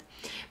prevailed.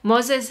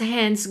 Moses'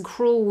 hands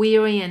grew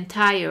weary and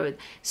tired,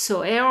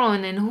 so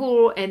Aaron and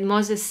Hur had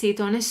Moses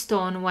sit on a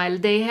stone while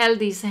they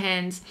held his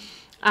hands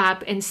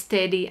up and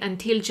steady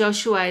until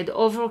Joshua had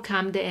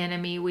overcome the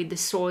enemy with the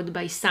sword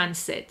by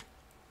sunset.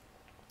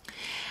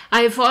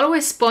 I have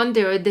always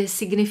pondered the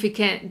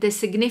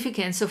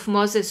significance of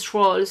Moses'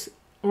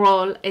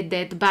 role at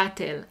that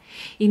battle.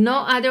 In no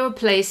other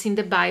place in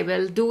the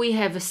Bible do we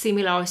have a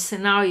similar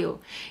scenario.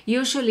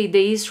 Usually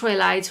the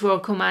Israelites were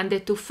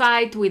commanded to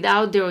fight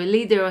without their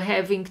leader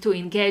having to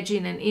engage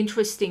in an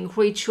interesting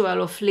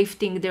ritual of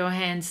lifting their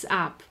hands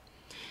up.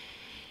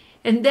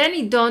 And then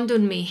it dawned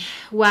on me,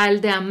 while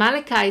the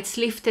Amalekites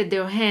lifted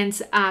their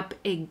hands up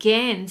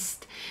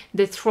against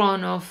the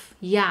throne of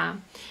Yah,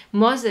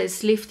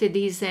 Moses lifted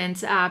his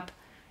hands up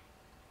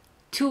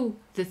to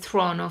the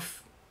throne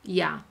of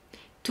Yah.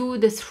 To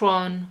the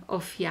throne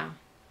of Yah.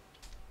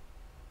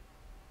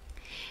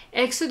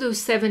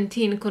 Exodus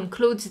 17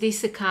 concludes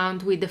this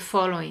account with the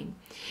following.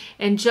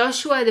 And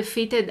Joshua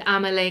defeated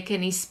Amalek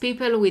and his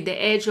people with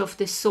the edge of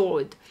the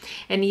sword.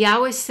 And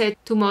Yahweh said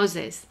to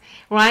Moses,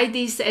 write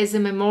this as a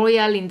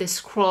memorial in the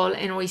scroll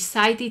and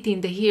recite it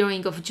in the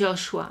hearing of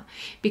Joshua,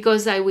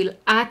 because I will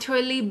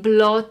utterly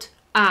blot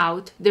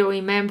out the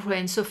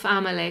remembrance of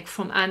Amalek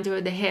from under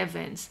the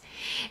heavens.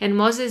 And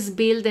Moses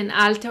built an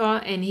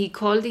altar, and he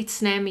called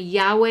its name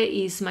Yahweh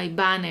is my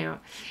banner.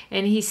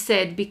 And he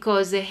said,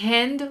 because a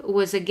hand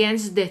was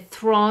against the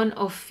throne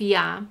of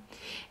Yah,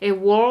 a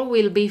war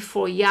will be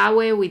for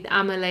Yahweh with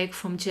Amalek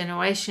from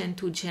generation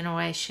to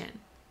generation.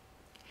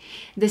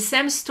 The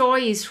same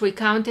story is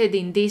recounted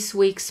in this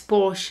week's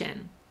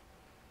portion.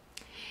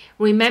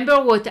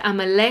 Remember what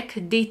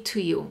Amalek did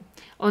to you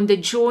on the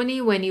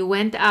journey when you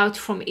went out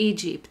from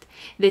Egypt,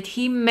 that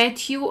he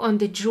met you on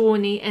the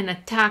journey and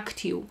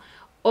attacked you,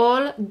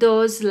 all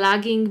those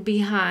lagging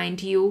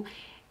behind you,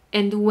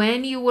 and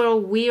when you were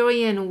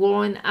weary and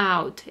worn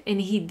out,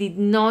 and he did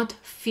not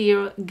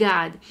fear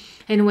God.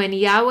 And when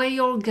Yahweh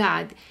your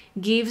God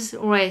gives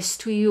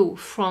rest to you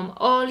from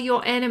all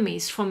your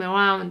enemies from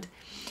around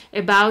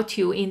about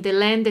you in the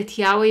land that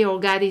Yahweh your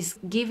God is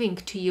giving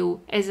to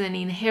you as an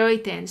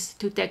inheritance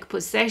to take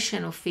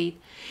possession of it,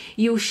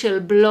 you shall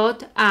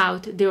blot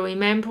out the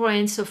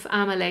remembrance of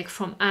Amalek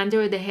from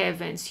under the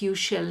heavens. You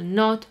shall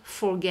not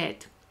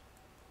forget.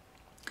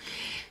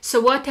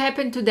 So what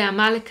happened to the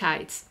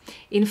Amalekites?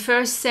 In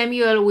 1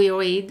 Samuel we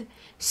read,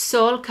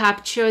 Saul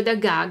captured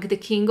Agag, the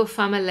king of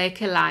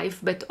Amalek, alive,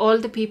 but all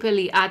the people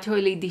he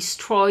utterly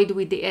destroyed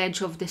with the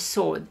edge of the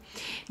sword.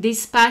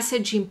 This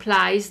passage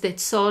implies that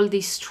Saul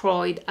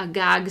destroyed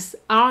Agag's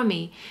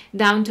army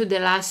down to the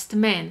last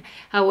man.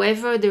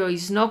 However, there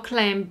is no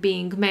claim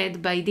being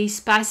made by this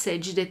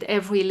passage that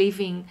every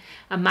living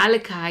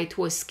Amalekite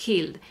was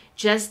killed,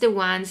 just the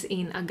ones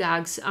in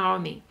Agag's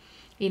army.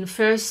 In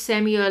 1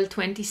 Samuel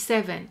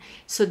 27,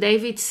 so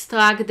David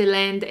struck the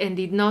land and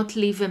did not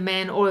leave a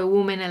man or a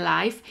woman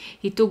alive.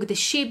 He took the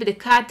sheep, the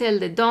cattle,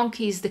 the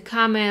donkeys, the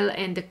camel,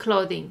 and the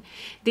clothing.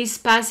 This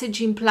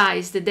passage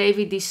implies that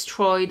David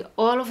destroyed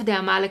all of the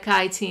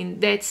Amalekites in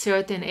that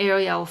certain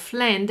area of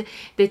land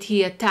that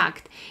he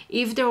attacked.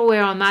 If there were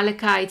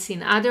Amalekites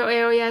in other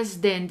areas,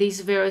 then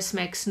this verse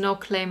makes no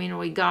claim in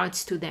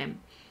regards to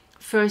them.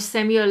 1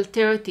 Samuel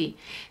 30.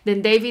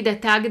 Then David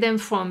attacked them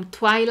from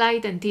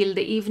twilight until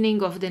the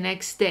evening of the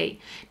next day.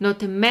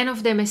 Not a man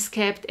of them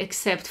escaped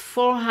except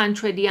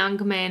 400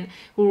 young men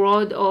who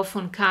rode off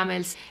on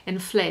camels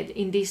and fled.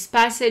 In this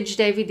passage,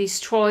 David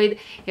destroyed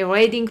a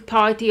raiding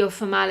party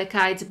of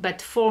Amalekites, but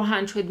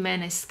 400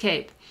 men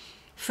escaped.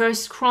 1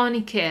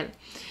 Chronicle.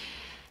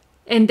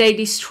 And they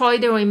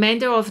destroyed the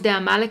remainder of the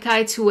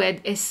Amalekites who had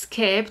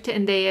escaped,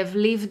 and they have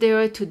lived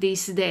there to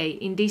this day.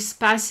 In this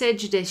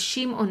passage, the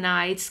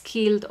Shimonites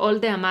killed all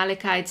the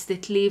Amalekites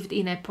that lived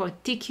in a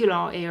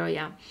particular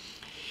area.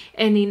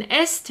 And in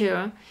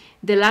Esther,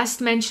 the last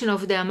mention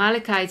of the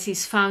Amalekites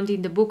is found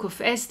in the book of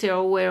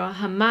Esther, where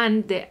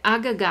Haman the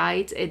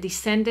Agagite, a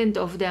descendant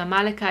of the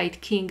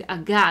Amalekite king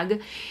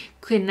Agag,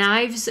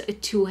 connives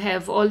to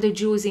have all the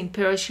Jews in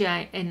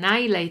Persia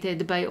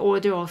annihilated by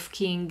order of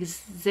King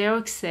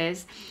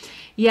Xerxes.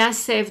 Yah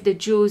saved the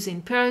Jews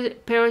in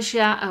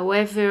Persia,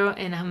 however,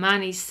 and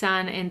Haman his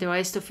son and the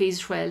rest of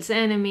Israel's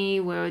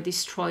enemy were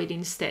destroyed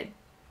instead.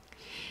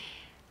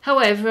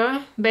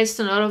 However,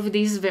 based on all of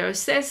these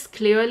verses,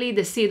 clearly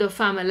the seed of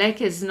Amalek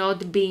has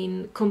not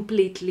been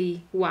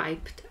completely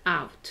wiped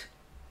out.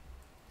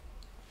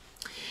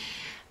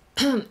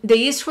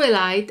 the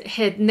Israelites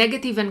had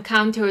negative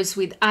encounters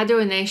with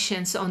other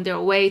nations on their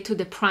way to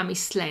the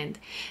Promised Land.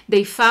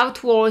 They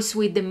fought wars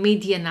with the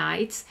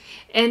Midianites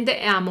and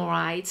the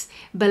Amorites.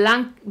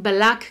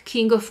 Balak,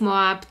 king of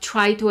Moab,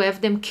 tried to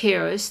have them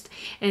cursed,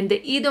 and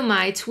the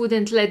Edomites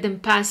wouldn't let them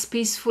pass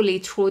peacefully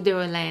through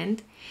their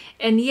land.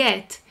 And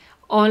yet,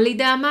 only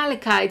the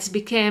Amalekites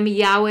became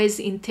Yahweh's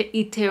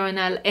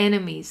eternal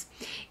enemies.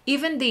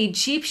 Even the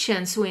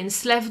Egyptians who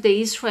enslaved the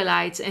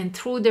Israelites and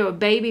threw their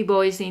baby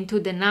boys into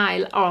the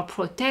Nile are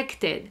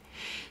protected.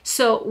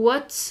 So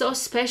what's so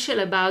special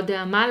about the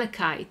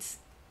Amalekites?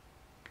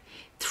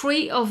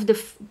 Three of the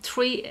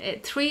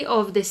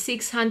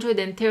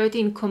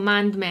 613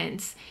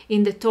 commandments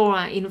in the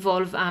Torah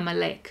involve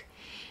Amalek.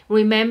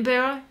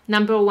 Remember,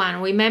 number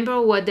 1,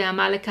 remember what the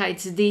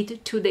Amalekites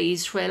did to the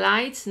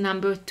Israelites.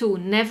 Number 2,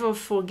 never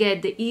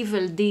forget the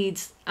evil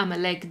deeds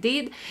Amalek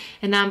did.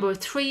 And number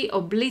 3,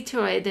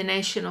 obliterate the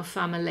nation of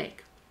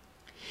Amalek.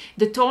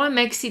 The Torah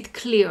makes it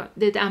clear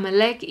that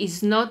Amalek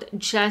is not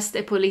just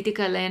a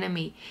political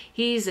enemy.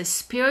 He is a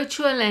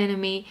spiritual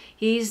enemy.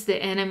 He is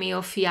the enemy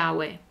of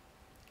Yahweh.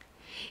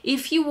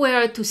 If you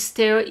were to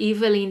stare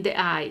evil in the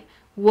eye,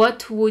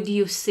 what would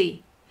you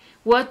see?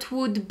 What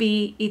would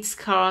be its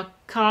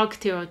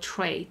character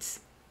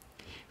traits?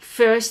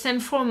 First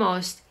and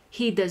foremost,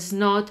 he does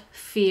not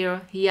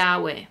fear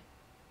Yahweh.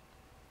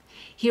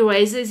 He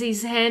raises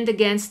his hand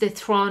against the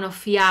throne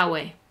of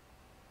Yahweh.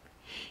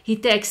 He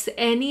takes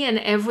any and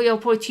every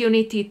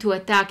opportunity to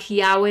attack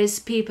Yahweh's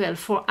people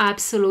for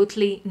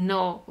absolutely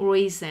no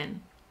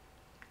reason.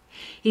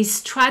 His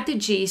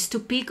strategy is to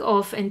pick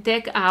off and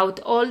take out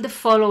all the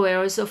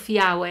followers of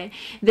Yahweh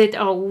that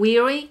are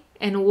weary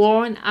and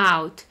worn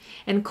out,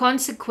 and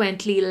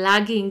consequently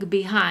lagging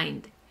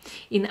behind.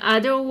 In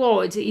other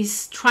words, his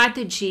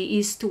strategy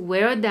is to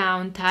wear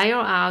down, tire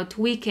out,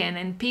 weaken,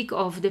 and pick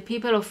off the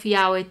people of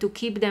Yahweh to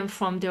keep them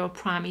from their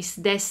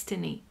promised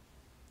destiny.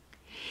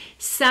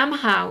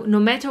 Somehow, no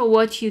matter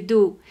what you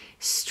do,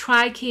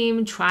 strike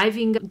him, drive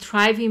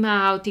him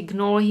out,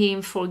 ignore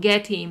him,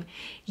 forget him,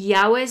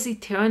 Yahweh's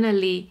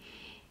eternally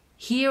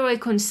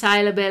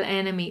irreconcilable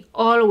enemy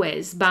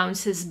always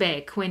bounces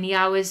back when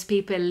Yahweh's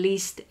people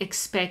least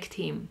expect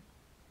him.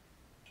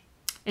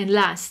 And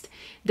last,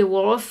 the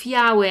war of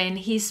Yahweh and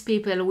his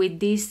people with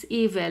this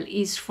evil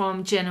is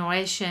from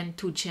generation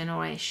to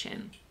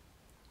generation.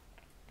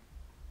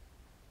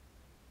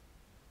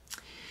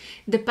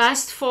 The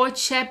past 4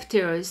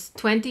 chapters,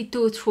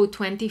 22 through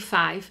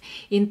 25,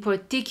 in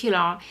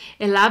particular,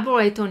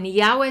 elaborate on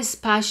Yahweh's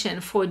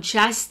passion for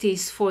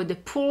justice for the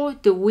poor,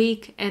 the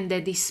weak, and the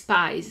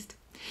despised.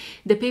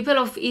 The people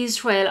of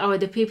Israel are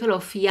the people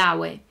of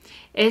Yahweh.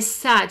 As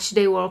such,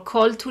 they were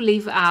called to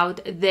live out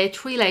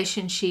that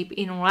relationship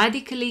in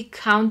radically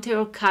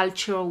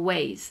countercultural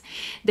ways.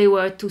 They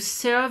were to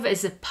serve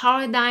as a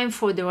paradigm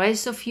for the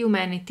rest of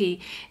humanity,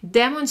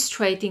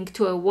 demonstrating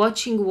to a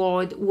watching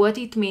world what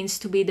it means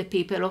to be the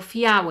people of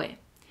Yahweh.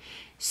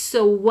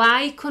 So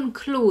why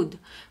conclude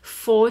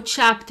 4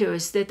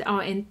 chapters that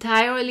are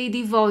entirely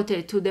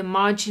devoted to the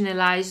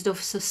marginalized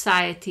of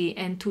society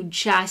and to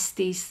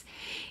justice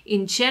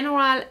in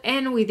general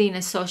and within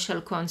a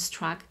social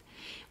construct,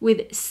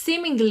 with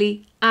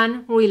seemingly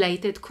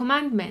unrelated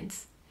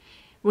commandments?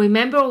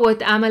 Remember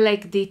what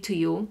Amalek did to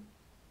you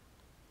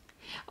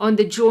on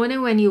the journey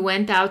when you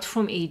went out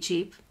from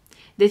Egypt,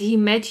 that he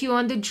met you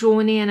on the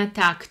journey and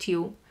attacked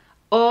you,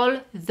 all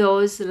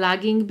those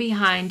lagging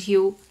behind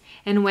you,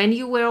 and when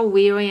you were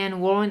weary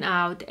and worn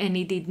out, and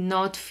he did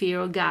not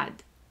fear God.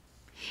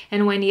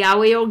 And when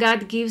Yahweh your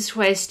God gives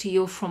rest to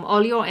you from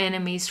all your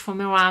enemies from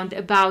around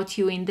about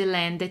you in the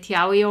land that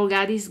Yahweh your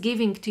God is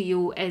giving to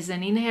you as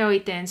an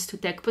inheritance to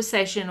take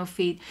possession of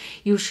it,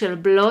 you shall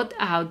blot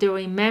out the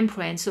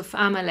remembrance of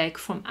Amalek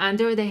from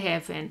under the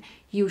heaven.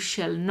 You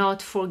shall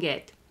not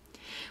forget.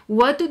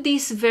 What do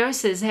these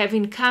verses have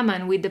in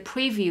common with the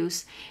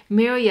previous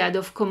myriad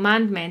of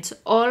commandments,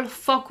 all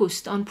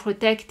focused on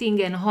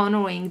protecting and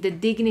honoring the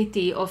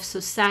dignity of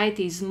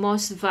society's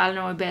most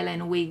vulnerable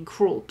and weak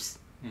groups?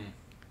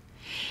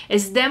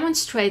 As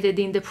demonstrated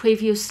in the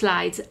previous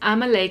slides,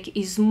 Amalek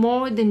is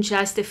more than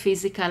just a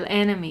physical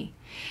enemy.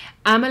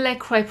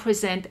 Amalek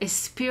represents a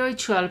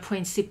spiritual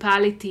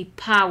principality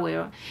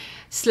power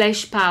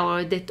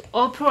that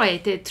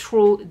operated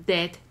through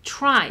that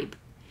tribe.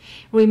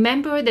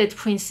 Remember that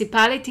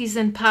principalities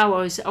and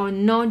powers are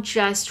not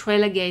just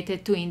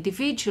relegated to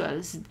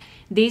individuals.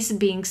 These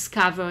beings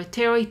cover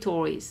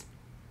territories.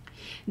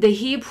 The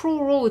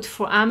Hebrew root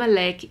for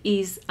Amalek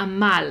is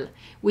Amal,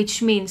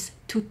 which means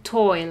to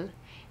toil,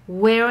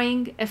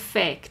 wearing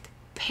effect,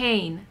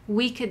 pain,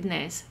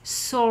 wickedness,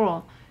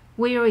 sorrow,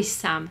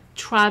 wearisome,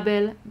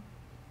 trouble,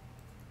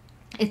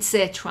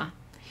 etc.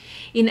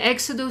 In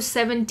Exodus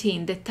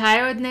 17, the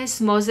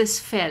tiredness Moses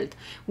felt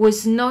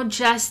was not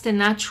just a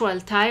natural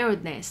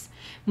tiredness.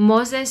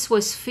 Moses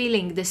was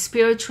feeling the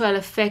spiritual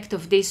effect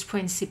of this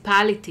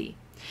principality.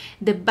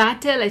 The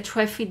battle at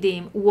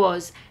Rephidim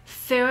was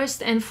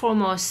first and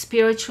foremost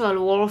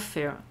spiritual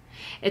warfare.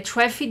 At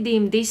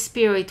Rephidim, this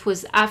spirit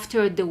was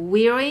after the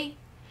weary,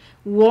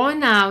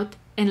 worn out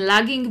and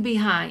lagging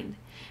behind.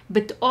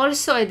 But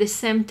also at the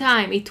same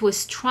time, it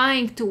was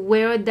trying to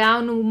wear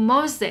down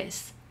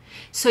Moses,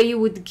 so he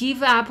would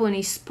give up on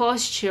his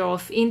posture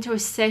of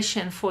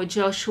intercession for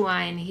Joshua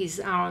and his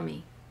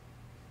army.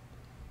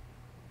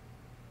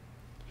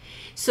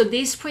 So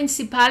this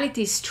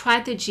principality's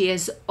strategy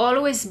has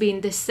always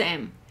been the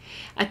same.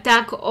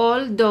 Attack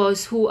all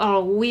those who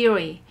are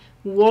weary,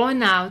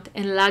 worn out,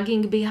 and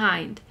lagging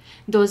behind,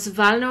 those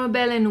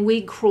vulnerable and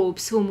weak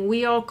groups whom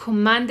we are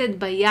commanded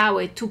by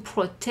Yahweh to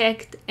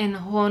protect and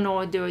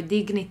honor their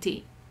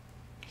dignity.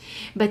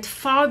 But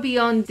far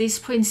beyond this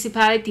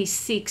principality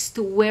seeks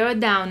to wear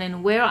down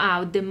and wear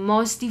out the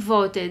most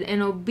devoted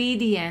and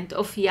obedient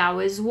of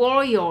Yahweh's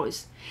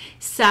warriors.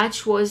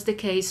 Such was the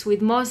case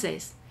with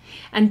Moses,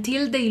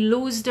 until they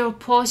lose their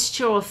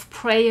posture of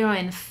prayer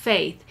and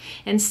faith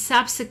and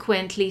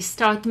subsequently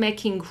start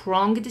making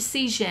wrong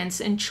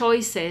decisions and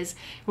choices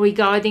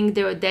regarding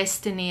their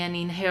destiny and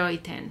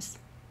inheritance.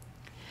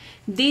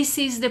 This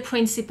is the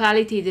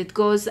principality that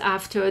goes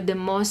after the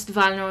most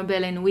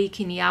vulnerable and weak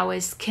in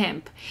Yahweh's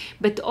camp,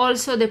 but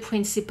also the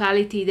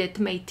principality that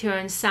may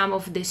turn some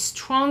of the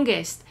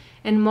strongest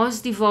and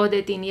most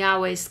devoted in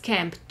Yahweh's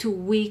camp to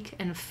weak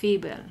and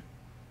feeble.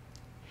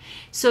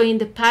 So in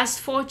the past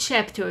 4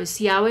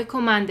 chapters, Yahweh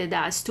commanded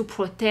us to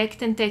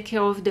protect and take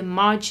care of the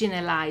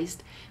marginalized,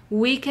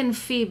 weak and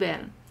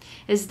feeble,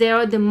 as they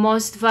are the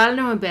most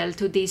vulnerable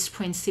to this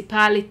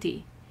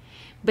principality.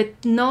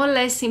 But no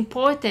less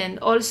important,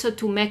 also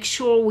to make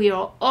sure we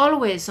are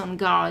always on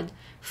guard,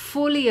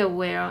 fully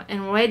aware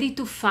and ready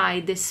to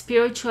fight the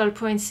spiritual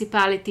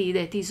principality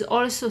that is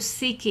also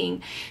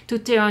seeking to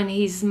turn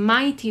his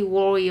mighty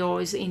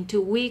warriors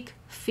into weak,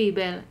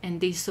 feeble, and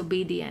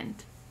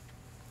disobedient.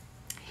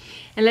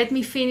 And let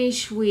me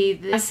finish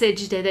with a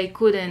passage that I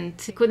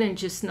couldn't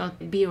just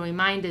not be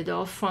reminded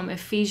of from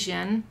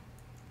Ephesians.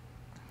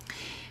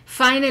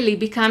 Finally,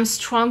 become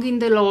strong in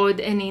the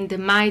Lord and in the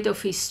might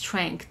of his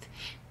strength.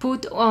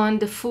 Put on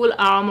the full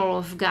armor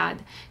of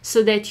God,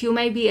 so that you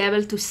may be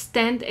able to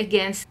stand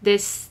against the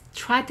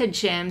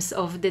stratagems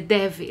of the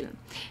devil.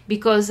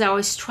 Because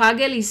our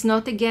struggle is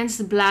not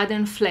against blood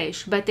and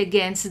flesh, but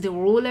against the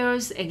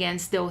rulers,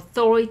 against the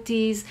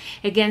authorities,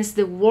 against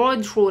the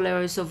world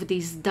rulers of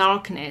this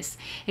darkness,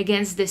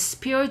 against the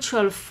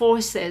spiritual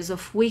forces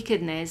of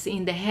wickedness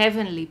in the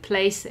heavenly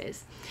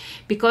places.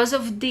 Because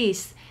of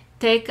this,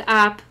 take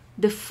up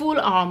the full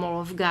armor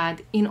of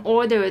God, in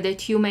order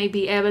that you may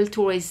be able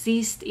to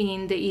resist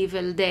in the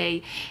evil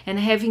day, and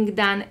having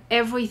done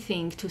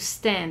everything to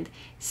stand,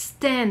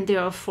 stand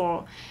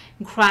therefore,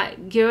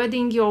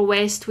 girding your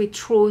waist with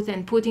truth,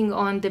 and putting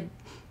on the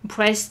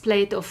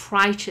breastplate of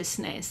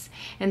righteousness,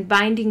 and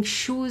binding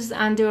shoes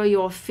under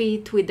your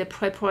feet with the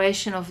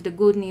preparation of the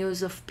good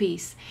news of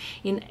peace.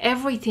 In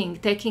everything,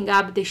 taking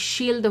up the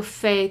shield of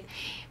faith,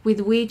 with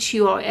which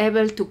you are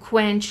able to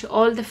quench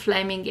all the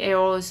flaming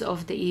arrows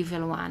of the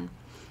evil one,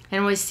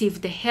 and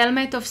receive the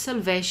helmet of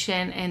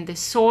salvation and the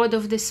sword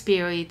of the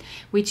Spirit,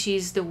 which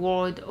is the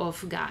word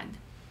of God.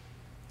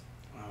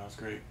 Wow, that's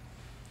great.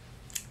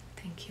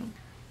 Thank you.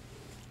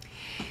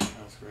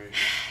 That's great.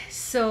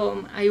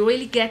 So I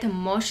really get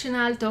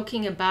emotional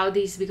talking about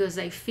this, because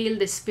I feel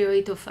the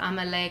spirit of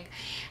Amalek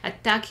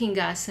attacking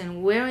us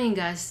and wearing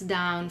us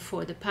down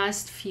for the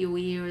past few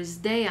years,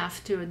 day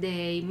after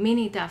day,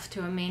 minute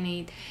after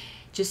minute,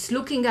 just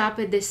looking up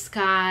at the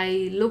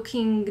sky,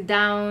 looking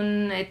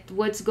down at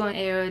what's going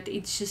on earth.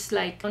 It's just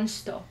like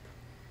non-stop.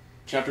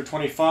 Chapter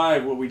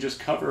 25, what we just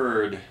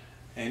covered.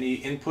 Any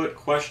input,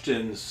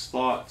 questions,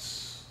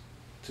 thoughts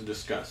to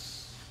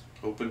discuss?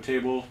 Open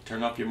table,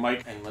 turn off your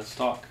mic, and let's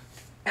talk.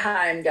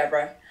 Hi, I'm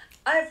Deborah.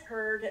 I've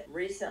heard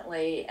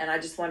recently, and I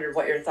just wondered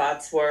what your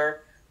thoughts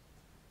were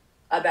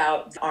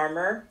about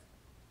armor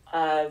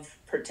of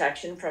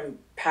protection from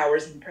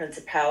powers and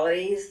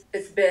principalities.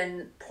 It's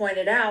been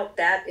pointed out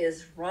that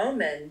is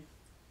Roman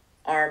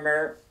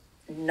armor,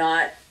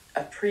 not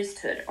a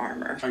priesthood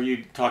armor. Are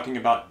you talking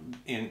about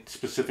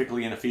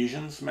specifically in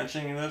Ephesians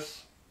mentioning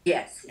this?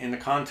 Yes. In the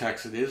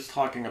context, it is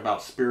talking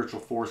about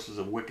spiritual forces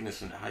of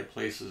wickedness in high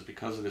places,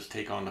 because of this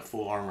take on the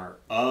full armor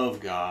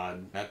of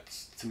God.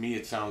 That's, to me,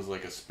 it sounds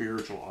like a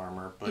spiritual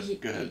armor, but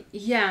go ahead.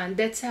 Yeah,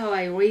 that's how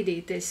I read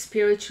it. The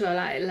spiritual,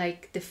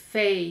 like the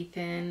faith,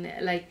 and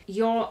like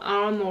your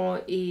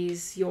armor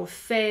is your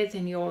faith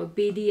and your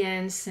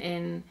obedience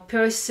and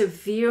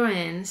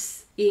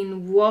perseverance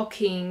in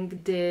walking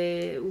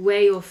the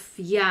way of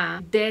Yah.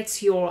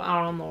 That's your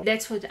armor.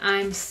 That's what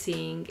I'm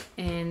seeing.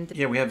 And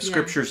yeah, we have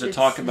scriptures that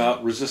talk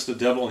about resist the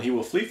devil and he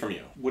will flee from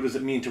you. What does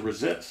it mean to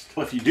resist?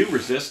 Well, if you do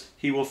resist,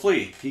 he will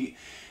flee.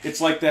 It's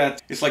like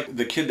that. It's like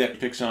the kid that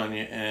picks on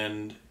you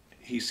and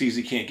he sees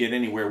he can't get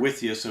anywhere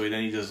with you, so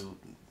then he just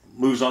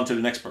moves on to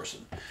the next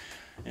person.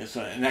 And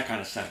so, in that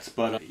kind of sense.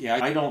 But yeah,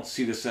 I don't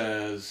see this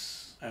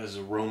as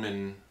a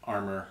Roman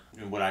armor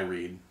in what I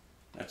read.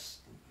 That's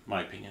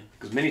my opinion.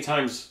 Because many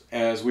times,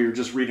 as we were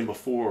just reading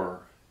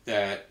before,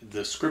 that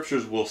the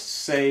scriptures will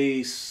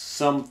say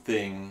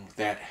something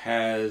that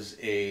has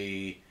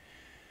a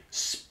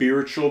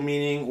spiritual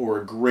meaning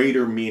or a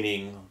greater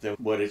meaning than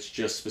what it's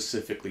just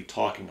specifically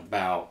talking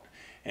about.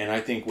 And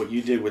I think what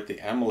you did with the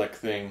Amalek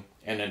thing,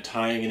 and then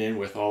tying it in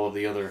with all of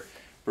the other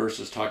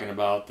verses talking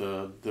about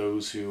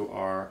those who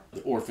are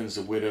the orphans,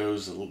 the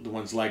widows, the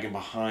ones lagging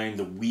behind,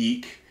 the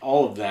weak,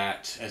 all of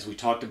that, as we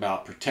talked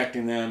about,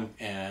 protecting them,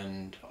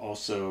 and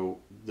also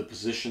the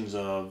positions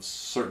of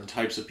certain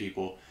types of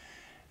people,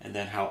 and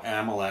then how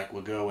Amalek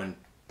will go and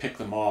pick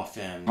them off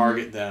and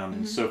target them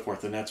and so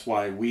forth. And that's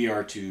why we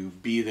are to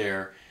be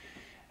there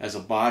as a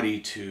body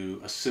to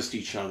assist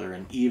each other,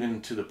 and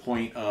even to the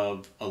point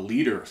of a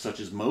leader such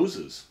as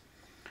Moses.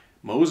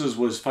 Moses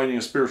was fighting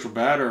a spiritual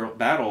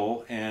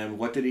battle, and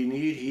what did he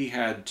need? He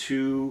had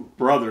two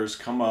brothers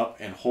come up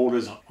and hold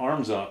his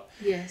arms up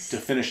to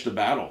finish the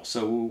battle.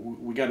 So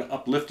we got to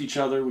uplift each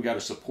other. We got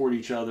to support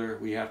each other.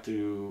 We have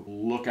to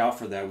look out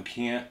for that. We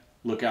can't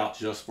look out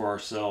just for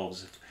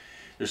ourselves.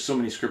 There's so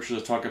many scriptures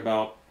that talk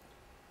about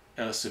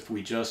us. If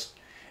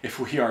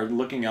we are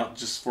looking out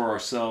just for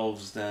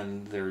ourselves,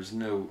 then there's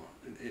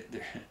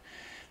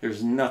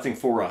nothing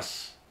for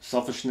us.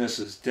 Selfishness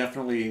is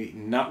definitely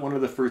not one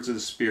of the fruits of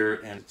the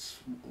Spirit, and it's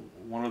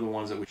one of the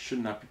ones that we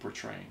should not be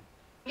portraying.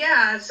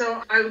 Yeah,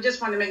 so I just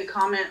want to make a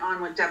comment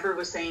on what Deborah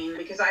was saying,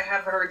 because I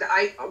have heard,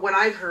 what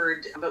I've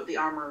heard about the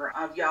armor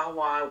of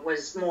Yahweh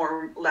was more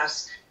or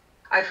less,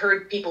 I've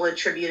heard people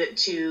attribute it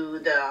to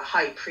the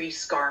high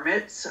priest's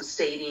garments,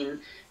 stating,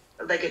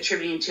 like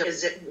attributing to,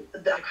 is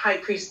it the high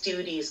priest's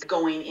duties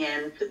going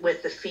in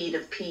with the feet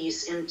of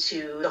peace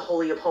into the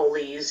Holy of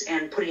Holies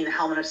and putting the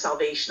helmet of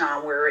salvation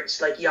on, where it's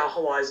like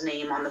Yahweh's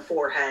name on the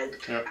forehead.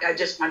 Yep. I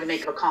just wanted to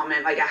make a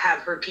comment. Like, I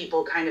have heard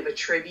people kind of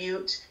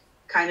attribute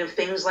kind of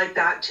things like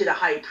that to the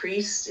high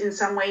priest in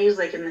some ways,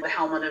 like in the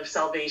helmet of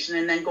salvation,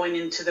 and then going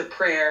into the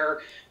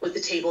prayer with the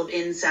table of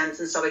incense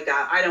and stuff like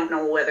that. I don't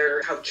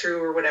know how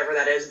true or whatever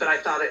that is, but I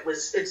thought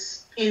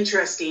it's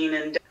interesting,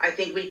 and I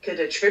think we could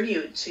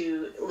attribute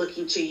to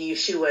looking to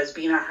Yeshua as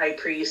being our high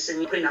priest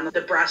and putting on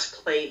the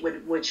breastplate,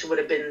 which would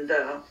have been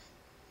the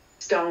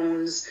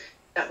stones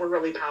that were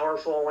really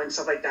powerful and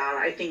stuff like that.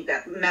 I think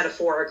that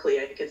metaphorically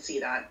I could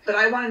see that. But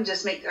I want to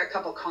just make a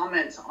couple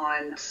comments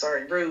on,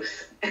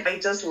 Ruth. I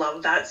just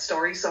love that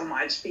story so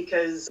much,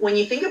 because when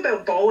you think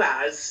about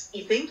Boaz,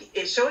 you think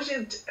it shows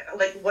you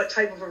like what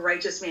type of a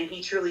righteous man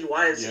he truly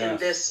was in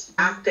this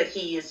act that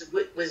he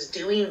was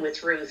doing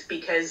with Ruth,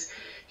 because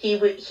he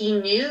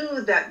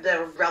knew that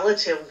the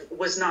relative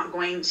was not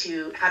going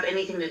to have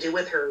anything to do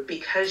with her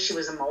because she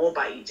was a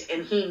Moabite.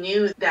 And he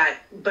knew that,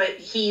 but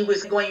he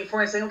was going for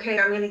it and saying, okay,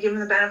 I'm going to give him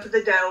the benefit of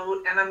the doubt,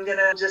 and I'm going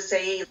to just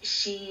say,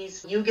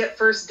 you get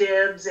first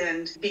dibs.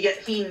 And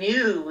he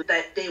knew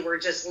that they were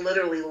just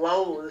literally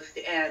loathed.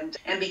 And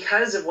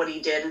because of what he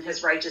did and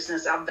his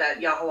righteousness of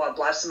that, Yahweh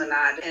bless him in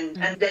that. And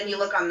then you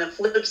look on the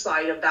flip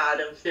side of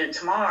that of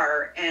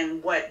Tamar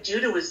and what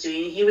Judah was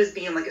doing. He was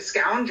being like a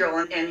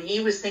scoundrel, and he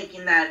was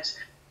thinking that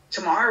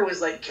Tamar was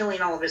like killing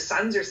all of his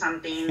sons or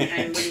something.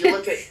 And when you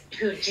look at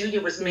who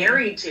Judah was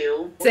married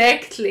to,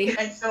 exactly.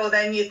 And so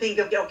then you think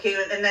of, okay,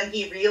 and then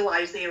he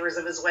realized the errors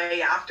of his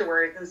way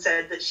afterward and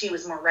said that she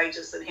was more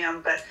righteous than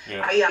him. But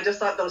I just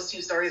thought those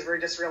two stories were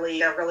just really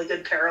a really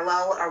good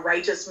parallel. A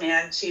righteous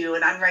man to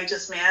an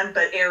unrighteous man,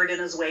 but erred in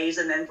his ways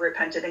and then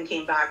repented and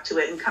came back to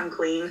it and come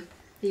clean.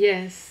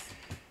 Yes.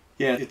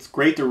 Yeah, it's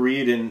great to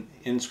read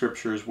in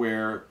scriptures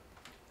where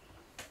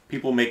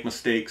people make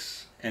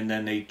mistakes and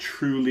then they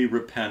truly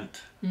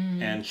repent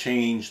and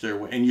change their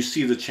way. And you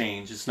see the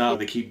change. It's not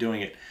they keep doing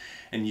it.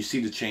 And you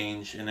see the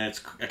change, and that's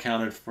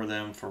accounted for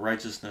them for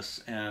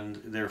righteousness, and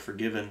they're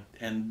forgiven.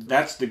 And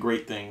that's the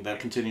great thing that I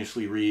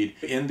continuously read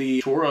in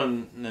the Torah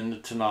and the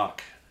Tanakh.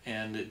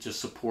 And it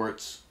just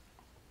supports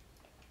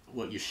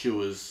what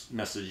Yeshua's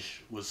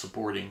message was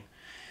supporting.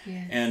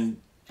 Yes. And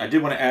I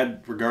did want to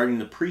add regarding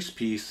the priest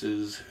piece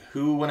is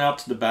who went out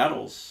to the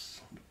battles.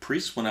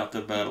 Priests went out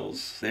to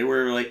battles. They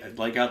were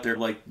like out there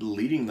like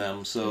leading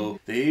them. So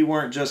they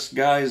weren't just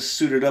guys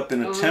suited up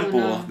in a temple.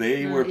 No.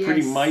 They were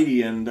pretty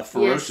mighty and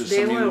ferocious.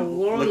 Yes, they were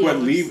warriors. Look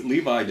what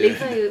Levi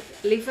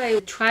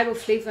did. Tribe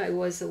of Levi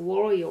was a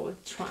warrior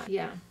tribe.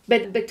 Yeah.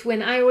 But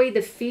when I read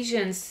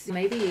Ephesians,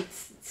 maybe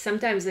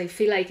sometimes I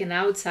feel like an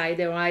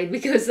outsider, right?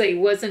 Because I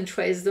wasn't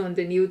raised on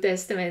the New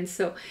Testament.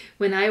 So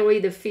when I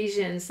read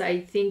Ephesians, I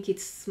think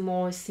it's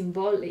more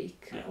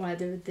symbolic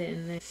rather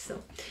than...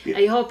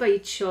 I hope I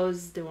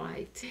chose the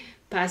right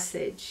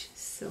passage.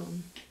 So.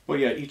 Well,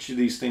 yeah, each of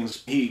these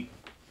things, he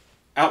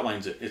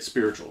outlines it. It's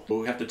spiritual.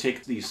 We have to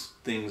take these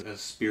things as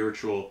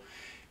spiritual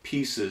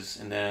pieces,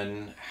 and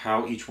then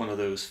how each one of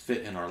those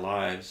fit in our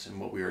lives and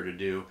what we are to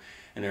do.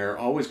 And they're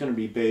always going to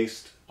be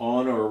based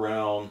on or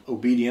around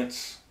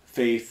obedience,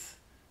 faith,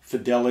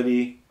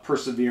 fidelity,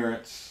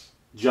 perseverance,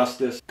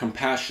 justice,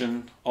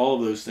 compassion, all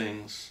of those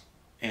things,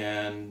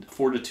 and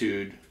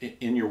fortitude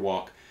in your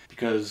walk,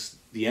 because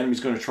the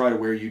enemy's going to try to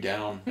wear you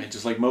down. And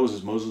just like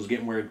Moses was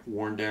getting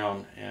worn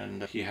down,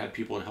 and he had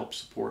people to help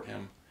support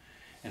him.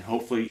 And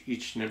hopefully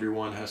each and every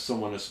one has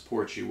someone to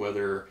support you,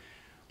 whether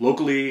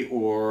locally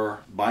or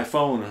by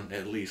phone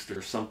at least,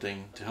 or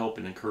something to help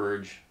and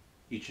encourage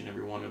each and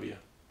every one of you.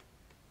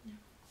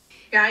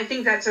 Yeah, I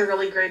think that's a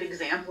really great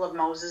example of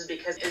Moses,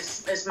 because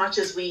as much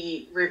as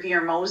we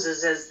revere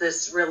Moses as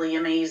this really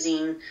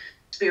amazing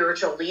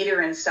spiritual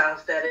leader and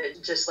stuff, that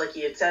it, just like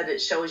you had said,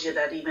 it shows you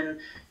that even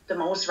the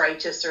most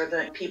righteous, or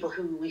the people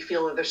who we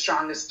feel are the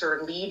strongest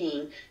or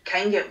leading,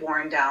 can get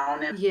worn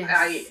down. And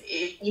Yes.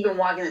 even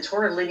walking the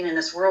Torah, living in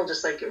this world,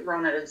 just like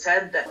Rona had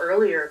said that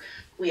earlier,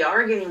 we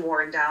are getting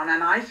worn down.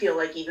 And I feel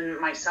like even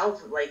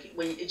myself, like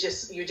when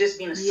you're just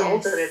being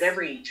assaulted Yes. at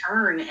every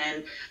turn.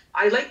 And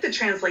I like the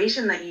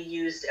translation that you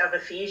used of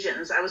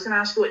Ephesians. I was going to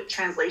ask you what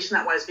translation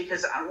that was,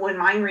 because when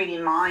I'm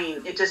reading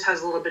mine, it just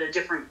has a little bit of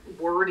different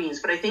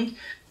wordings. But I think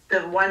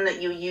the one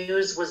that you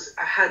used was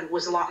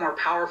a lot more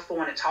powerful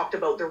when it talked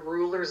about the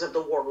rulers of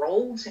the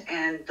world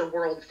and the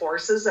world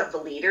forces of the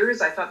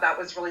leaders. I thought that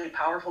was really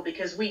powerful,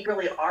 because we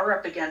really are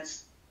up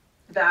against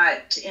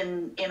that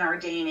in our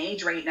day and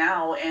age right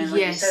now. And like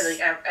you said, like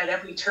at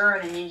every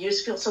turn, and you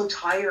just feel so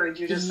tired.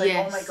 You're just like,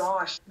 oh my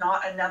gosh,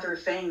 not another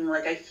thing.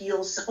 Like, I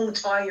feel so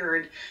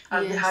tired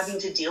of having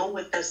to deal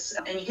with this.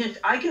 And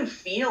I can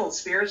feel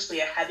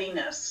spiritually a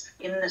heaviness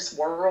in this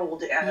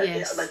world,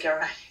 like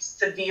a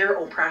severe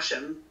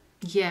oppression.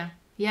 Yeah,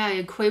 I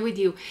agree with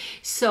you.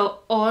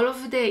 So all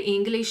of the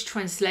English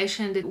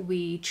translation that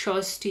we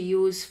chose to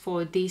use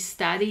for this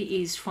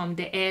study is from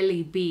the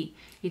LEB.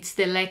 It's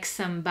the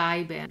Lexham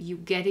Bible. You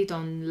get it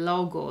on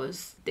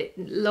Logos. The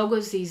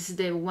Logos is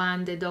the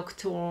one the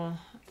Dr.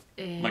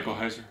 Michael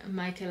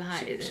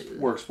Heiser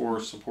works for,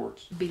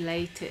 supports.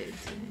 Belated.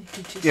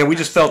 We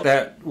just felt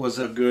that was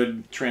a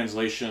good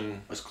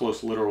translation, as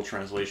close literal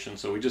translation.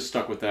 So we just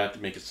stuck with that to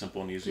make it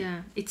simple and easy.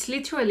 Yeah, it's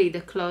literally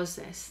the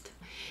closest.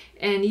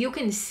 And you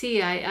can see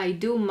I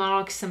do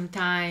mark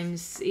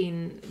sometimes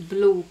in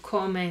blue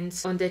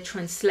comments on the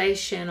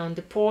translation, on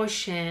the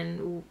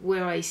portion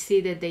where I see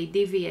that they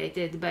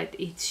deviated, but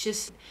it's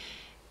just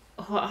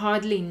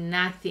hardly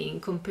nothing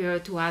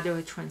compared to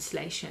other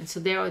translations. So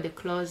they are the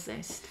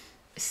closest.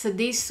 So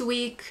this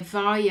week,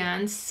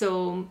 variants.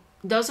 So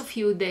those of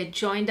you that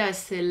joined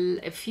us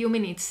a few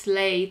minutes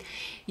late,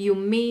 you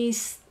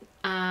missed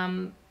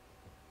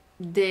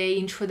the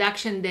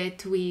introduction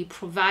that we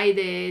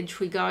provided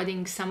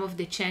regarding some of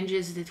the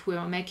changes that we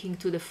are making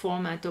to the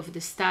format of the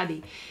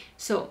study.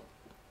 So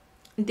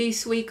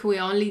this week we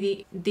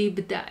only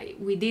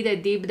we did a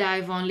deep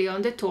dive only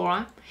on the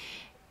Torah,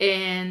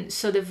 and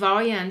so the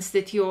variants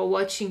that you're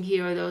watching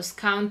here, those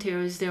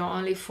counters, they're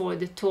only for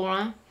the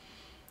Torah.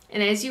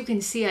 And as you can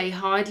see, I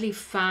hardly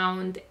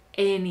found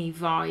any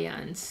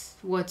variants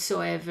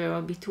whatsoever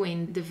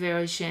between the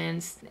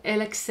versions.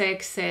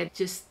 LXX said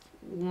just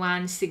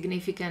one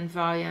significant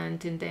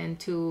variant and then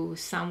two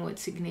somewhat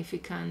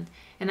significant,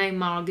 and I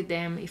marked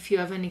them. If you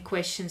have any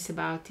questions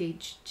about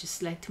it,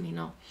 just let me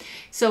know.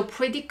 So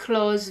pretty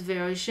close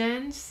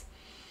versions.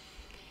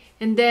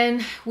 And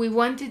then we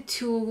wanted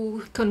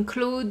to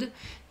conclude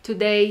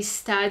today's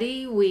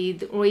study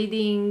with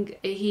reading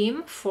a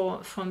hymn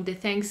from the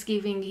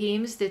Thanksgiving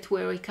hymns that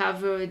were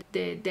recovered,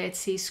 the Dead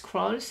Sea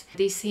Scrolls.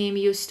 This hymn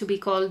used to be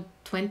called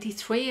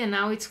 23 and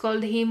now it's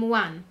called Hymn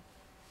 1.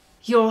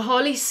 Your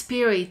Holy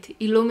Spirit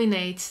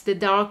illuminates the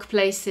dark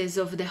places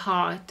of the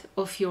heart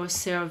of your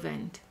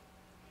servant,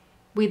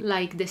 with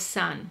like the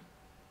sun.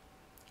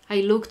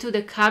 I look to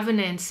the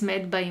covenants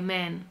made by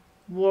men,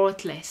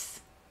 worthless.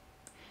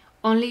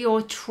 Only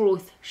your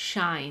truth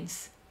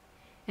shines,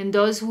 and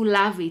those who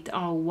love it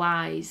are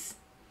wise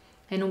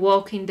and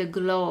walk in the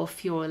glow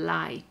of your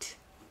light.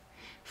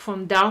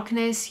 From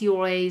darkness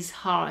you raise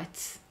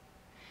hearts.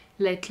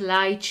 Let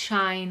light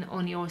shine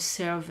on your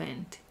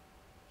servant.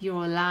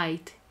 Your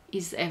light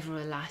is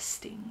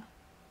everlasting.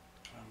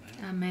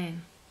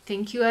 Amen.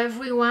 Thank you,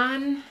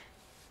 everyone.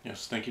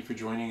 Yes, thank you for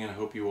joining, and I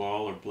hope you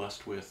all are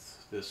blessed with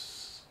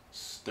this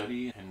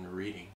study and reading.